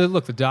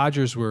look, the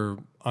Dodgers were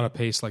on a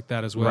pace like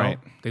that as well. Right.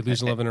 They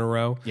lose 11 in a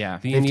row. Yeah,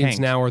 the Indians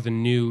now are the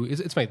new.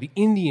 It's funny. The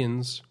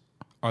Indians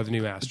are the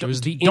new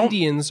Astros. The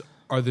Indians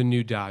are the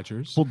new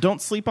Dodgers. Well, don't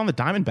sleep on the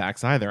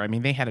Diamondbacks either. I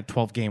mean, they had a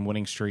 12-game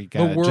winning streak.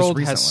 The world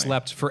has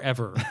slept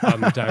forever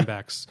on the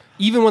Diamondbacks.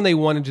 Even when they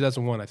won in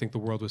 2001, I think the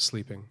world was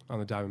sleeping on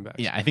the Diamondbacks.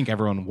 Yeah, I think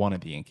everyone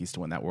wanted the Yankees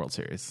to win that World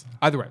Series.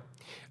 Either way,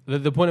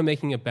 the point I'm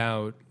making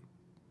about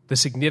the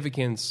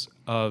significance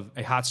of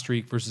a hot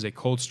streak versus a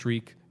cold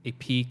streak, a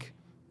peak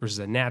versus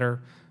a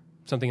natter,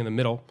 something in the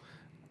middle.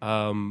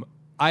 Let's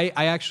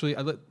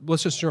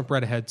just jump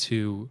right ahead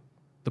to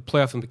the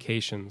playoff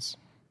implications.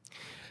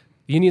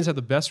 The Indians have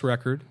the best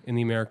record in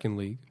the American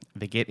League.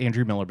 They get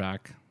Andrew Miller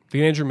back.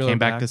 Came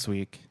back this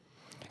week.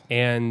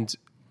 And,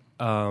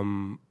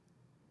 that's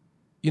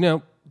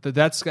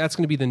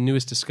going to be the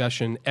newest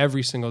discussion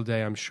every single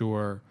day, I'm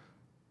sure,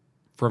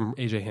 from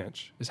AJ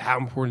Hinch is how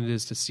important it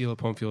is to seal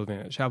up home field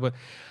advantage. But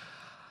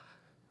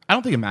I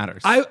don't think it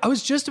matters. I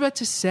was just about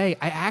to say,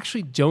 I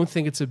actually don't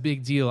think it's a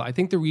big deal. I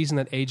think the reason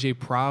that AJ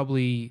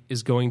probably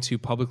is going to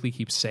publicly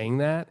keep saying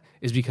that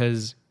is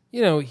because,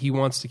 he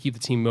wants to keep the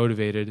team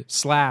motivated,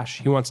 /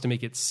 he wants to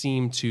make it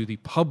seem to the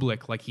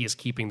public like he is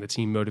keeping the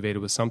team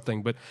motivated with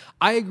something. But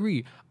I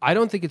agree. I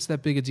don't think it's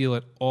that big a deal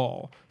at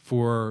all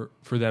for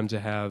them to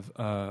have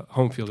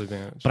home field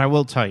advantage. But I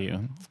will tell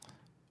you,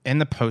 in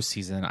the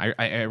postseason,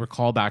 I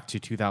recall back to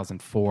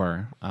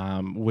 2004,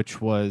 which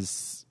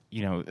was,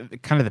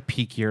 kind of the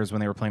peak years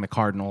when they were playing the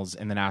Cardinals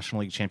in the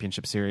National League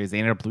Championship Series. They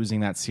ended up losing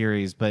that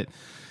series, but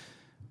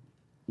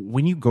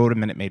when you go to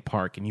Minute Maid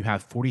Park and you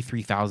have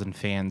 43,000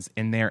 fans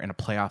in there in a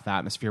playoff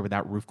atmosphere with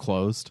that roof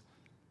closed,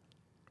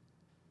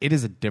 it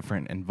is a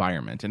different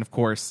environment. And of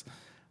course,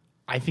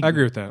 I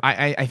agree with that.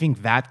 I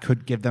think that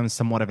could give them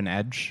somewhat of an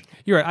edge.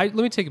 You're right.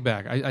 Let me take it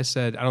back. I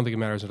said I don't think it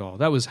matters at all.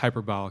 That was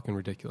hyperbolic and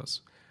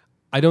ridiculous.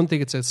 I don't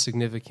think it's as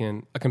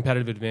significant a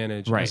competitive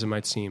advantage as it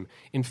might seem.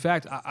 In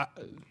fact,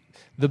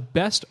 the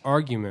best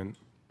argument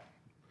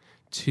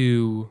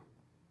to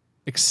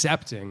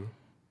accepting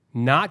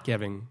not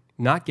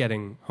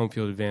getting home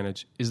field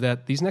advantage is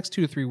that these next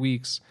 2 to 3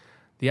 weeks,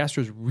 the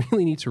Astros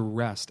really need to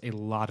rest a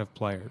lot of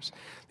players.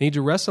 They need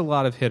to rest a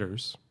lot of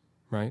hitters,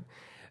 right?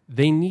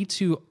 They need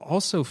to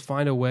also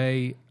find a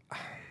way.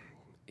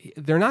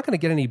 They're not going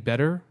to get any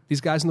better,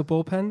 these guys in the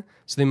bullpen,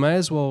 so they might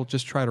as well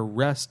just try to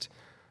rest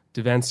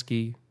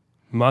Davinsky,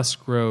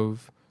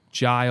 Musgrove,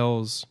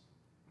 Giles,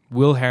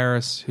 Will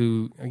Harris,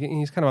 who again,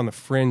 he's kind of on the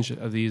fringe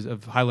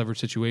of high leverage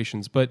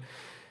situations, but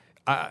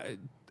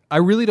I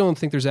really don't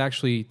think there's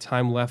actually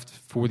time left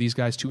for these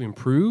guys to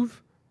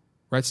improve,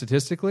 right?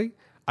 Statistically,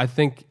 I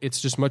think it's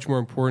just much more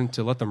important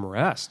to let them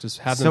rest, just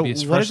have them be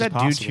as fresh as possible.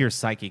 So what does that do to your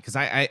psyche? Because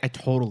I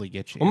totally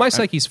get you. Well, my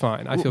psyche's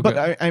fine. I feel good.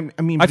 But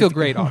I feel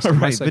great, Austin.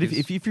 Right, but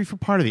if you're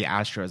part of the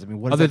Astros,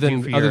 what does that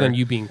do for your... Other than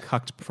you being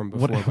cucked from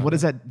before. What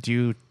does that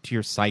do to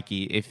your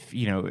psyche if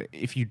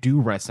you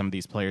do rest some of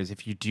these players,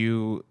 if you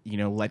do,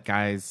 let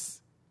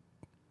guys...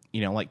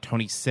 like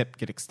Tony Sipp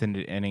get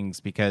extended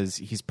innings because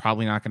he's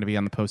probably not going to be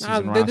on the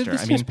postseason roster.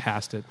 This team's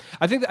past it.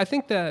 I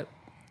think that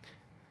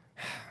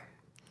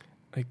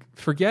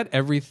forget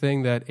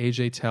everything that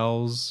AJ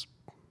tells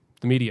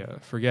the media.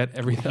 Forget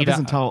everything. He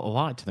doesn't tell a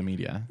lot to the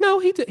media. No,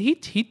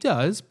 he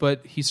does,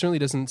 but he certainly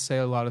doesn't say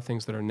a lot of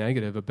things that are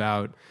negative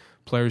about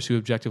players who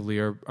objectively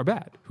are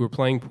bad, who are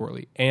playing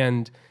poorly.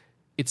 And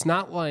it's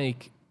not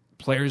like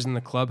players in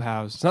the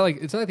clubhouse. It's not like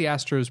the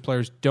Astros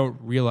players don't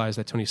realize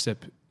that Tony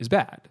Sipp is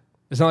bad.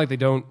 It's not like they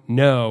don't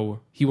know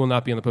he will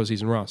not be on the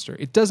postseason roster.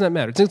 It does not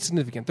matter. It's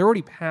insignificant. They're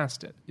already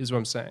past it, is what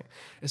I'm saying.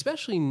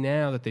 Especially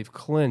now that they've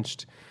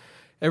clinched,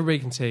 every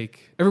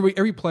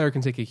player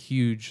can take a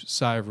huge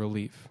sigh of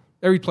relief.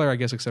 Every player, I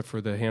guess, except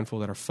for the handful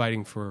that are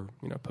fighting for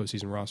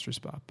postseason roster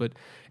spot. But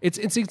it's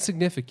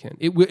insignificant.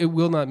 It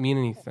will not mean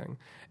anything.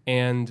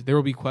 And there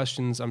will be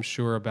questions, I'm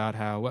sure, about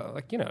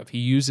how, if he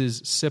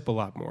uses Sipp a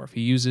lot more, if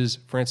he uses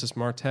Francis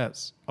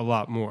Martez a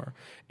lot more,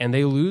 and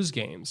they lose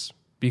games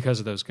because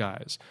of those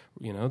guys.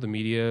 The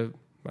media,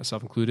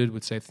 myself included,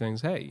 would say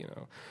things, hey,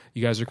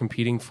 you guys are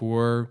competing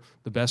for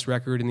the best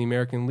record in the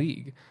American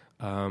League.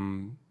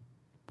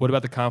 What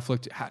about the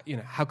conflict?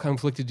 How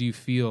conflicted do you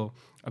feel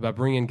about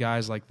bringing in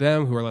guys like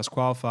them who are less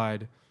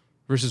qualified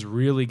versus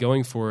really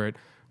going for it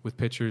with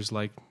pitchers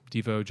like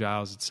Devo,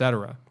 Giles, et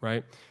cetera,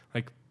 right?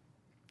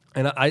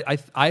 And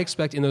I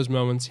expect in those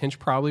moments, Hinch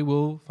probably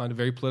will find a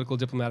very political,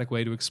 diplomatic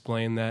way to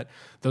explain that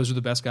those are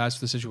the best guys for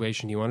the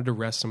situation. He wanted to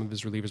rest some of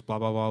his relievers, blah,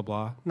 blah, blah,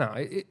 blah. No,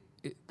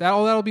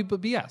 that'll be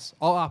BS,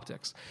 all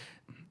optics.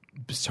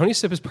 Tony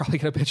Sipp is probably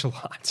going to pitch a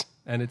lot,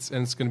 and it's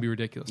going to be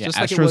ridiculous. Yeah, just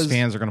Astros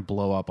fans are going to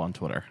blow up on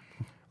Twitter.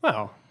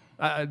 Well,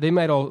 they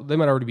might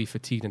already be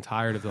fatigued and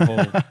tired of the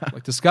whole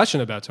discussion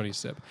about Tony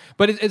Sipp.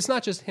 But it's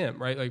not just him,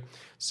 right?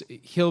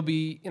 He'll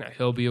be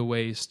a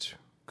waste.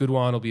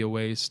 Goodwin will be a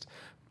waste.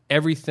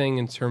 Everything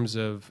in terms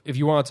of, if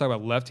you want to talk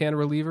about left-handed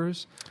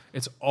relievers,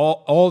 it's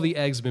all the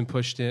eggs have been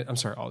pushed in. I'm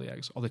sorry, all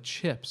the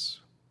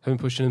chips have been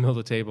pushed in the middle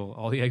of the table.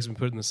 All the eggs have been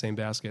put in the same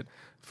basket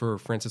for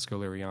Francisco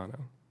Liriano.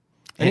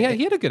 And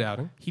he had a good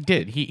outing. He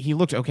did. He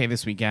looked okay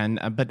this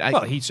weekend, but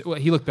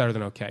he looked better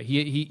than okay.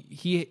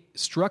 He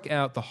struck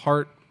out the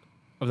heart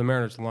of the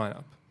Mariners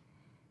lineup.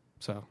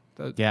 So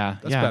that's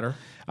better.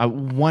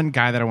 One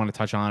guy that I want to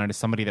touch on, and is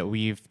somebody that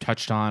we've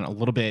touched on a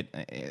little bit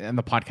in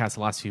the podcast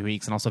the last few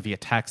weeks, and also via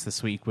text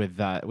this week with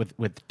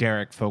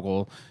Derek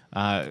Fogel,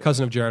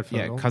 cousin of Jared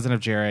Fogel. Yeah, cousin of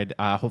Jared.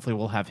 Hopefully,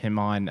 we'll have him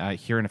on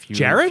here in a few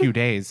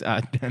days.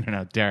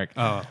 No, Derek.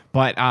 Oh,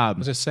 but I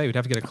was just say we'd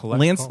have to get a collect.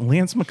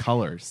 Lance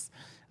McCullers.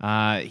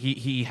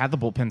 He had the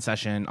bullpen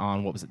session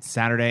on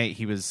Saturday.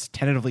 He was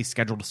tentatively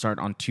scheduled to start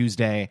on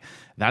Tuesday.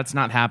 That's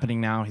not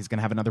happening now. He's going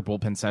to have another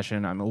bullpen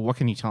session. What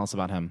can you tell us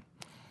about him?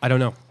 I don't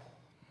know.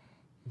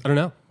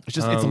 It's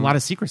just it's a lot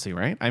of secrecy,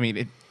 right?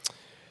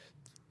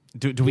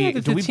 Do we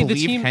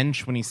believe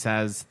Hench when he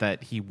says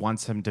that he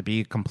wants him to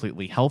be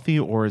completely healthy,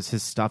 or is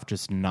his stuff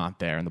just not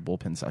there in the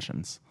bullpen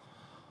sessions?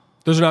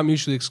 Those are not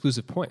mutually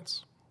exclusive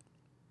points.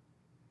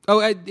 Oh,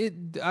 I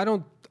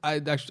don't.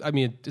 I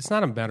mean, it's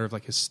not a matter of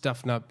like his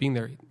stuff not being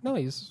there. No,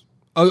 he's.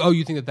 Oh,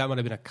 you think that might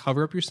have been a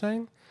cover up? You're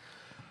saying?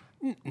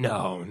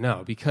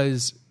 No,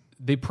 because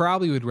they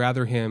probably would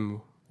rather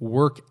him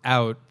work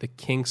out the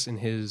kinks in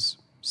his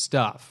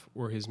stuff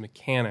or his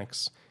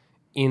mechanics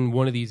in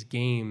one of these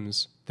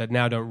games that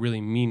now don't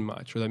really mean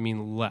much or that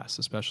mean less.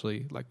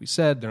 Especially, like we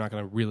said, they're not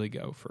going to really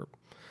go for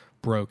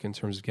broke in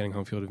terms of getting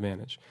home field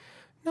advantage.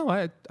 No,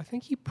 I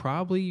think he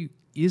probably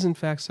is in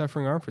fact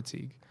suffering arm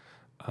fatigue.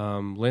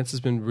 Lance has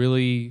been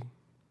really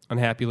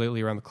unhappy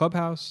lately around the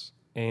clubhouse,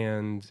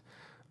 and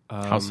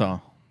how so?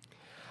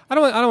 I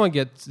don't want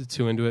to get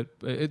too into it.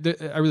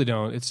 I really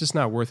don't. It's just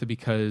not worth it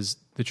because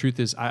the truth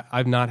is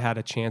I've not had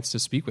a chance to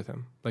speak with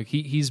him. Like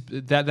he's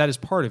that is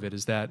part of it.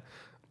 Is that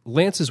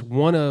Lance is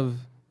one of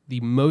the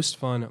most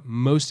fun,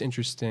 most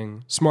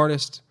interesting,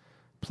 smartest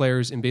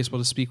players in baseball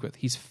to speak with.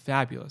 He's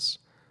fabulous.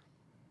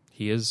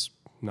 He has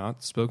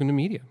not spoken to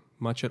media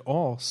much at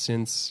all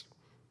since.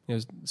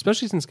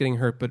 Especially since getting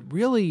hurt, but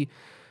really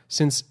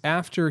since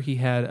after he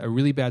had a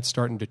really bad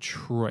start in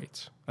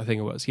Detroit, I think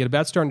it was. He had a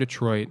bad start in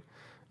Detroit.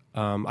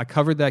 I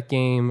covered that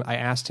game. I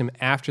asked him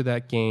after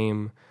that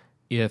game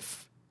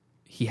if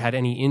he had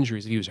any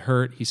injuries, if he was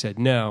hurt. He said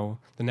no.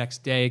 The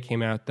next day it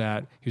came out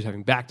that he was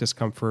having back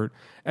discomfort,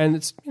 and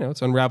it's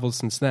unraveled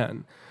since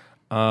then.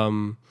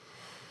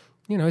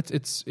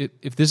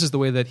 If this is the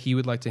way that he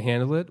would like to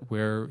handle it,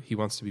 where he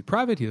wants to be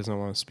private, he doesn't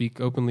want to speak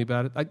openly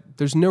about it.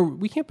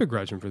 We can't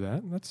begrudge him for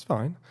that. That's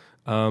fine.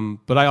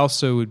 But I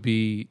also it would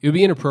be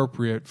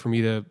inappropriate for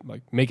me to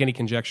like make any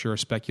conjecture or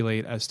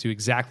speculate as to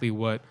exactly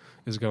what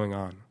is going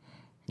on.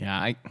 Yeah,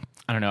 I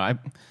don't know.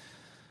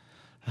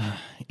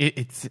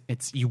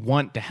 It's you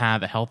want to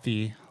have a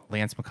healthy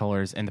Lance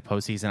McCullers in the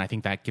postseason. I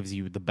think that gives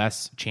you the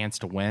best chance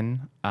to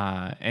win.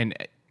 And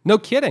no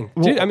kidding,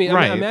 dude. Well, I mean,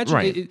 imagine.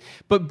 Right.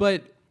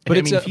 But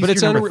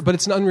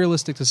it's an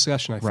unrealistic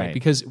discussion, I think, right.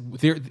 Because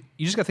you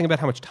just got to think about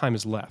how much time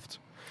is left.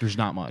 There's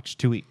not much.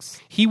 2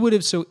 weeks. He would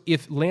have. So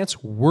if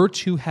Lance were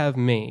to have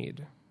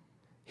made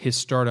his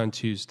start on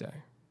Tuesday,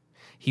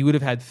 he would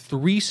have had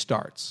 3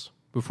 starts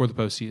before the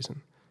postseason.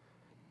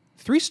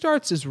 3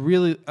 starts is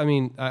really. I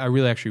mean, I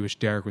really actually wish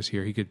Derek was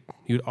here. He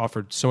would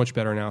offer so much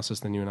better analysis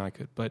than you and I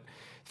could. But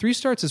 3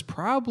 starts is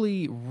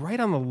probably right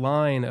on the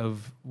line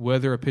of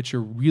whether a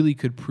pitcher really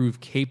could prove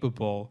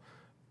capable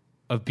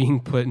of being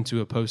put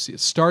into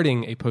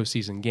starting a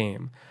postseason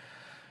game.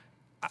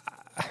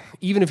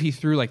 Even if he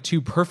threw like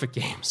 2 perfect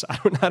games, I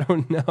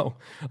don't know,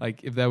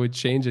 like if that would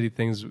change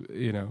anything,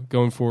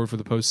 going forward for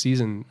the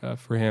postseason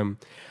for him.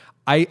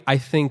 I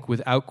think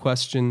without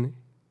question,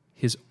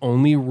 his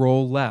only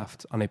role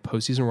left on a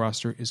postseason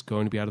roster is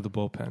going to be out of the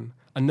bullpen.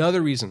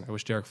 Another reason I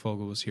wish Derek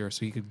Fogel was here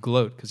so he could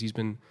gloat because he's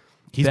been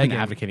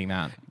advocating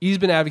that. He's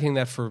been advocating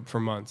that for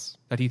months.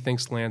 That he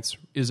thinks Lance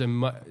is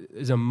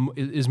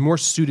more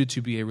suited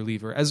to be a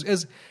reliever.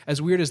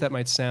 As weird as that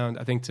might sound,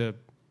 I think to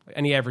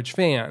any average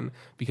fan,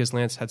 because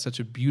Lance had such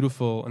a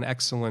beautiful and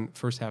excellent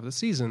first half of the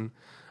season,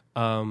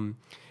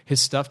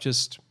 his stuff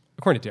just,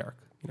 according to Derek,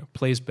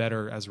 plays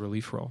better as a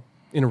relief role,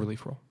 in a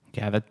relief role.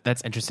 Yeah,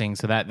 that's interesting.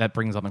 So that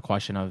brings on the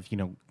question of,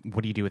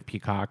 what do you do with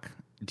Peacock?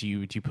 Do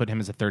you put him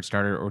as a third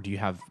starter, or do you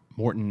have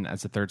Morton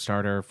as a third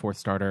starter, fourth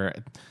starter?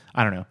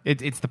 I don't know.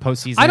 It's the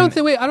postseason. I don't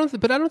think it's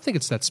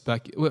that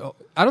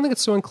I don't think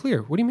it's so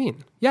unclear. What do you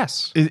mean?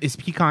 Yes. Is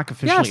Peacock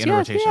officially in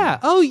rotation? Yeah.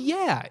 Oh,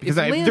 yeah.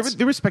 Because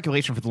there was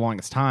speculation for the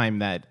longest time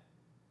that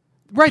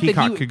right,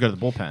 Peacock could go to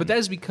the bullpen. But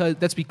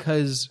that's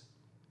because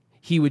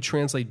he would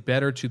translate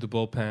better to the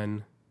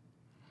bullpen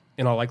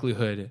in all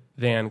likelihood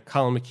than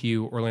Colin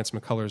McHugh or Lance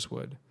McCullers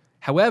would.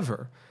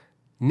 However,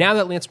 now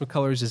that Lance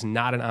McCullers is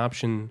not an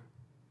option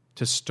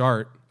to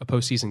start a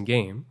postseason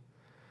game,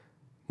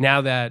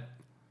 now that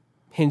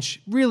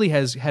Hinch really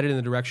has headed in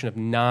the direction of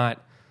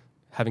not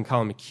having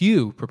Colin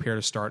McHugh prepare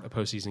to start a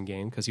postseason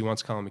game because he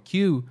wants Colin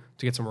McHugh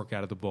to get some work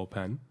out of the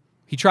bullpen.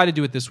 He tried to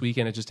do it this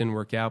weekend, it just didn't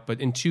work out. But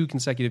in 2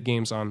 consecutive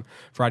games on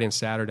Friday and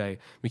Saturday,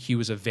 McHugh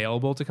was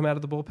available to come out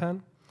of the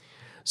bullpen.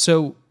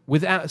 So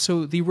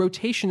the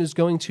rotation is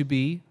going to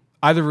be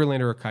either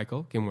Verlander or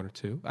Keuchel, game 1 or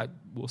 2.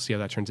 We'll see how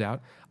that turns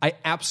out. I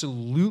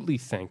absolutely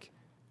think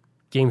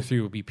game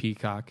 3 will be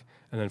Peacock,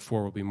 and then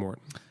 4 will be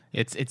Morton.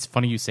 It's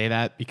funny you say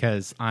that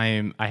because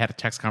I had a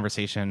text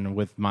conversation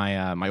with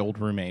my my old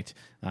roommate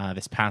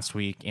this past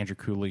week, Andrew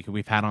Cooley, who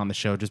we've had on the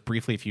show just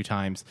briefly a few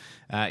times.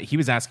 He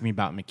was asking me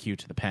about McHugh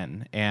to the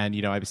pen, and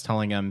I was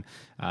telling him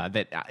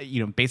that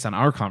based on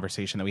our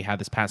conversation that we had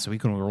this past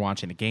week when we were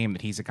watching the game,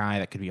 that he's a guy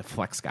that could be a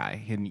flex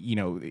guy, and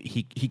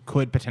he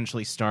could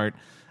potentially start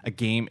a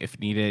game if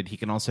needed. He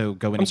can also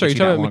go in. I'm sorry,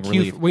 you're talking about McHugh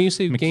relief. when you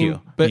say McHugh,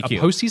 game, but McHugh.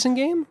 A postseason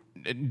game?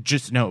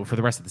 Just no for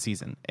the rest of the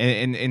season.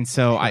 And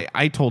so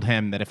I told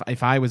him that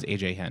if I was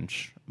AJ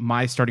Hinch,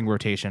 my starting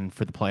rotation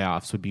for the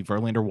playoffs would be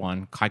Verlander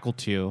 1, Keuchel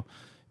 2,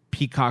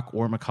 Peacock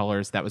or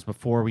McCullers. That was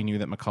before we knew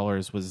that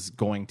McCullers was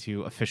going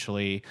to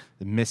officially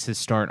miss his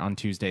start on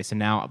Tuesday. So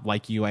now,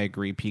 like you, I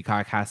agree,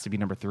 Peacock has to be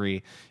number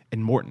 3,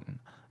 and Morton.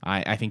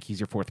 I think he's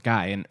your fourth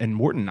guy. And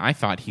Morton, I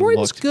thought he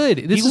Morton's looked good.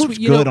 He looked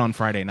good on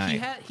Friday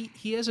night.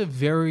 He has a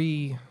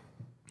very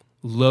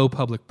low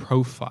public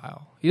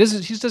profile. He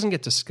just doesn't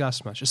get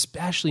discussed much,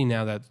 especially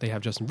now that they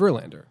have Justin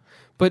Verlander.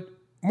 But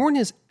Morton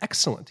is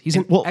excellent. He's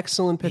an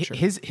excellent pitcher.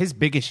 His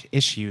biggest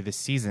issue this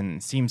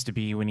season seems to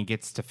be when he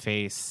gets to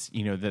face,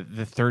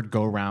 the third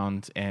go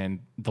round and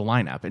the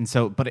lineup. And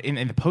so, but in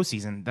the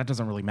postseason, that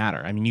doesn't really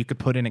matter. I mean, you could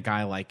put in a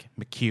guy like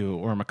McHugh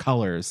or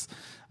McCullers,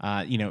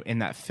 in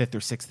that fifth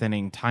or sixth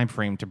inning time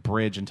frame to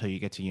bridge until you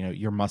get to,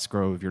 your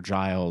Musgrove, your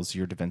Giles,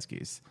 your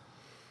Davinsky's.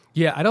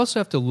 Yeah, I'd also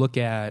have to look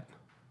at.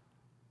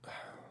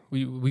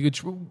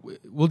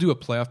 We'll do a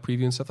playoff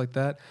preview and stuff like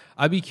that.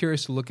 I'd be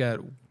curious to look at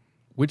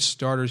which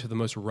starters have the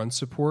most run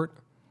support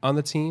on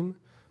the team.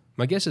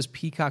 My guess is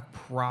Peacock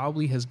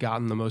probably has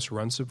gotten the most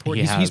run support.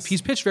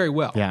 He's pitched very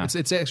well. Yeah.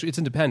 It's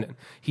independent.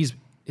 His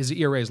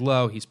ERA is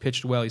low. He's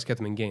pitched well. He's kept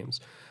them in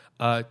games.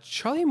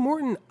 Charlie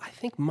Morton, I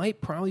think,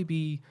 might probably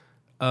be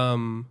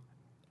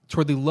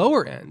toward the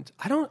lower end.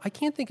 I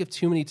can't think of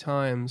too many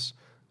times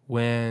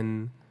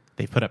when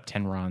they put up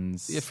 10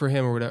 runs for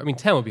him or whatever. I mean,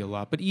 10 would be a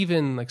lot, but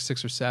even like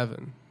 6 or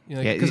 7.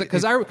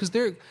 Because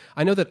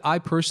I know that I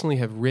personally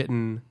have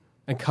written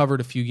and covered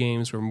a few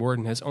games where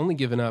Morton has only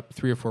given up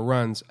 3 or 4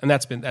 runs, and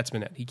that's been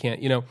it. He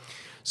can't,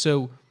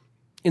 So,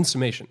 in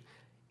summation,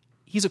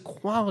 he's a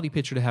quality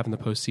pitcher to have in the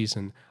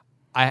postseason.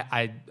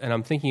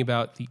 I'm thinking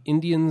about the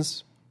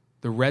Indians,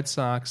 the Red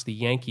Sox, the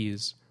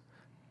Yankees.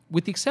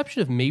 With the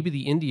exception of maybe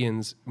the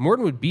Indians,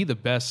 Morton would be the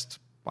best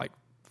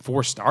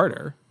 4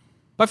 starter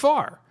by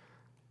far.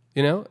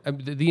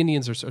 The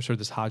Indians are sort of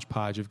this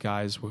hodgepodge of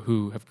guys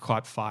who have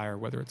caught fire,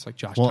 whether it's like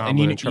Josh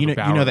Tomlin and Trevor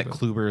Bauer. That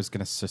Kluber is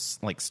going to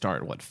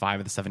start 5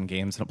 of the 7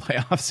 games in a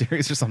playoff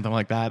series or something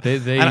like that.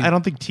 I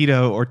don't think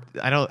Tito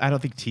I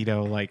don't think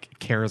Tito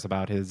cares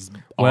about his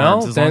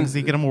arms as long as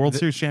he get him a World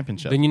Series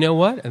championship. Then you know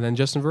what? And then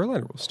Justin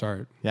Verlander will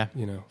start. Yeah,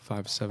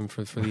 5-7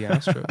 for the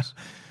Astros.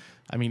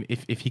 I mean,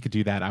 if he could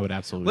do that, I would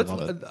absolutely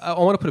love it. I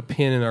want to put a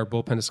pin in our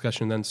bullpen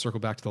discussion and then circle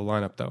back to the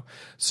lineup, though.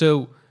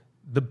 So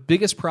the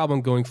biggest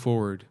problem going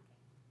forward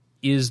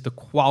is the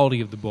quality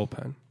of the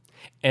bullpen.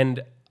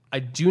 And I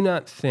do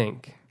not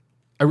think,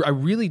 I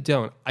really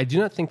don't, I do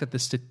not think that the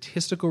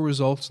statistical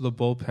results of the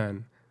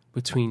bullpen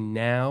between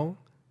now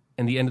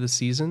and the end of the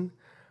season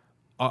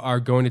are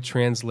going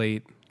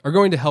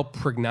to help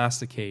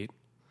prognosticate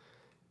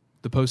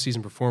the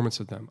postseason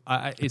performance of them.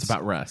 It's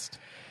about rest.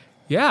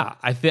 Yeah,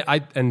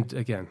 and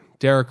again,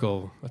 Derek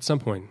will, at some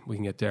point, we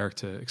can get Derek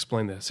to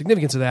explain the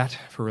significance of that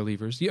for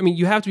relievers. I mean,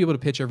 you have to be able to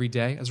pitch every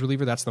day as a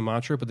reliever. That's the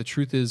mantra. But the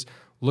truth is,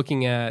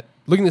 looking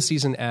this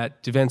season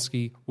at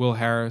Davinsky, Will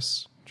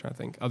Harris, I'm trying to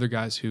think, other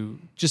guys who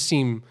just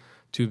seem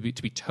to be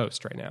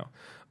toast right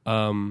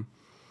now.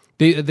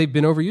 They've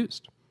been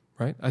overused,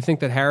 right? I think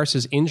that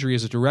Harris's injury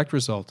is a direct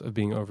result of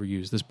being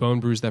overused. This bone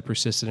bruise that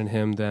persisted in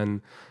him,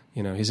 then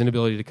his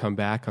inability to come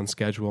back on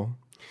schedule.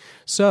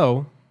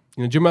 So,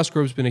 Jim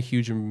Musgrove's been a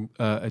huge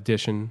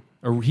addition.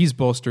 Or he's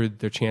bolstered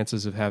their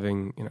chances of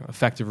having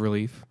effective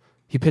relief.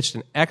 He pitched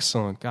an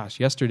excellent,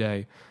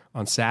 yesterday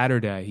on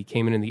Saturday, he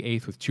came in the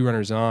 8th with 2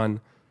 runners on,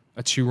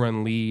 a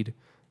 2-run lead,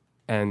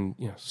 and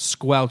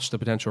squelched a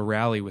potential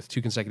rally with 2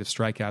 consecutive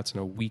strikeouts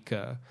and a weak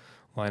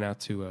line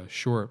out to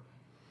short.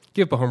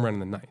 Give up a home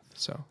run in the 9th,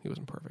 so he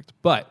wasn't perfect.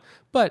 But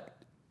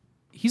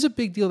he's a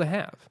big deal to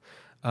have.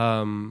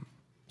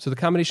 So the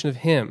combination of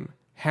him,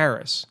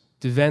 Harris,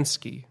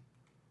 Davinsky,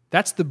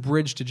 that's the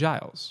bridge to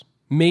Giles.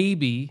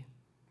 Maybe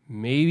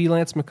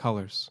Lance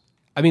McCullers.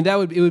 I mean,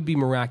 it would be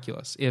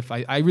miraculous if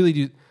I really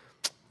do.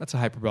 That's a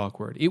hyperbolic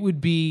word. It would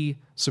be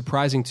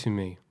surprising to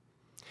me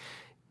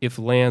if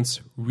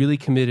Lance really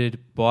committed,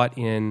 bought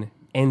in,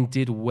 and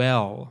did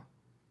well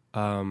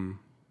in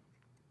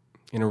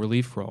a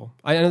relief role.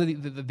 I know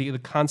the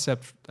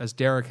concept, as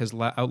Derek has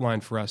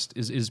outlined for us,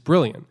 is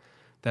brilliant.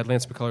 That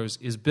Lance McCullers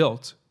is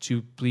built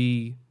to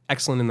be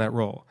excellent in that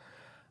role.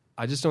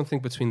 I just don't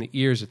think between the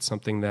ears it's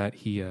something that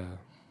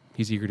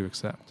he's eager to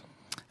accept.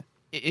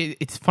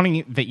 It's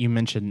funny that you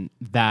mentioned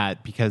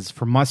that because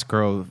for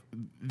Musgrove,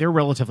 they're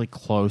relatively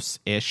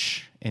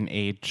close-ish in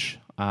age.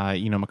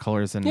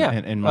 McCullers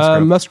and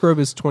Musgrove. Musgrove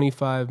is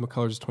 25,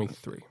 McCullers is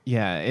 23.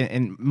 Yeah,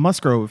 and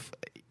Musgrove,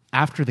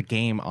 after the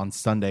game on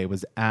Sunday,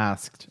 was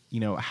asked,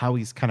 how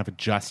he's kind of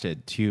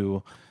adjusted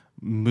to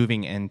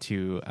moving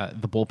into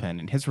the bullpen.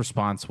 And his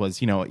response was,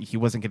 he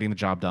wasn't getting the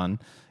job done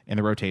in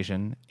the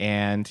rotation.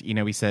 And,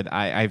 he said,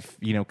 I've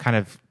kind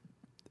of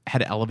had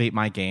to elevate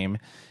my game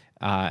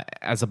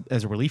as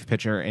a relief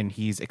pitcher, and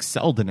he's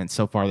excelled in it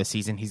so far this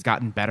season. He's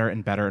gotten better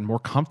and better and more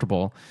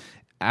comfortable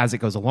as it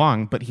goes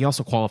along, but he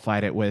also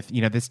qualified it with,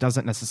 this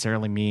doesn't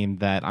necessarily mean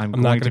that I'm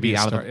going to be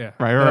out of the...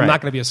 Right. I'm not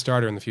going to be a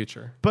starter in the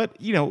future. But,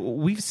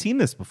 we've seen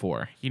this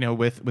before,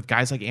 with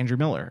guys like Andrew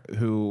Miller,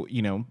 who,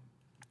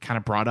 kind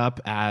of brought up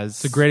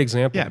as... It's a great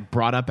example. Yeah,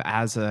 brought up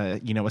as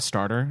a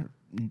starter.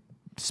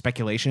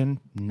 Speculation,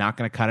 not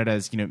going to cut it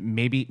as,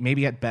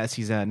 maybe at best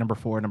he's a number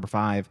 4, number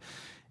 5,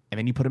 and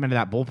then you put him into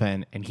that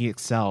bullpen and he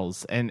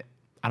excels. And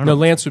I don't know.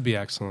 Lance would be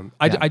excellent.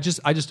 Yeah. I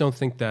just don't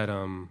think that...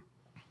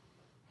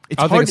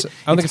 I don't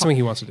think it's something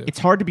he wants to do. It's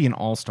hard to be an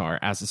all-star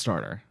as a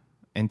starter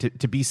and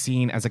to be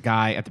seen as a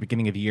guy at the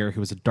beginning of the year who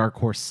was a dark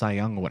horse Cy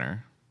Young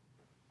winner,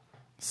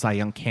 Cy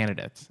Young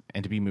candidate,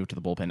 and to be moved to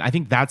the bullpen. I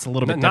think that's a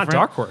little bit different. Not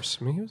dark horse.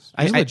 I mean, he's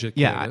a legit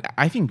candidate.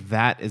 I think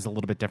that is a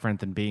little bit different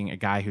than being a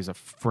guy who's a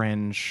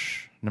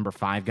fringe number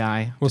 5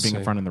 guy to being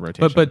in front of the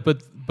rotation.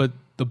 But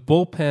the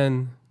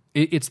bullpen,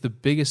 it's the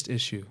biggest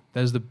issue.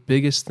 That is the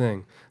biggest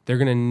thing. They're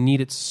going to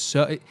need it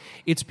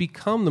it's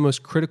become the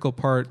most critical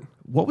part.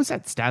 What was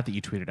that stat that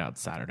you tweeted out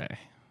Saturday?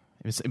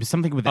 It was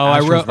something with the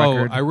Astros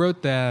record. I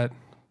wrote that.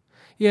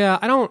 Yeah,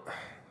 I don't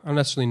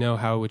necessarily know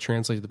how it would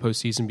translate to the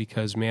postseason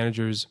because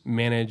managers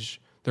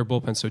manage their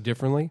bullpen so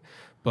differently.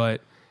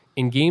 But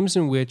in games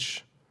in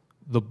which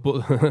the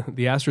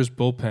Astros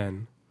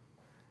bullpen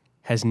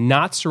has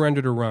not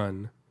surrendered a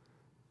run,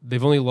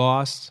 they've only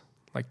lost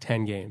like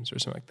 10 games or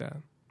something like that.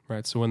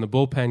 Right? So when the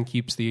bullpen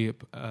keeps the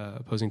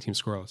opposing team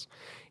scoreless.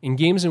 In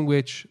games in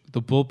which the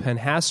bullpen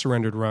has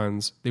surrendered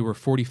runs, they were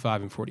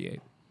 45 and 48.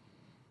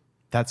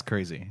 That's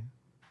crazy.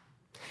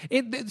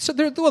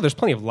 There's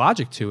plenty of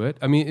logic to it.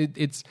 I mean,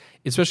 it's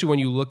especially when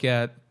you look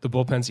at the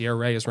bullpen's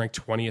ERA is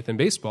ranked 20th in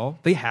baseball.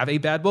 They have a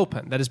bad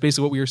bullpen. That is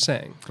basically what we were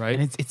saying, right?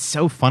 And it's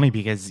so funny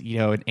because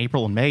in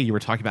April and May you were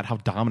talking about how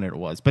dominant it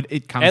was, but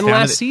it comes and down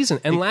last to season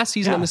and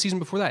the season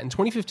before that in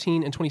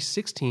 2015 and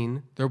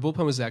 2016, their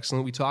bullpen was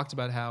excellent. We talked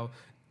about how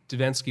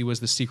Davinsky was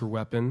the secret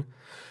weapon.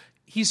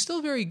 He's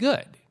still very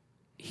good.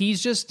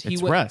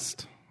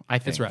 Rest. I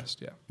think. It's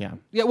rest, Yeah.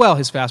 Yeah, well,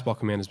 his fastball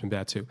command has been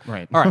bad too.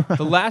 Right. All right.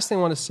 The last thing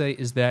I want to say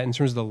is that in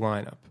terms of the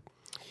lineup,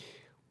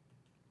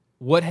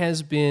 what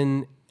has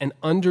been an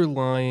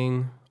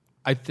underlying,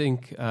 I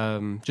think,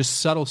 just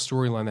subtle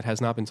storyline that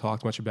has not been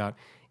talked much about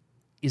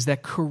is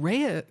that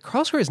Carlos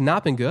Correa has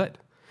not been good.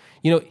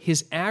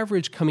 His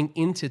average coming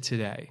into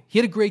today, he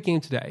had a great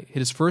game today. Hit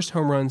his first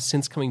home run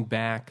since coming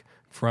back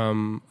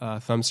from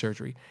thumb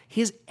surgery.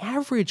 His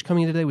average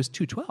coming in today was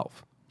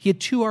 212. He had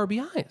 2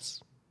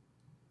 RBIs.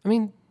 I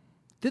mean,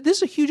 this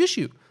is a huge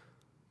issue.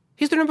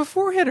 He's their number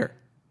 4 hitter.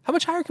 How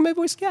much higher can my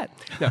voice get?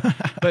 No,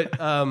 but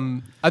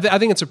I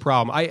think it's a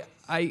problem.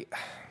 I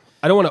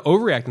don't want to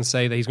overreact and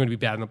say that he's going to be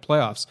bad in the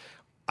playoffs.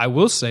 I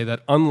will say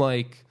that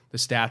unlike the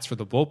stats for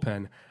the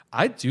bullpen,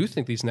 I do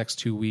think these next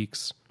 2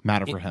 weeks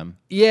matter for him.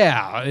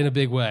 Yeah, in a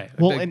big way.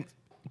 And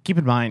keep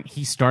in mind,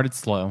 he started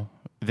slow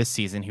this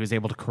season. He was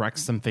able to correct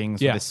some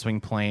things with his swing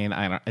plane.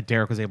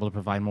 Derek was able to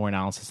provide more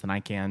analysis than I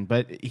can,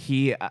 but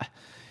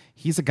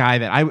he's a guy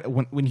that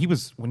when he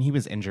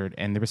was injured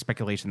and there was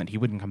speculation that he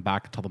wouldn't come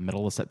back until the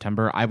middle of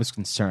September, I was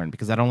concerned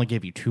because that only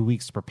gave you 2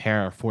 weeks to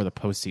prepare for the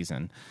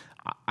postseason.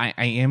 I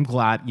am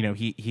glad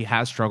he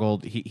has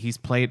struggled. He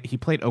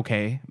played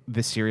okay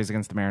this series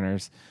against the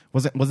Mariners.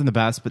 Wasn't the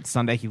best, but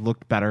Sunday he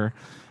looked better.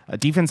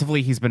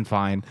 Defensively, he's been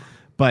fine.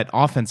 But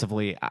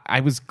offensively, I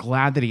was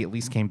glad that he at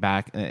least came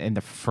back in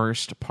the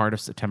first part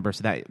of September,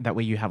 so that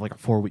way you have like a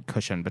 4-week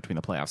cushion between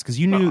the playoffs because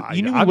you knew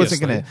he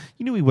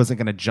wasn't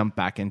gonna jump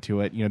back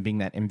into it. Being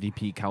that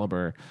MVP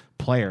caliber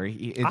player,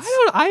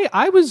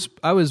 I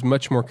was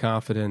much more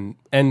confident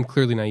and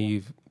clearly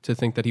naive to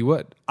think that he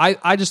would.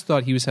 I just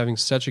thought he was having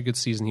such a good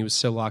season. He was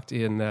so locked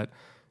in that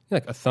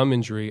like a thumb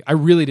injury. I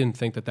really didn't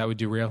think that would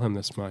derail him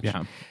this much.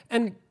 Yeah.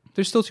 And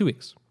there's still 2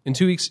 weeks. In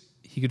 2 weeks,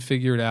 he could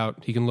figure it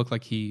out. He can look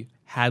like he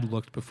had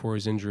looked before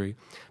his injury,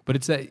 but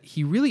it's that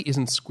he really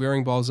isn't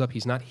squaring balls up.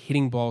 He's not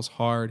hitting balls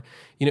hard.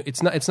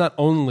 It's not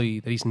only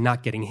that he's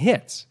not getting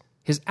hits.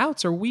 His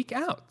outs are weak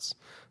outs.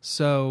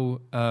 So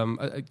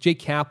Jay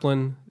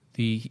Kaplan,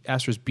 the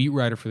Astros beat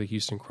writer for the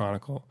Houston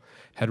Chronicle,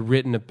 had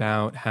written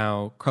about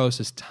how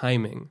Carlos's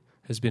timing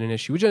has been an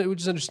issue, which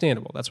is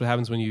understandable. That's what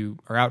happens when you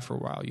are out for a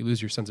while. You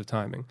lose your sense of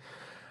timing.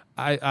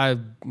 I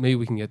maybe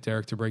we can get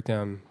Derek to break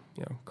down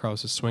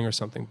Carlos's swing or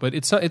something, but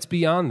it's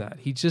beyond that.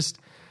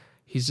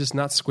 He's just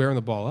not squaring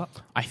the ball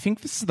up. I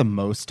think this is the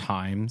most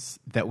times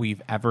that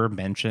we've ever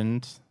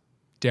mentioned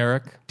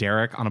Derek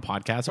on a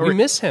podcast. We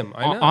miss him.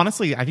 I know.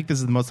 Honestly, I think this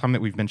is the most time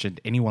that we've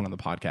mentioned anyone on the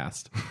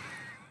podcast.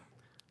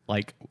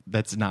 Like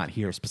that's not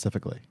here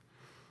specifically.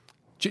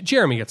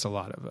 Jeremy gets a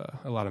lot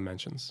of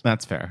mentions.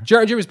 That's fair.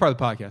 Jeremy's part of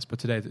the podcast,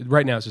 but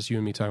right now it's just you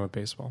and me talking about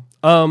baseball.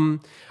 All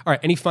right.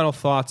 Any final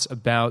thoughts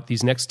about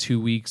these next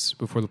 2 weeks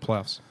before the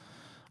playoffs?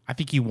 I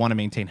think you want to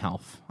maintain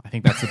health. I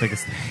think that's the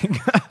biggest thing.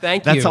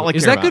 Thank you. That's all I care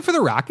Is that about. good for the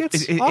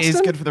Rockets? It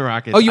is good for the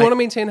Rockets. Oh, you want to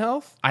maintain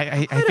health?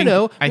 I don't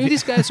know. Maybe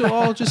these guys will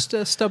all just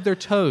stub their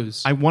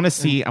toes. I want to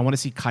see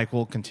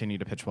Keuchel continue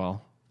to pitch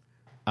well.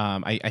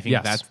 I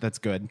think that's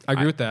good. I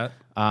agree with that.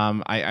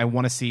 I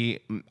want to see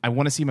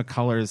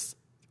McCullers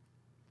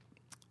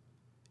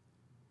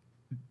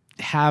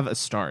have a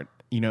start.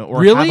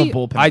 Or really? have a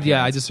bullpen.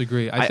 I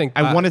disagree. I think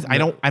I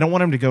don't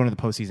want him to go into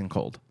the postseason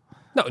cold.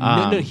 No,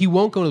 he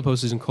won't go into the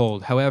postseason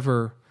cold.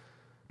 However,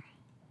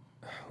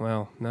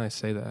 well, now I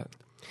say that.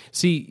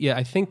 See, yeah,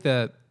 I think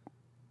that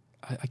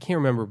I can't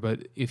remember,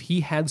 but if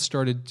he had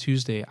started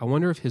Tuesday, I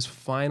wonder if his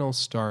final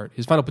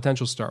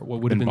potential start,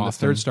 what would have been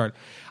Boston. The third start,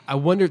 I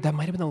wonder that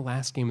might have been the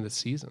last game of the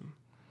season.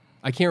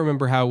 I can't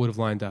remember how it would have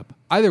lined up.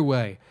 Either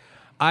way,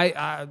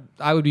 I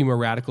would be more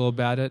radical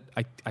about it.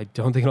 I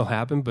don't think it'll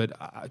happen, but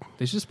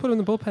they should just put him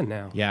in the bullpen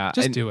now. Yeah,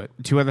 just do it.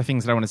 Two other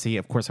things that I want to see.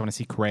 Of course, I want to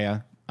see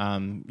Correa,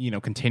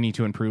 continue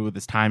to improve with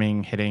his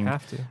timing, hitting.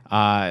 Have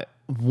to.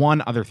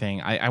 One other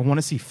thing, I want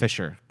to see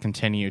Fisher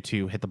continue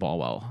to hit the ball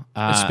well,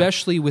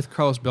 especially with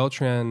Carlos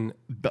Beltran.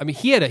 I mean,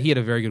 he had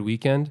a very good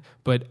weekend,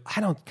 but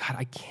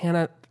I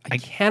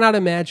cannot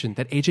imagine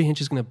that AJ Hinch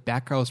is going to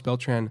back Carlos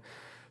Beltran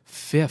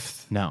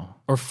fifth,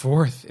 or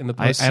fourth in the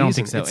postseason. I don't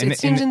think so. It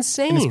seems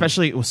insane, and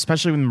especially with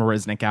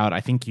Marisnick out.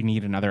 I think you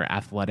need another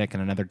athletic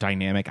and another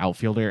dynamic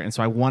outfielder, and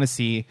so I want to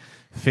see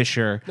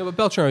Fisher. No, but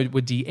Beltran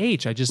would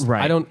DH.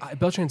 I don't.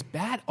 Beltran's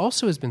bat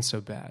also has been so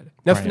bad.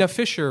 Now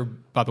Fisher,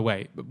 by the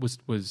way,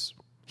 was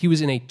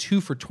in a 2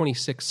 for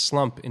 26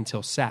 slump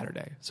until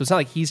Saturday. So it's not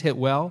like he's hit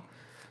well.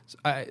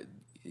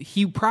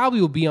 He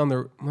probably will be on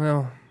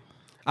the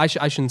I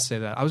shouldn't say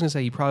that. I was going to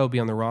say he probably will be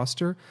on the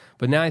roster,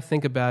 but now I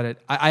think about it,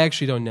 I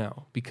actually don't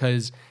know,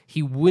 because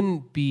he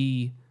wouldn't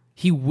be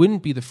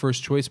the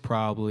first choice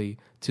probably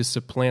to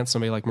supplant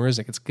somebody like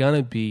Marisnick. It's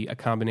going to be a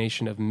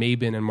combination of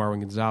Maben and Marwin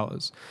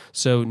Gonzalez.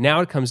 So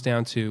now it comes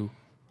down to,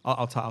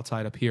 I'll tie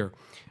it up here.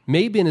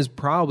 Maben is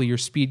probably your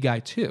speed guy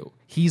too.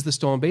 He's the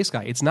stolen base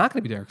guy. It's not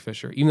going to be Derek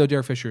Fisher, even though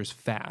Derek Fisher is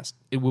fast.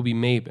 It will be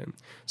Maben.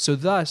 So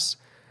thus,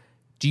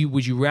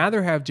 would you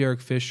rather have Derek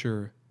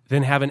Fisher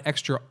than have an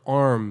extra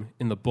arm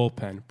in the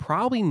bullpen?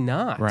 Probably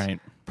not. Right.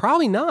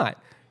 Probably not.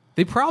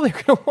 They probably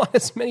are going to want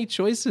as many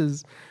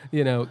choices,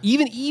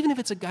 even if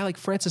it's a guy like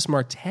Francis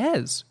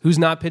Martez, who's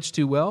not pitched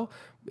too well.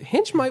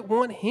 Hinch might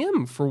want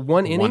him for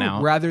one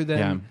inning rather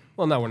than,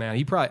 not 1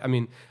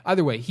 out.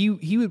 Either way,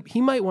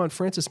 he might want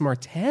Francis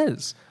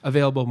Martez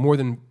available more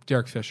than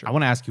Derek Fisher. I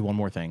want to ask you one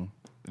more thing.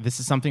 This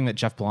is something that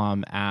Jeff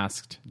Blum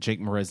asked Jake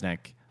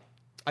Marisnick.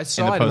 I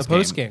saw it in the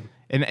postgame.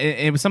 And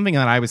it was something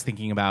that I was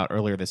thinking about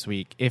earlier this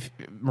week. If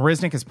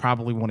Marisnick is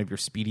probably one of your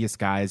speediest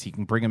guys, you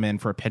can bring him in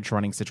for a pinch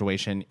running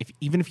situation.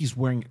 Even if he's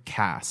wearing a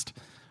cast,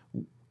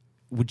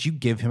 would you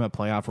give him a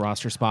playoff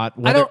roster spot?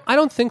 I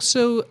don't think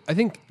so. I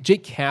think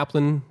Jake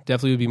Kaplan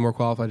definitely would be more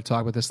qualified to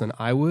talk about this than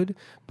I would.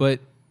 But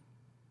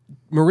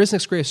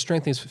Marisnick's greatest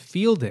strength is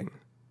fielding.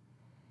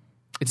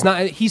 It's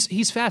not.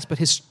 He's fast, but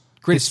his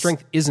greatest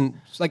strength isn't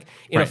like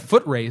in a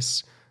foot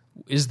race.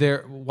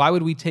 Why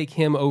would we take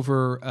him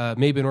over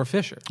Maben or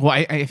Fisher? Well,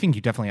 I think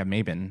you definitely have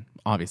Maben,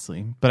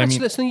 obviously. But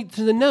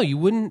no, you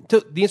wouldn't.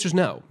 The answer is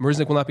no.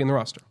 Marisnick will not be in the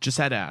roster. Just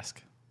had to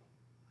ask.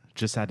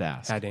 Had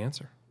to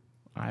answer.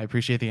 I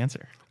appreciate the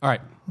answer. All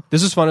right.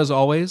 This is fun as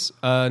always.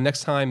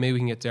 Next time, maybe we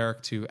can get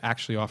Derek to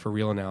actually offer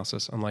real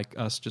analysis, unlike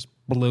us just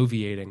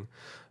bloviating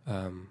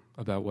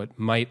about what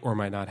might or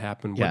might not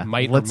happen. Yeah.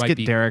 Let's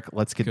get Derek,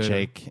 let's get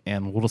Jake,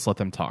 and we'll just let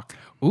them talk.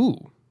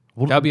 Ooh.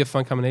 That would be a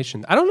fun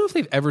combination. I don't know if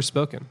they've ever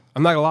spoken.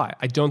 I'm not going to lie.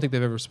 I don't think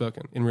they've ever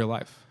spoken in real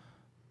life.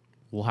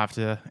 We'll have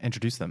to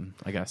introduce them,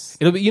 I guess.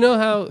 It'll be,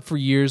 how for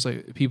years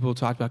people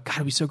talked about, God,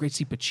 it'd be so great to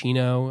see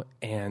Pacino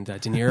and De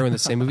Niro in the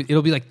same movie.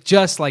 It'll be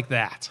just like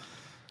that.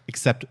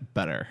 Except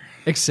better.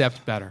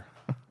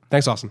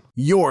 Thanks, Austin.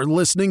 You're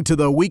listening to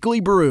The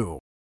Weekly Brew.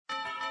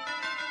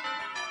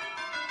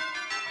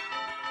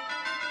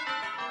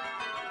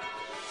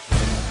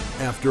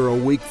 After a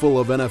week full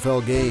of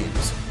NFL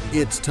games,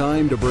 it's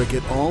time to break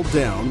it all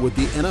down with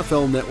the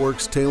NFL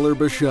Network's Taylor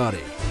Bisciotti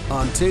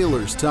on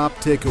Taylor's Top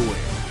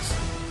Takeaways.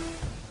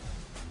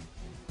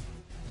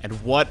 And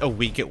what a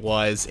week it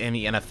was in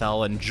the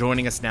NFL. And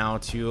joining us now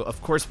to,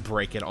 of course,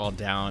 break it all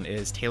down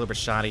is Taylor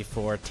Bisciotti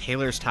for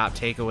Taylor's Top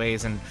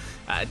Takeaways. And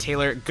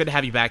Taylor, good to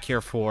have you back here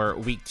for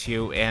week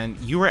 2. And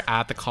you were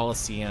at the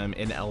Coliseum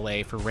in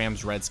LA for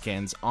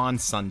Rams-Redskins on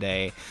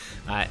Sunday.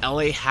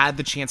 LA had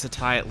the chance to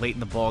tie it late in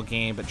the ball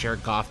game, but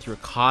Jared Goff threw a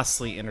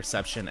costly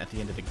interception at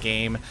the end of the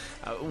game.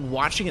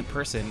 Watching in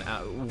person,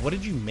 what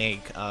did you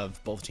make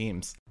of both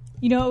teams?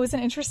 It was an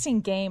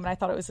interesting game, and I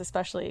thought it was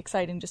especially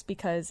exciting just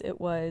because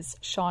it was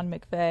Sean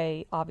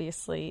McVay.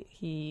 Obviously,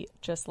 he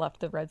just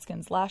left the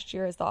Redskins last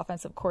year as the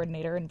offensive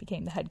coordinator and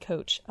became the head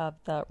coach of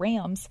the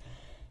Rams.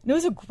 And it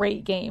was a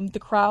great game. The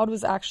crowd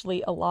was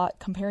actually a lot,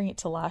 comparing it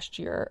to last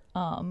year,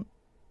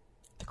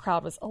 the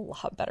crowd was a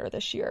lot better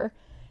this year.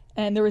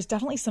 And there was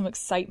definitely some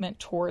excitement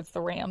towards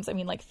the Rams.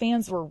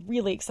 Fans were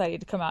really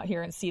excited to come out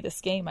here and see this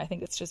game. I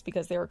think it's just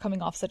because they were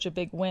coming off such a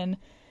big win.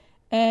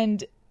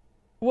 And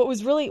what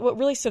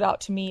really stood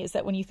out to me is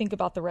that when you think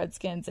about the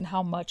Redskins and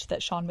how much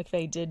that Sean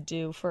McVay did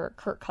do for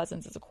Kirk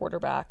Cousins as a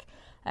quarterback,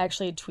 I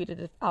actually had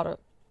tweeted out a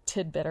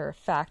tidbit or a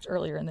fact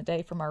earlier in the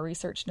day from our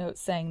research notes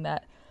saying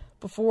that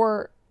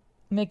before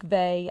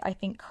McVay, I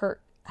think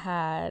Kirk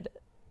had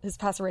his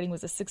passer rating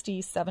was a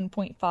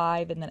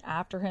 67.5, and then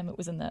after him it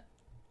was in the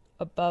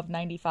above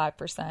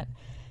 95%.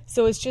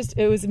 So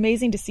it was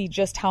amazing to see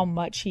just how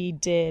much he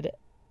did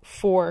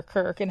for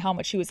Kirk and how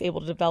much he was able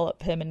to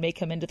develop him and make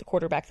him into the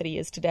quarterback that he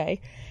is today.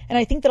 And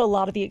I think that a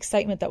lot of the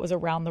excitement that was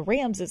around the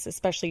Rams is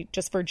especially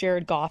just for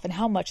Jared Goff and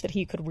how much that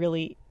he could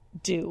really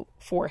do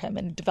for him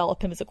and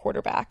develop him as a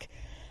quarterback.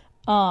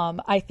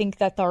 I think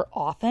that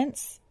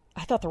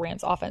I thought the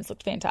Rams offense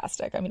looked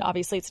fantastic.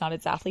 Obviously it's not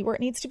exactly where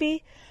it needs to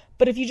be,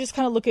 But if you just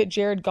kind of look at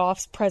Jared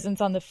Goff's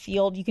presence on the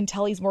field, you can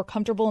tell he's more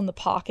comfortable in the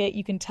pocket.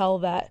 You can tell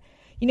that,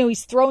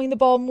 he's throwing the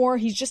ball more.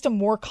 He's just a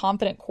more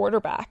confident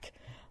quarterback.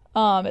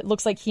 It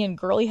looks like he and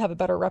Gurley have a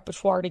better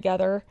repertoire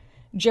together.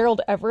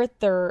 Gerald Everett,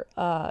 their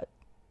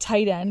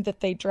tight end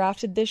that they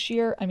drafted this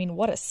year, I mean,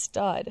 what a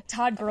stud.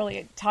 Todd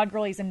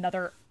Gurley's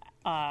another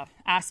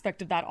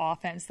aspect of that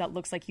offense that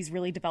looks like he's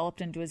really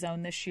developed into his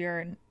own this year.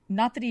 And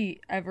not that he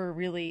ever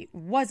really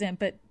wasn't,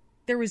 but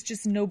there was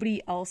just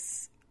nobody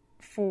else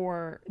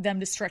for them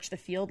to stretch the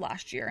field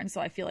last year. And so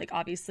I feel like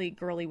obviously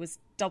Gurley was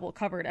double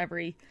covered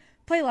every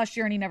play last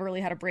year, and he never really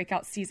had a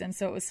breakout season.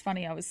 So it was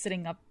funny. I was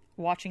sitting up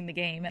watching the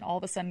game, and all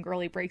of a sudden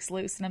Gurley breaks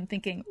loose, and I'm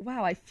thinking,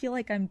 wow, I feel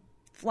like I'm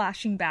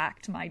flashing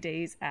back to my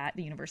days at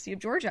the University of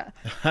Georgia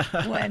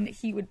when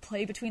he would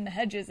play between the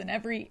hedges, and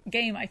every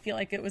game I feel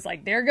like it was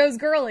like, there goes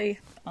Gurley.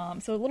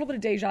 So a little bit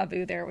of deja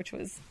vu there, which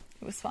was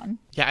fun.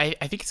 Yeah,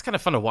 I think it's kind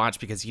of fun to watch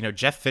because,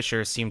 Jeff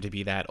Fisher seemed to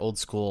be that old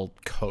school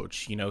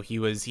coach. He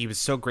was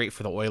so great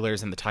for the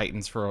Oilers and the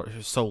Titans for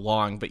so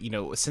long, but,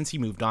 since he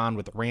moved on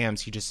with the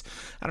Rams, he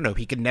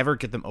could never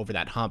get them over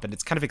that hump. And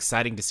it's kind of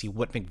exciting to see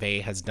what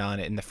McVay has done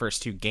in the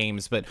first 2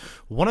 games. But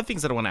one of the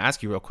things that I want to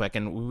ask you real quick,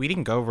 and we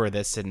didn't go over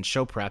this in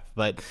show prep,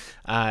 but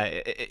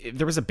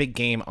there was a big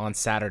game on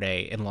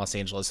Saturday in Los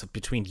Angeles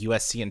between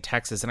USC and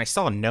Texas. And I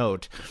saw a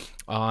note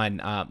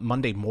on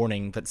Monday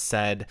morning that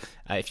said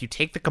if you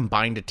take the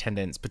combined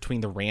attendance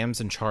between the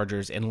Rams and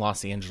Chargers in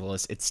Los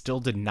Angeles, it still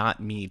did not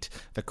meet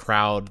the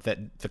crowd that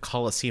the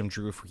Coliseum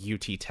drew for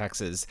UT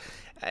Texas.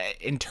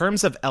 In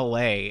terms of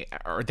LA,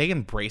 are they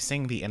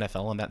embracing the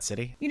NFL in that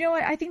city?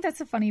 I think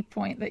that's a funny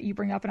point that you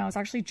bring up, and I was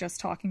actually just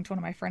talking to one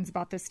of my friends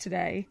about this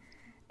today,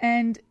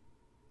 and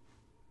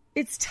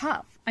it's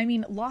tough. I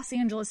mean, Los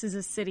Angeles is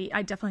a city.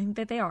 I definitely think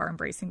that they are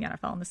embracing the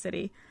NFL in the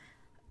city.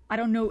 I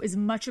don't know as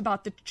much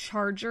about the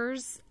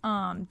Chargers,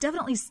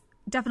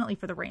 definitely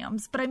for the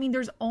Rams. But I mean,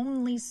 there's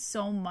only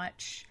so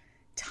much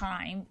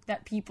time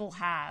that people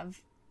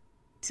have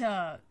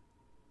to,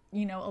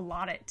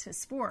 allot it to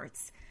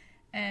sports.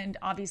 And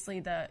obviously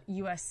the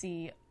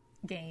USC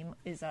game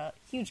is a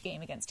huge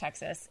game against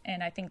Texas.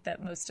 And I think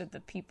that most of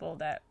the people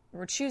that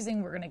were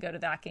choosing were going to go to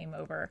that game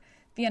over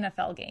the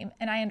NFL game.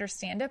 And I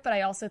understand it, but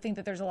I also think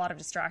that there's a lot of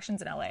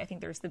distractions in LA. I think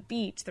there's the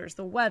beach, there's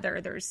the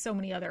weather, there's so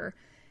many other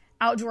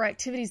outdoor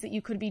activities that you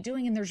could be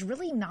doing, and there's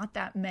really not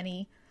that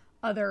many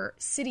other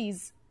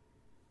cities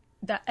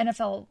that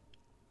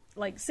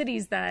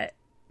cities that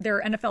there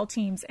are NFL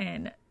teams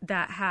in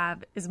that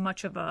have as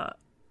much of a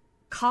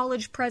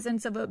college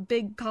presence of a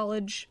big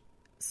college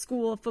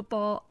school of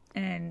football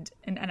and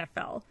an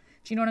NFL.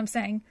 Do you know what I'm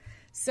saying?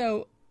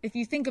 So if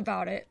you think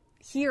about it,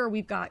 here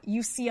we've got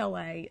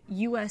UCLA,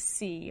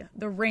 USC,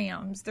 the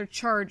Rams, the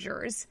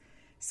Chargers.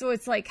 So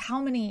it's like, how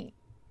many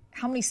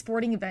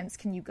sporting events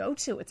can you go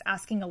to? It's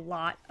asking a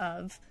lot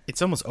of.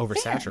 It's almost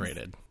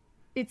oversaturated.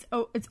 It's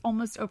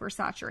almost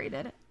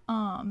oversaturated.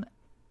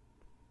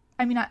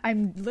 I mean,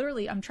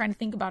 I'm trying to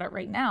think about it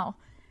right now,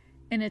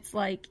 and it's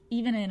like,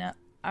 even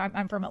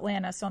I'm from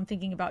Atlanta, so I'm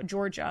thinking about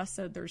Georgia.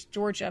 So there's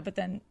Georgia, but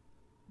then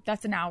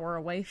that's an hour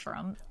away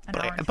from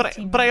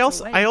I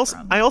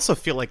also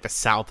feel like the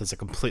South is a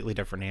completely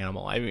different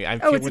animal. I mean, I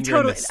feel when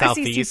you're in the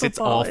Southeast, it's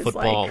all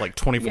football, like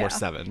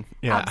 24/7.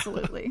 Yeah,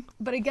 absolutely.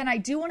 But again, I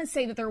do want to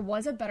say that there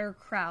was a better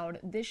crowd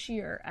this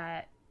year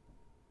at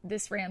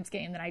this Rams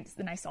game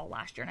than I saw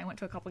last year. And I went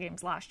to a couple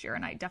games last year,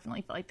 and I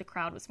definitely felt like the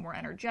crowd was more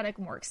energetic,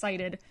 more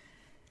excited.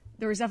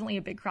 There was definitely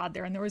a big crowd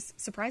there, and there was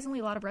surprisingly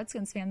a lot of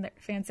Redskins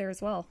fans there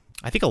as well.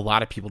 I think a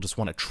lot of people just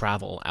want to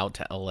travel out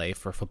to LA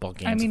for football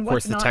games. I mean, of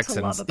course, the Texans.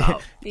 To love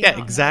about yeah,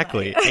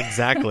 exactly.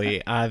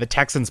 The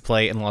Texans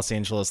play in Los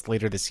Angeles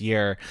later this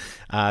year,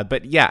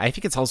 but yeah, I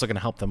think it's also going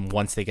to help them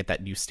once they get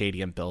that new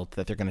stadium built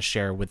that they're going to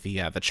share with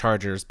the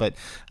Chargers. But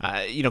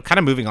kind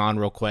of moving on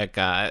real quick,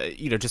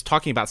 just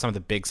talking about some of the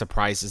big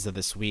surprises of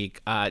this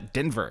week,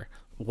 Denver.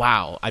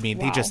 Wow. I mean,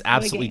 they just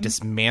absolutely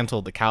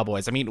dismantled the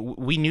Cowboys. I mean,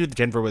 we knew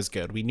Denver was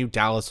good. We knew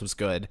Dallas was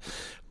good.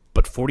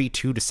 But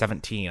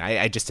 42-17,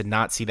 I just did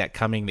not see that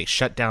coming. They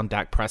shut down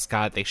Dak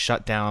Prescott. They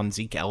shut down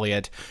Zeke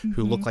Elliott,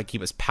 who looked like he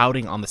was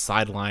pouting on the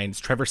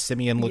sidelines. Trevor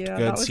Siemian looked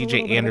good.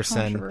 CJ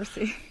Anderson.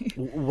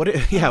 What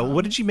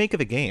did you make of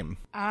the game?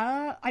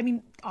 I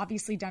mean,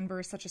 obviously Denver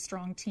is such a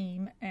strong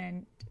team,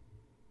 and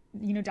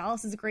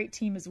Dallas is a great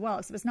team as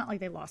well. So it's not like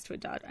they lost to a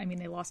dud. I mean,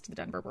 they lost to the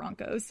Denver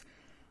Broncos.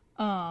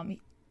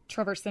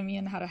 Trevor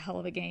Siemian had a hell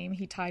of a game.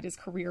 He tied his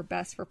career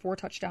best for 4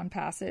 touchdown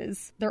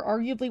passes. They're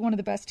arguably one of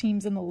the best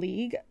teams in the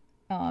league.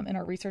 In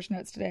our research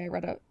notes today, I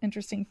read an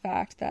interesting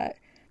fact that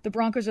the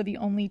Broncos are the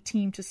only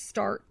team to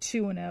start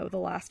 2-0 the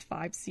last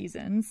 5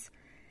 seasons.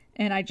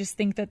 And I just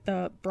think that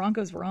the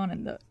Broncos were on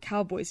and the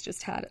Cowboys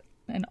just had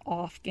an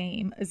off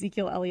game.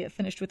 Ezekiel Elliott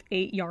finished with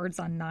 8 yards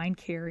on 9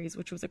 carries,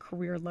 which was a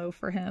career low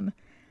for him.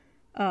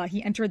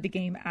 He entered the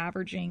game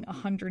averaging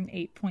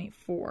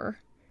 108.4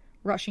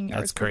 rushing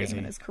yards per game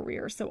in his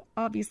career. So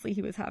obviously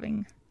he was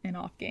having an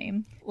off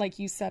game. Like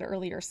you said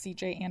earlier,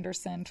 CJ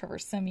Anderson, Trevor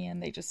Siemian,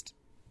 they just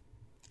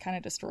kind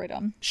of destroyed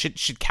them.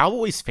 Should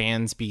Cowboys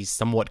fans be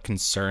somewhat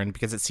concerned,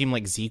 because it seemed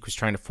like Zeke was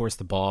trying to force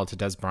the ball to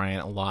Dez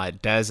Bryant a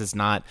lot. Dez is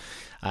not,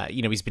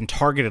 he's been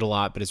targeted a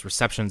lot, but his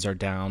receptions are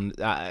down.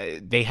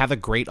 They have a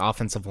great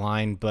offensive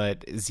line,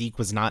 but Zeke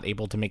was not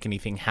able to make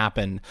anything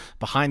happen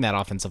behind that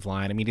offensive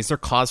line. I mean, is there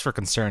cause for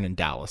concern in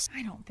Dallas?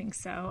 I don't think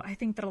so. I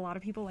think that a lot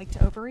of people like to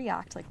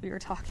overreact, like we were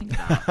talking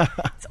about.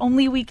 It's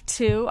only week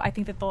 2. I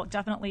think that they'll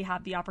definitely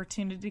have the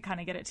opportunity to kind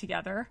of get it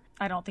together.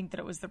 I don't think that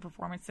it was the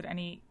performance that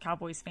any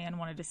Cowboys fan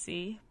wanted to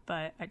see,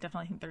 but I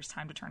definitely think there's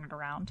time to turn it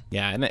around.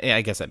 Yeah, and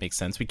I guess that makes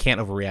sense. We can't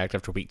overreact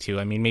after week 2.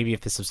 I mean, maybe if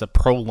this was a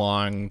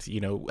prolonged,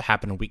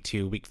 happen in week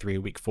 2, week 3,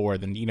 week 4,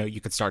 then, you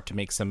could start to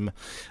make some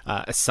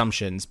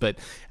assumptions. But,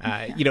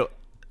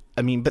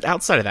 but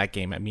outside of that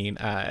game,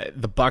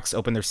 the Bucs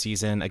opened their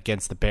season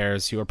against the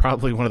Bears, who are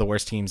probably one of the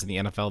worst teams in the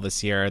NFL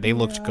this year. They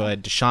looked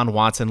good. Deshaun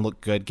Watson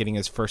looked good, getting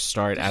his first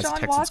start as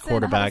Texans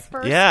quarterback.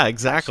 Yeah,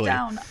 exactly.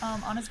 Touchdown,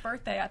 on his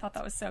birthday. I thought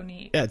that was so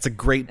neat. Yeah, it's a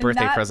great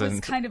birthday present. That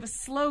was kind of a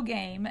slow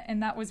game,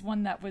 and that was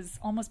one that was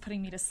almost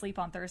putting me to sleep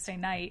on Thursday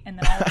night, and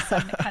then all of a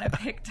sudden it kind of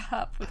picked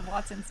up with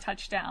Watson's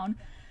touchdown.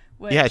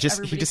 He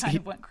just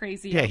went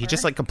crazy. Yeah, he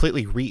just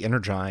completely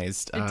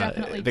re-energized. It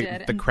definitely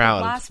did. The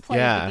crowd. The last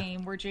play of the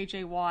game where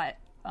J.J. Watt.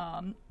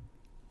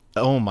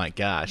 Oh my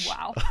gosh!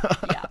 Wow.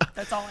 Yeah,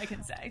 that's all I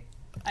can say.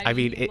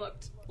 It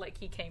looked like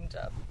he came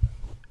to.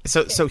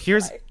 So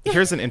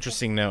here's an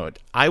interesting note.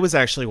 I was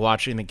actually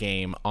watching the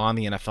game on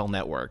the NFL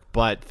Network,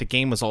 but the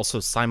game was also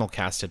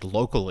simulcasted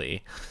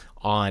locally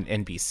on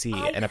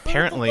NBC, and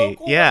apparently,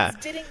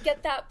 didn't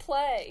get that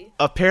play.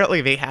 Apparently,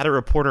 they had a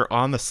reporter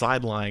on the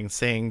sideline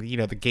saying,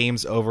 the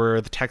game's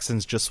over, the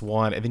Texans just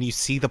won, and then you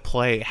see the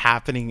play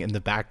happening in the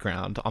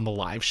background on the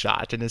live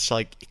shot, and it's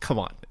like, come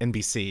on,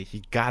 NBC,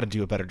 you got to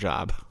do a better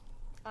job.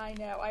 I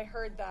know, I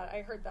heard that,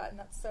 and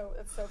it's so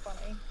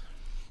funny.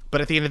 But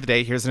at the end of the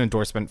day, here's an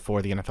endorsement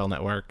for the NFL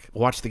Network.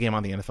 Watch the game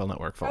on the NFL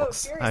Network,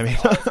 folks. Oh, seriously,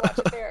 always watch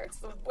it there.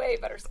 It's a way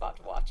better spot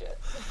to watch it.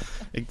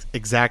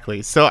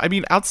 Exactly. So,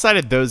 outside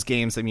of those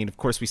games, of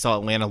course, we saw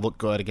Atlanta look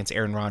good against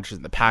Aaron Rodgers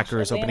and the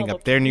Packers opening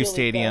up their new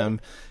stadium.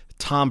 Good.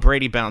 Tom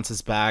Brady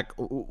bounces back.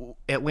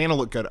 Atlanta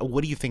looked good.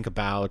 What do you think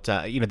about,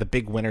 the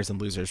big winners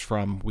and losers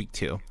from week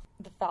 2?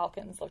 The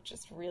Falcons look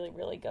just really,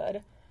 really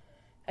good.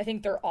 I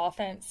think their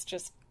offense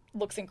just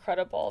looks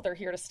incredible. They're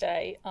here to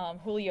stay.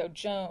 Julio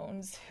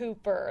Jones,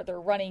 Hooper, their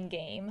running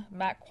game.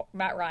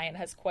 Matt Ryan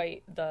has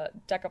quite the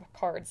deck of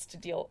cards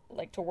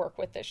to work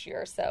with this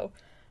year. So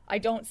I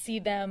don't see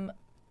them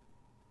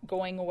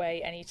going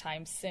away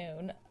anytime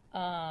soon.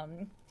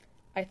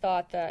 I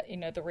thought that,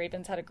 the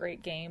Ravens had a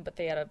great game, but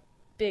they had a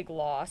big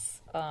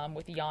loss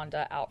with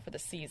Yonda out for the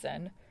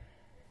season.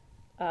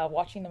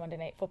 Watching the Monday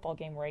Night Football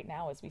game right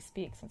now as we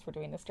speak, since we're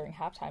doing this during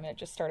halftime, and it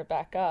just started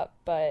back up.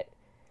 But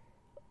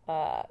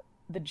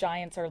the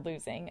Giants are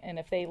losing, and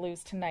if they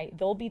lose tonight,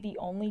 they'll be the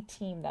only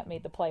team that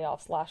made the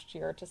playoffs last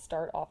year to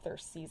start off their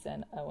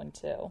season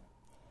 0-2. So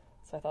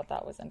I thought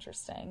that was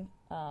interesting.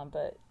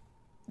 But,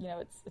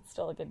 it's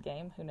still a good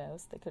game. Who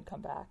knows? They could come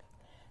back.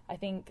 I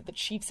think the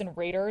Chiefs and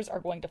Raiders are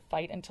going to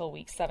fight until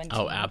week 17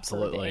 for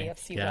the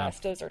AFC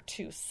West. Those are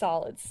two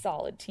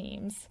solid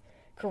teams.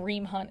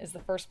 Kareem Hunt is the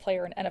first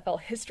player in NFL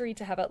history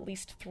to have at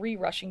least 3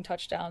 rushing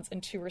touchdowns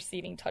and 2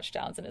 receiving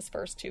touchdowns in his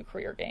first 2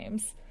 career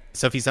games.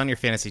 So if he's on your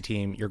fantasy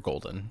team, you're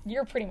golden.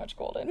 You're pretty much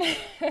golden.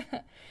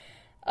 The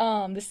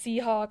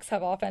Seahawks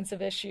have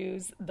offensive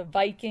issues. The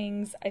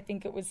Vikings, I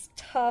think it was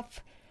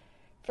tough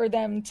for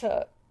them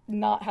to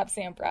not have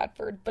Sam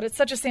Bradford. But it's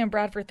such a Sam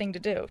Bradford thing to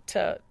do,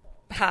 to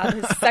have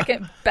his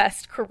second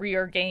best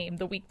career game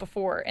the week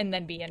before and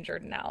then be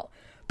injured and out.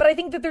 But I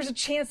think that there's a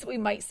chance that we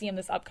might see him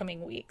this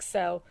upcoming week.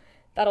 So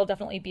that'll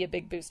definitely be a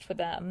big boost for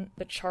them.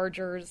 The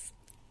Chargers,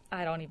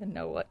 I don't even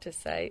know what to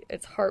say.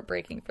 It's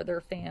heartbreaking for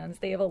their fans.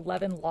 They have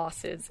 11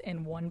 losses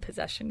in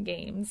 1-possession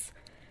games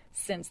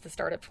since the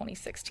start of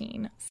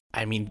 2016.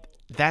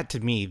 That to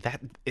me,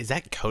 is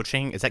that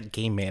coaching? Is that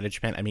game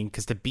management?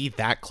 Because to be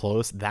that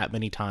close that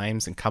many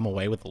times and come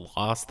away with a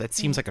loss, that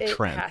seems like a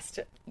trend.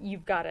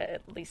 You've got to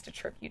at least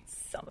attribute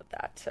some of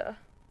that to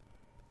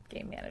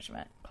game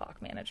management,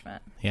 clock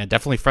management. Yeah,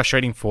 definitely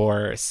frustrating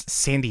for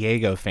San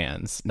Diego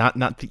fans, not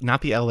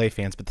the LA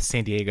fans, but the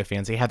San Diego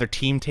fans. They had their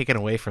team taken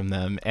away from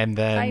them, and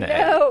then I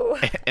know.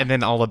 And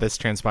then all of this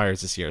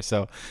transpires this year.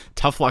 So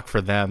tough luck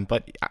for them.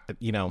 But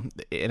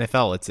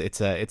NFL,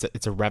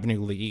 it's a revenue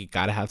league.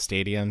 Got to have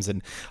stadiums,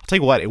 and I'll tell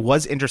you what, it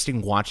was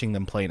interesting watching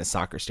them play in a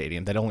soccer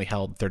stadium that only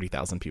held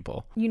 30,000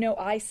 people.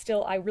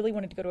 I really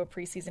wanted to go to a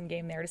preseason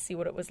game there to see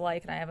what it was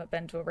like, and I haven't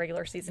been to a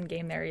regular season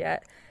game there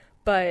yet,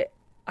 but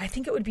I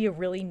think it would be a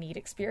really neat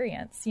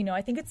experience.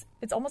 I think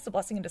it's almost a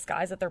blessing in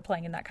disguise that they're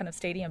playing in that kind of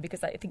stadium,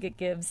 because I think it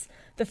gives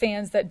the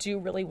fans that do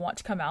really want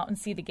to come out and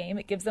see the game,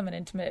 it gives them an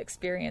intimate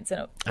experience,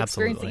 and an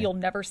experience that you'll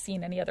never see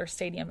in any other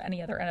stadium,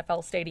 any other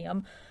NFL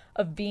stadium,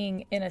 of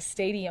being in a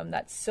stadium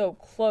that's so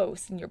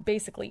close and you're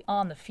basically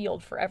on the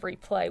field for every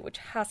play, which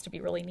has to be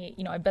really neat.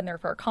 I've been there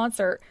for a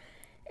concert,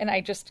 and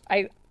I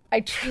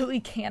truly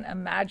can't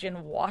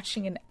imagine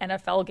watching an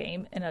NFL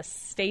game in a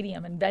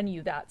stadium and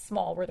venue that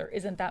small where there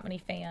isn't that many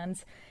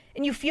fans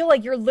and you feel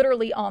like you're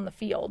literally on the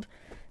field.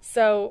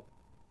 So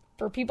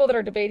for people that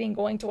are debating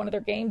going to one of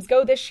their games,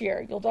 go this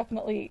year. You'll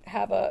definitely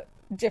have a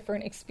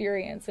different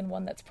experience, and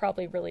one that's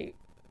probably really,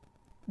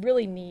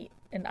 really neat.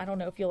 And I don't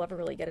know if you'll ever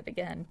really get it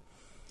again.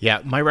 Yeah,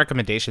 my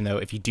recommendation, though,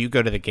 if you do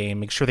go to the game,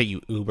 make sure that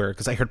you Uber,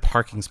 because I heard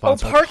parking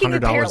spots are parking $100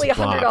 apparently a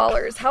block.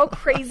 $100. How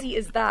crazy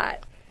is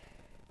that?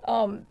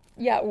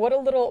 Yeah, what a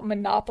little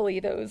monopoly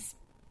those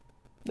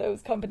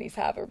companies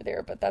have over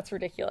there, but that's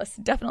ridiculous.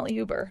 Definitely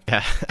Uber.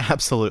 Yeah,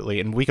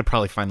 absolutely. And we could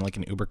probably find like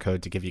an Uber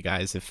code to give you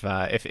guys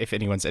if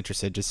anyone's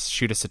interested. Just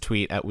shoot us a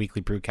tweet at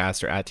Weekly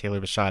Brewcast or at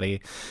Taylor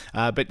Bisciotti.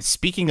 But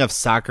speaking of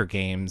soccer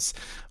games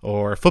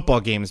or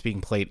football games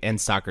being played in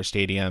soccer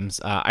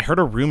stadiums, I heard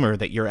a rumor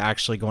that you're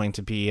actually going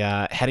to be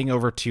heading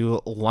over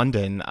to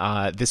London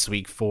this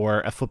week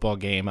for a football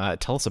game.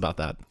 Tell us about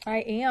that.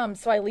 I am.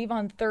 So I leave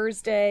on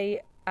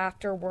Thursday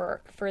after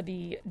work for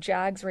the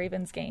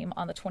Jags-Ravens game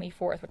on the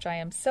 24th, which I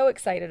am so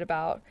excited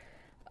about.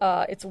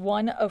 It's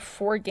one of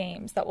 4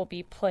 games that will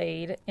be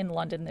played in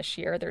London this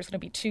year. There's going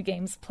to be 2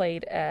 games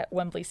played at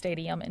Wembley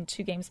Stadium and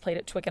 2 games played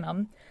at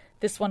Twickenham.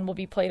 This one will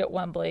be played at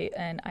Wembley,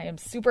 and I am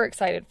super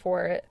excited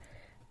for it.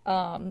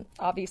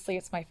 Obviously,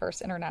 it's my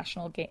first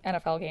international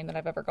NFL game that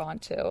I've ever gone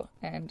to,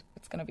 and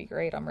it's going to be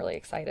great. I'm really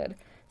excited.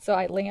 So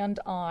I land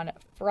on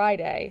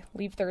Friday,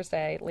 leave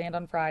Thursday, land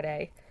on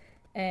Friday,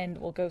 and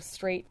we'll go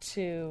straight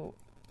to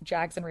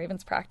Jags and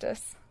Ravens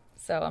practice.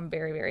 So I'm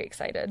very, very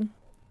excited.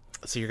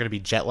 So you're going to be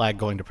jet lagged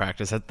going to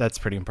practice. That's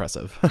pretty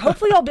impressive.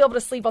 Hopefully I'll be able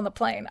to sleep on the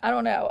plane. I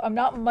don't know. I'm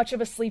not much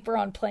of a sleeper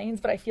on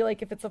planes, but I feel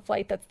like if it's a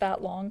flight that's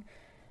that long,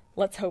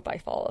 let's hope I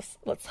fall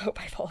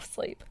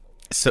asleep.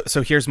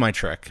 So here's my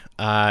trick.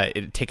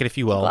 Take it if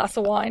you will. Glass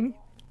of wine.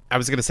 I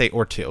was going to say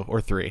or 2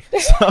 or 3.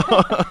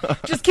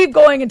 Just keep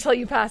going until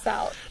you pass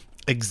out.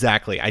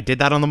 Exactly. I did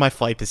that on my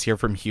flight this year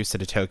from Houston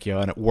to Tokyo,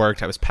 and it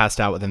worked. I was passed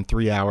out within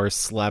 3 hours,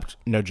 slept,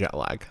 no jet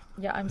lag.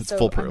 Yeah, I'm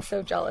foolproof.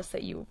 so jealous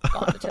that you've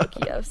gone to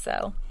Tokyo.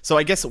 So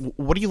I guess,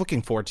 what are you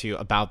looking forward to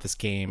about this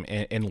game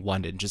in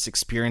London? Just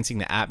experiencing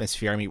the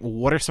atmosphere. I mean,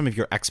 what are some of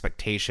your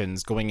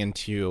expectations going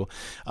into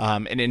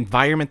an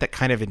environment that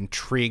kind of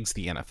intrigues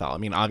the NFL? I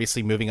mean,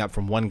 obviously moving up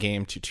from 1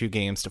 game to 2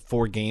 games to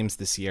 4 games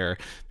this year.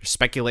 There's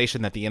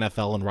speculation that the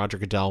NFL and Roger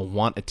Goodell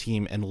want a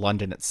team in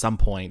London at some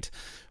point.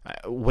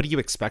 What do you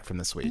expect from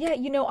this week?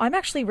 Yeah, I'm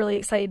actually really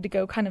excited to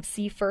go kind of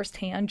see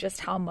firsthand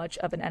just how much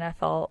of an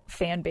NFL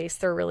fan base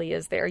there really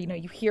is there.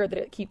 You hear that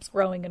it keeps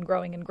growing and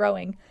growing and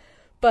growing,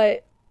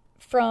 but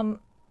from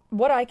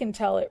what I can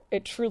tell,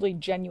 it truly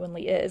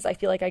genuinely is. I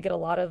feel like I get a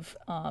lot of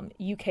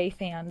UK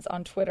fans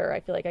on Twitter. I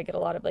feel like I get a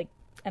lot of like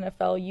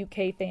NFL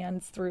UK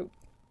fans through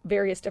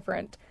various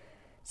different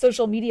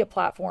social media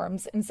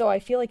platforms. And so I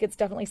feel like it's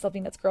definitely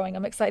something that's growing.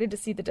 I'm excited to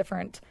see the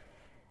different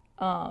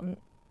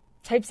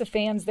types of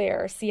fans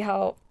there, see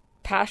how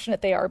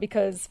passionate they are,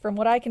 because from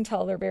what I can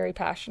tell, they're very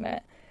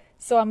passionate.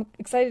 So I'm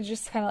excited to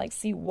just kind of like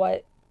see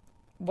what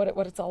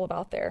it's all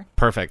about there.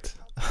 Perfect.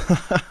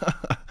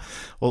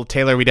 Well,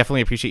 Taylor, we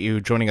definitely appreciate you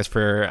joining us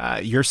for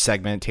your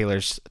segment,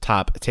 Taylor's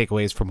top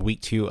takeaways from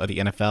week 2 of the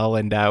NFL.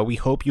 And we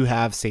hope you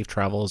have safe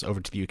travels over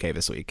to the UK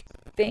this week.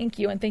 Thank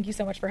you. And thank you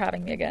so much for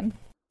having me again.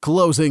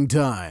 Closing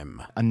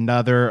time.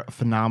 Another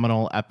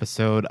phenomenal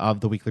episode of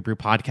the Weekly Brew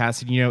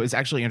podcast. And, it's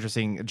actually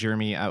interesting,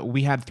 Jeremy.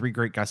 We had 3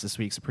 great guests this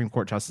week. Supreme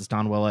Court Justice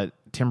Don Willett,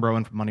 Tim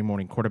Rowan from Monday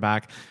Morning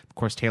Quarterback, of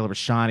course, Taylor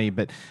Bisciotti.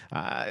 But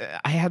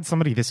I had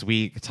somebody this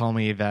week tell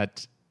me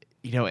that,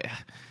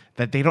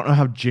 that they don't know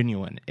how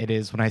genuine it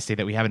is when I say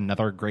that we have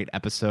another great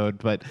episode.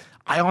 But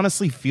I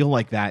honestly feel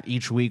like that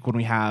each week when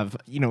we have,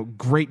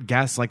 great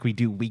guests like we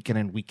do week in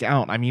and week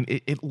out. I mean,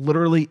 it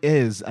literally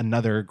is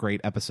another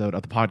great episode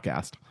of the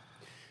podcast.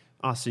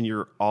 Austin,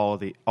 you're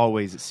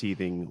always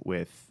seething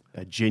with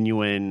a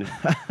genuine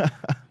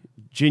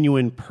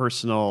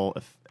personal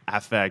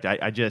affect.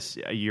 I just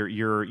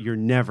you're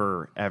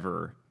never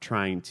ever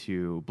trying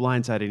to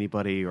blindside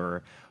anybody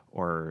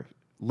or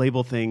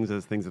label things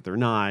as things that they're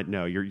not.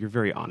 No, you're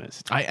very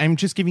honest. I'm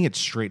just giving it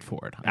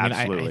straightforward.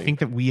 Absolutely. I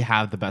think that we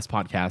have the best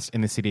podcast in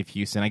the city of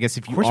Houston. I guess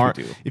if you we are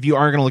do. If you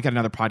are going to look at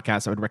another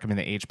podcast, I would recommend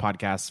the Age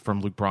podcast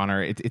from Luke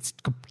Bronner. It's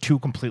 2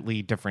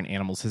 completely different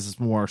animals. His is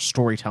more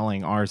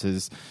storytelling. Ours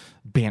is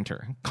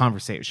banter,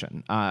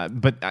 conversation.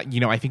 But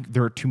I think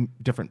there are 2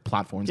 different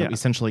platforms that we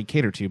essentially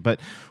cater to. But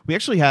we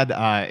actually had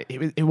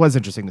it was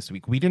interesting this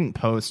week. We didn't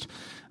post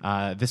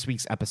this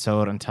week's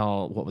episode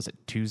until, what was it,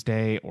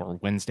 Tuesday or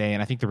Wednesday?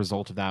 And I think the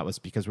result of that was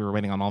because we were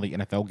waiting on all the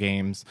NFL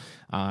games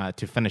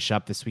to finish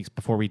up this week's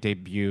before we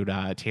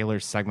debuted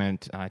Taylor's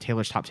segment,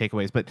 Taylor's top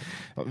takeaways. But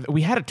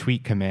we had a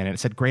tweet come in and it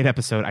said, "Great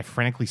episode. I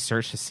frantically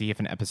searched to see if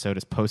an episode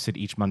is posted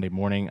each Monday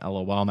morning.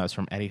 LOL." And that was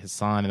from Eddie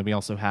Hassan. And then we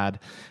also had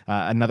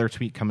another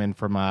tweet come in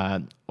from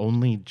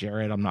Only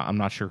Jared. I'm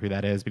not sure who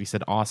that is, but he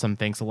said, "Awesome.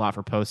 Thanks a lot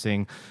for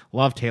posting.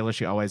 Love Taylor.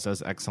 She always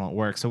does excellent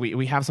work." So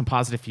we have some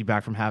positive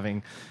feedback from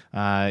having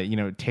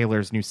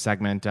Taylor's new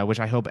segment, which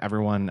I hope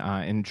everyone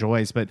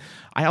enjoys. But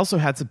I also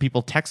had some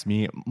people text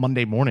me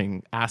Monday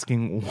morning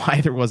asking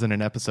why there wasn't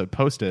an episode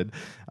posted.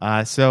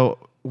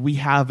 So we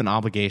have an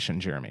obligation,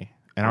 Jeremy.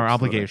 And our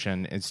Absolutely.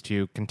 obligation is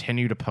to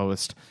continue to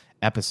post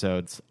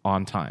episodes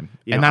on time.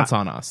 You And know, that's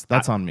on us.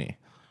 That's on me.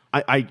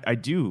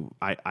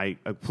 I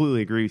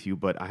completely agree with you,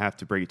 but I have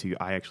to break it to you.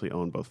 I actually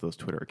own both those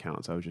Twitter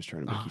accounts. I was just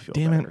trying to make you feel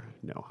damn it. better.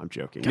 No, I'm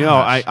joking.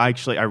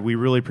 Gosh. No, we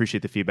really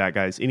appreciate the feedback,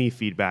 guys. Any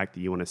feedback that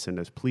you want to send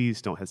us,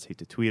 please don't hesitate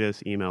to tweet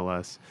us, email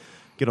us,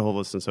 get a hold of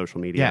us on social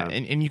media. Yeah,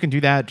 and you can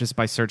do that just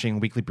by searching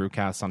Weekly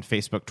Brewcast on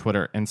Facebook,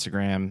 Twitter,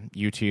 Instagram,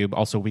 YouTube,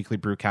 also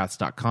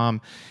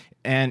weeklybrewcast.com.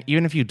 And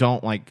even if you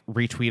don't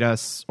retweet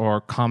us or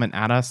comment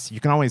at us,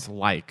 you can always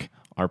like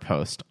our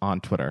post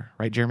on Twitter.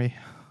 Right, Jeremy?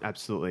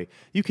 Absolutely.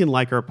 You can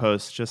like our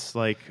posts just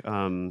like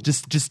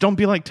Just don't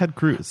be like Ted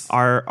Cruz.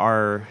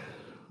 our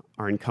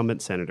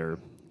incumbent senator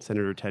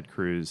Ted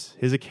Cruz.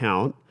 His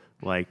account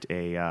liked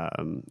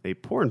a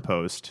porn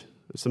post,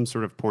 some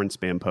sort of porn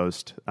spam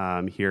post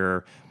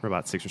here for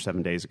about 6 or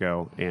 7 days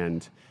ago,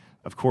 and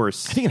of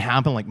course, I think it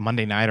happened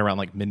Monday night around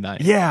midnight.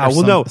 yeah. Or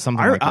something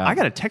like that. I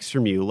got a text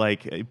from you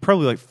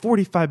probably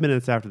 45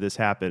 minutes after this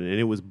happened, and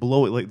it was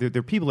blowing. There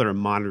are people that are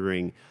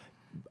monitoring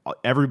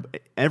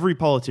every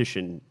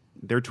politician.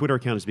 Their Twitter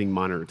account is being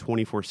monitored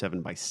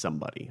 24/7 by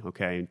somebody.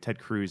 Okay, Ted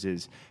Cruz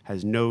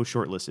has no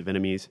short list of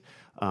enemies.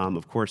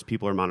 Of course,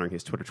 people are monitoring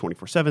his Twitter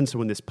 24/7. So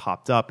when this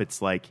popped up,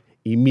 it's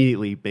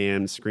immediately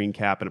bam, screen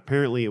cap, and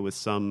apparently it was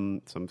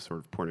some sort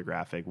of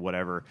pornographic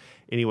whatever.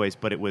 Anyways,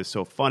 but it was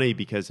so funny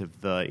because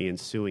of the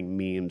ensuing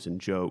memes and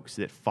jokes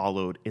that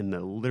followed in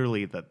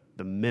literally the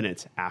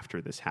minutes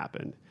after this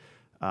happened.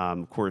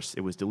 Of course,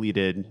 it was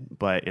deleted,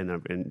 but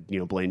and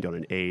blamed on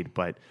an aide,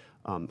 but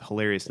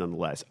hilarious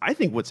nonetheless. I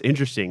think what's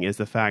interesting is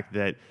the fact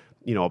that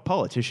a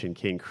politician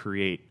can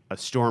create a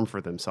storm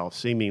for themselves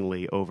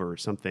seemingly over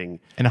something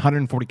in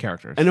 140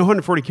 characters. And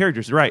 140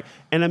 characters, right?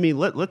 And I mean,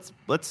 let's.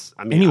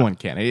 I mean, anyone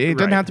can. It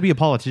doesn't right. have to be a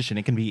politician.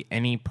 It can be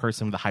any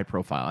person with a high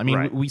profile. I mean,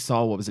 Right. we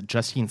saw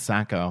Justine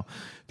Sacco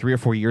 3 or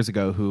 4 years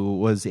ago, who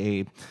was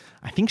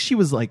I think she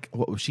was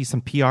what was she,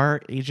 some PR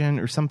agent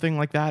or something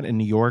like that in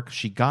New York.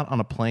 She got on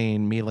a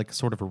plane, made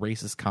sort of a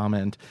racist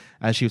comment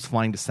as she was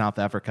flying to South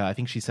Africa. I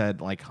think she said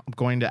I'm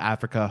going to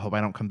Africa, hope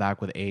I don't come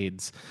back with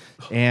AIDS.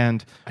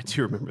 And I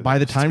do remember by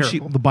that.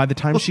 the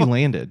time she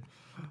landed,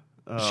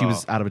 she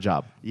was out of a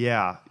job.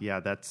 Yeah,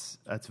 that's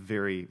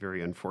very,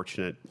 very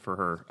unfortunate for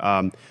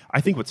her.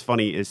 I think what's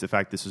funny is the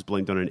fact this was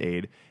blamed on an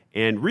aide,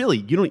 and really,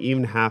 you don't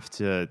even have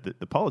to.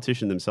 The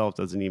politician themselves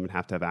doesn't even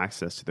have to have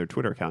access to their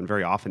Twitter account.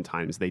 Very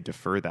oftentimes, they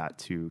defer that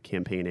to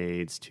campaign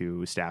aides, to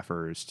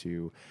staffers,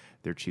 to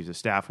their chiefs of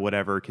staff,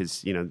 whatever.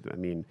 Because I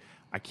mean,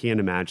 I can't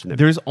imagine that.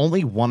 There's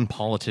only one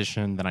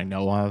politician that I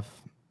know of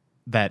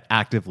that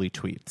actively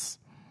tweets.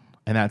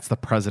 And that's the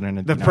president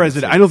of the United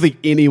president. States. I don't think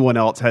anyone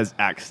else has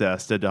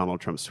access to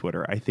Donald Trump's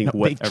Twitter. I think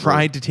they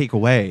tried to take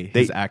away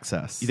his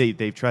access.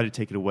 They've tried to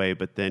take it away,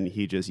 but then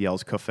he just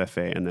yells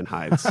 "Kofefe" and then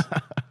hides.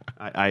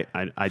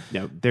 I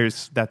know.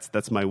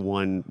 That's my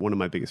one of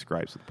my biggest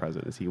gripes with the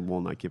president is he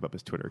will not give up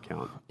his Twitter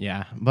account.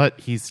 Yeah, but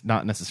he's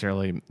not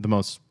necessarily the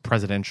most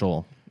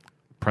presidential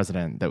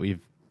president that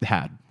we've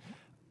had.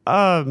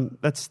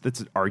 That's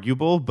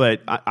arguable,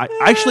 but I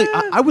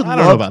would I don't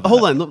know love. about that.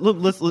 Hold on,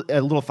 let's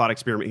a little thought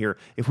experiment here.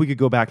 If we could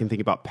go back and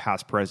think about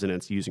past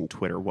presidents using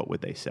Twitter, what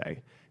would they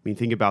say? I mean,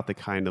 think about the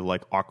kind of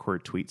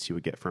awkward tweets you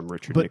would get from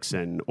Richard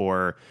Nixon,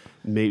 or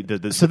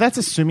maybe So that's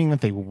assuming that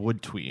they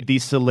would tweet. the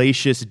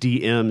salacious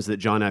DMs that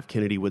John F.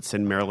 Kennedy would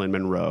send Marilyn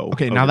Monroe.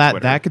 Okay, over now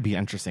Twitter. that could be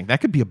interesting. That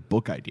could be a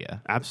book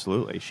idea.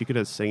 Absolutely, she could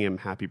have sang him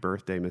 "Happy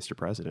Birthday, Mr.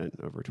 President"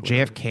 over Twitter.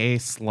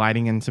 JFK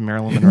sliding into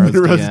Marilyn Monroe's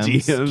Monroe's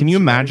DMs. DMs, Can you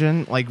right.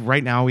 imagine?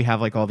 Right now we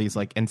have all these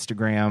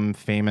Instagram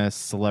famous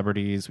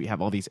celebrities. We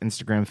have all these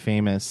Instagram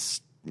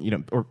famous,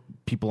 or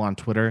people on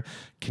Twitter.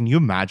 Can you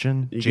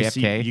imagine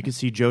JFK? You can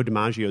see Joe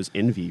DiMaggio's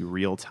envy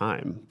real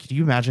time. Can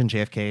you imagine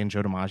JFK and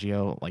Joe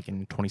DiMaggio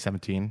in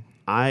 2017?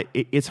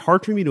 It's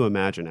hard for me to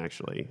imagine,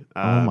 actually.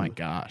 Oh my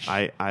gosh!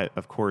 I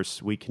of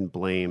course we can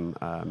blame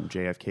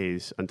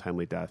JFK's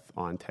untimely death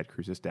on Ted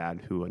Cruz's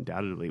dad, who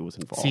undoubtedly was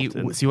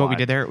involved. See what we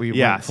did there? We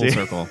went full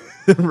circle.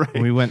 Right.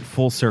 We went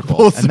full circle.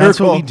 Full And that's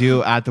what circle. we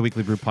do at the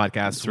Weekly Brew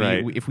Podcast.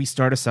 right. If we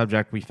start a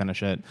subject, we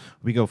finish it.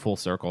 We go full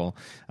circle.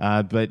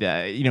 But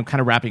kind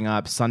of wrapping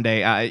up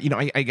Sunday,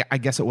 I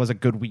guess it was a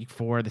good week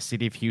for the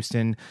city of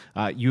Houston.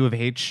 U of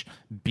H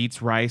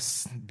beats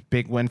Rice.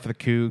 Big win for the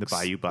Cougs. The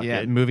Bayou Bucket.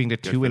 Yeah, moving to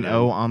Good for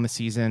 2-0 on the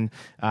season.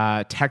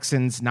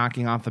 Texans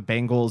knocking off the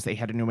Bengals. They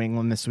head to New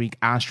England this week.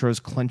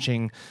 Astros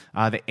clinching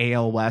the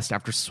AL West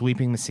after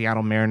sweeping the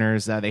Seattle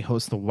Mariners. They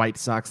host the White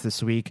Sox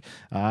this week.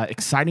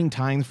 Exciting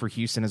times for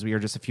Houston as we are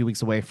just a few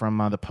weeks away from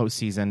the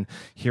postseason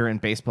here in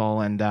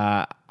baseball, and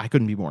I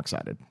couldn't be more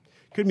excited.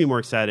 Couldn't be more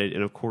excited.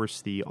 And of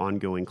course, the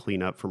ongoing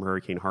cleanup from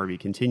Hurricane Harvey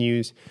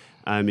continues.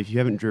 If you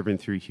haven't driven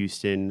through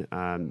Houston,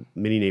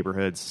 many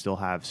neighborhoods still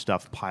have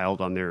stuff piled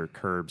on their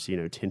curbs,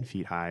 10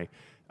 feet high.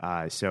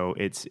 So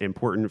it's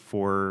important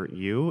for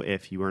you,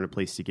 if you earn a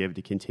place to give,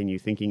 to continue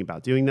thinking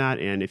about doing that.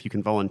 And if you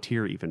can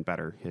volunteer, even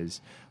better,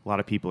 because a lot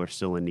of people are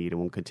still in need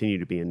and will continue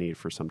to be in need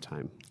for some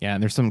time. Yeah,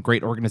 and there's some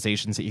great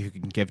organizations that you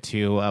can give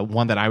to.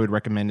 One that I would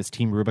recommend is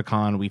Team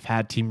Rubicon. We've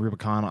had Team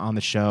Rubicon on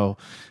the show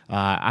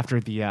after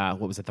the,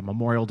 the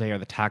Memorial Day or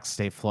the Tax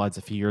Day floods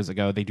a few years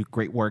ago. They do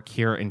great work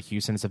here in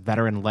Houston. It's a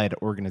veteran-led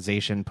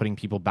organization, putting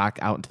people back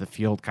out into the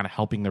field, kind of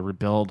helping the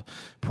rebuild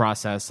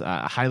process.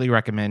 I highly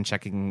recommend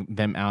checking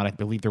them out. I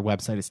believe their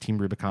website is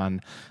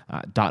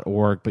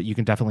teamrubicon.org, but you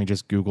can definitely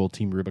just Google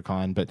Team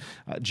Rubicon. But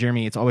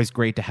Jeremy, it's always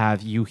great to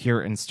have you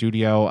here in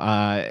studio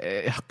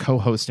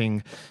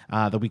co-hosting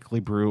the Weekly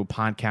Brew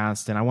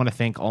podcast, and I want to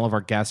thank all of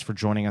our guests for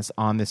joining us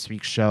on this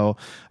week's show.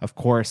 Of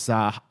course,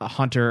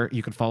 Hunter,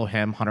 you can follow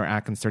him, Hunter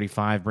Atkins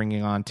 35,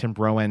 bringing on Tim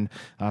Rowan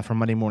from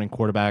Monday Morning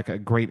Quarterback. A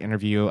great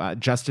interview.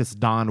 Justice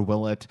Don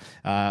Willett,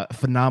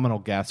 phenomenal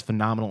guest,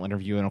 phenomenal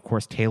interview, and of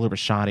course Taylor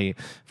Bisciotti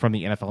from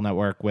the NFL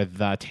Network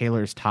with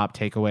Taylor's top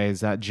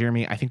takeaways.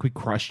 Jeremy, I think we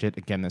crushed it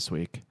again this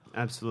week.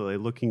 Absolutely.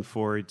 Looking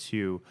forward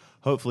to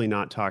hopefully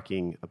not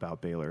talking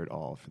about Baylor at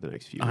all for the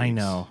next few weeks. I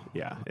know.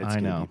 Yeah, it's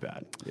going to be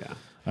bad. Yeah.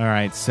 All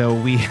right, so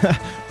we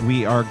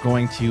are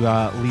going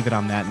to leave it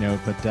on that note.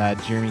 But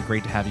Jeremy,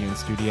 great to have you in the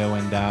studio,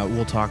 and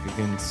we'll talk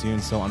again soon.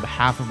 So on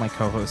behalf of my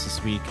co-hosts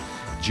this week,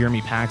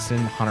 Jeremy Paxton,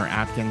 Hunter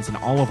Atkins, and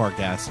all of our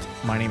guests,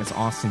 my name is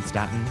Austin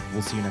Staton.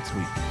 We'll see you next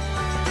week.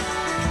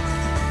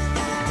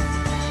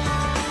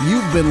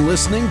 You've been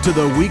listening to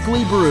The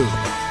Weekly Brew.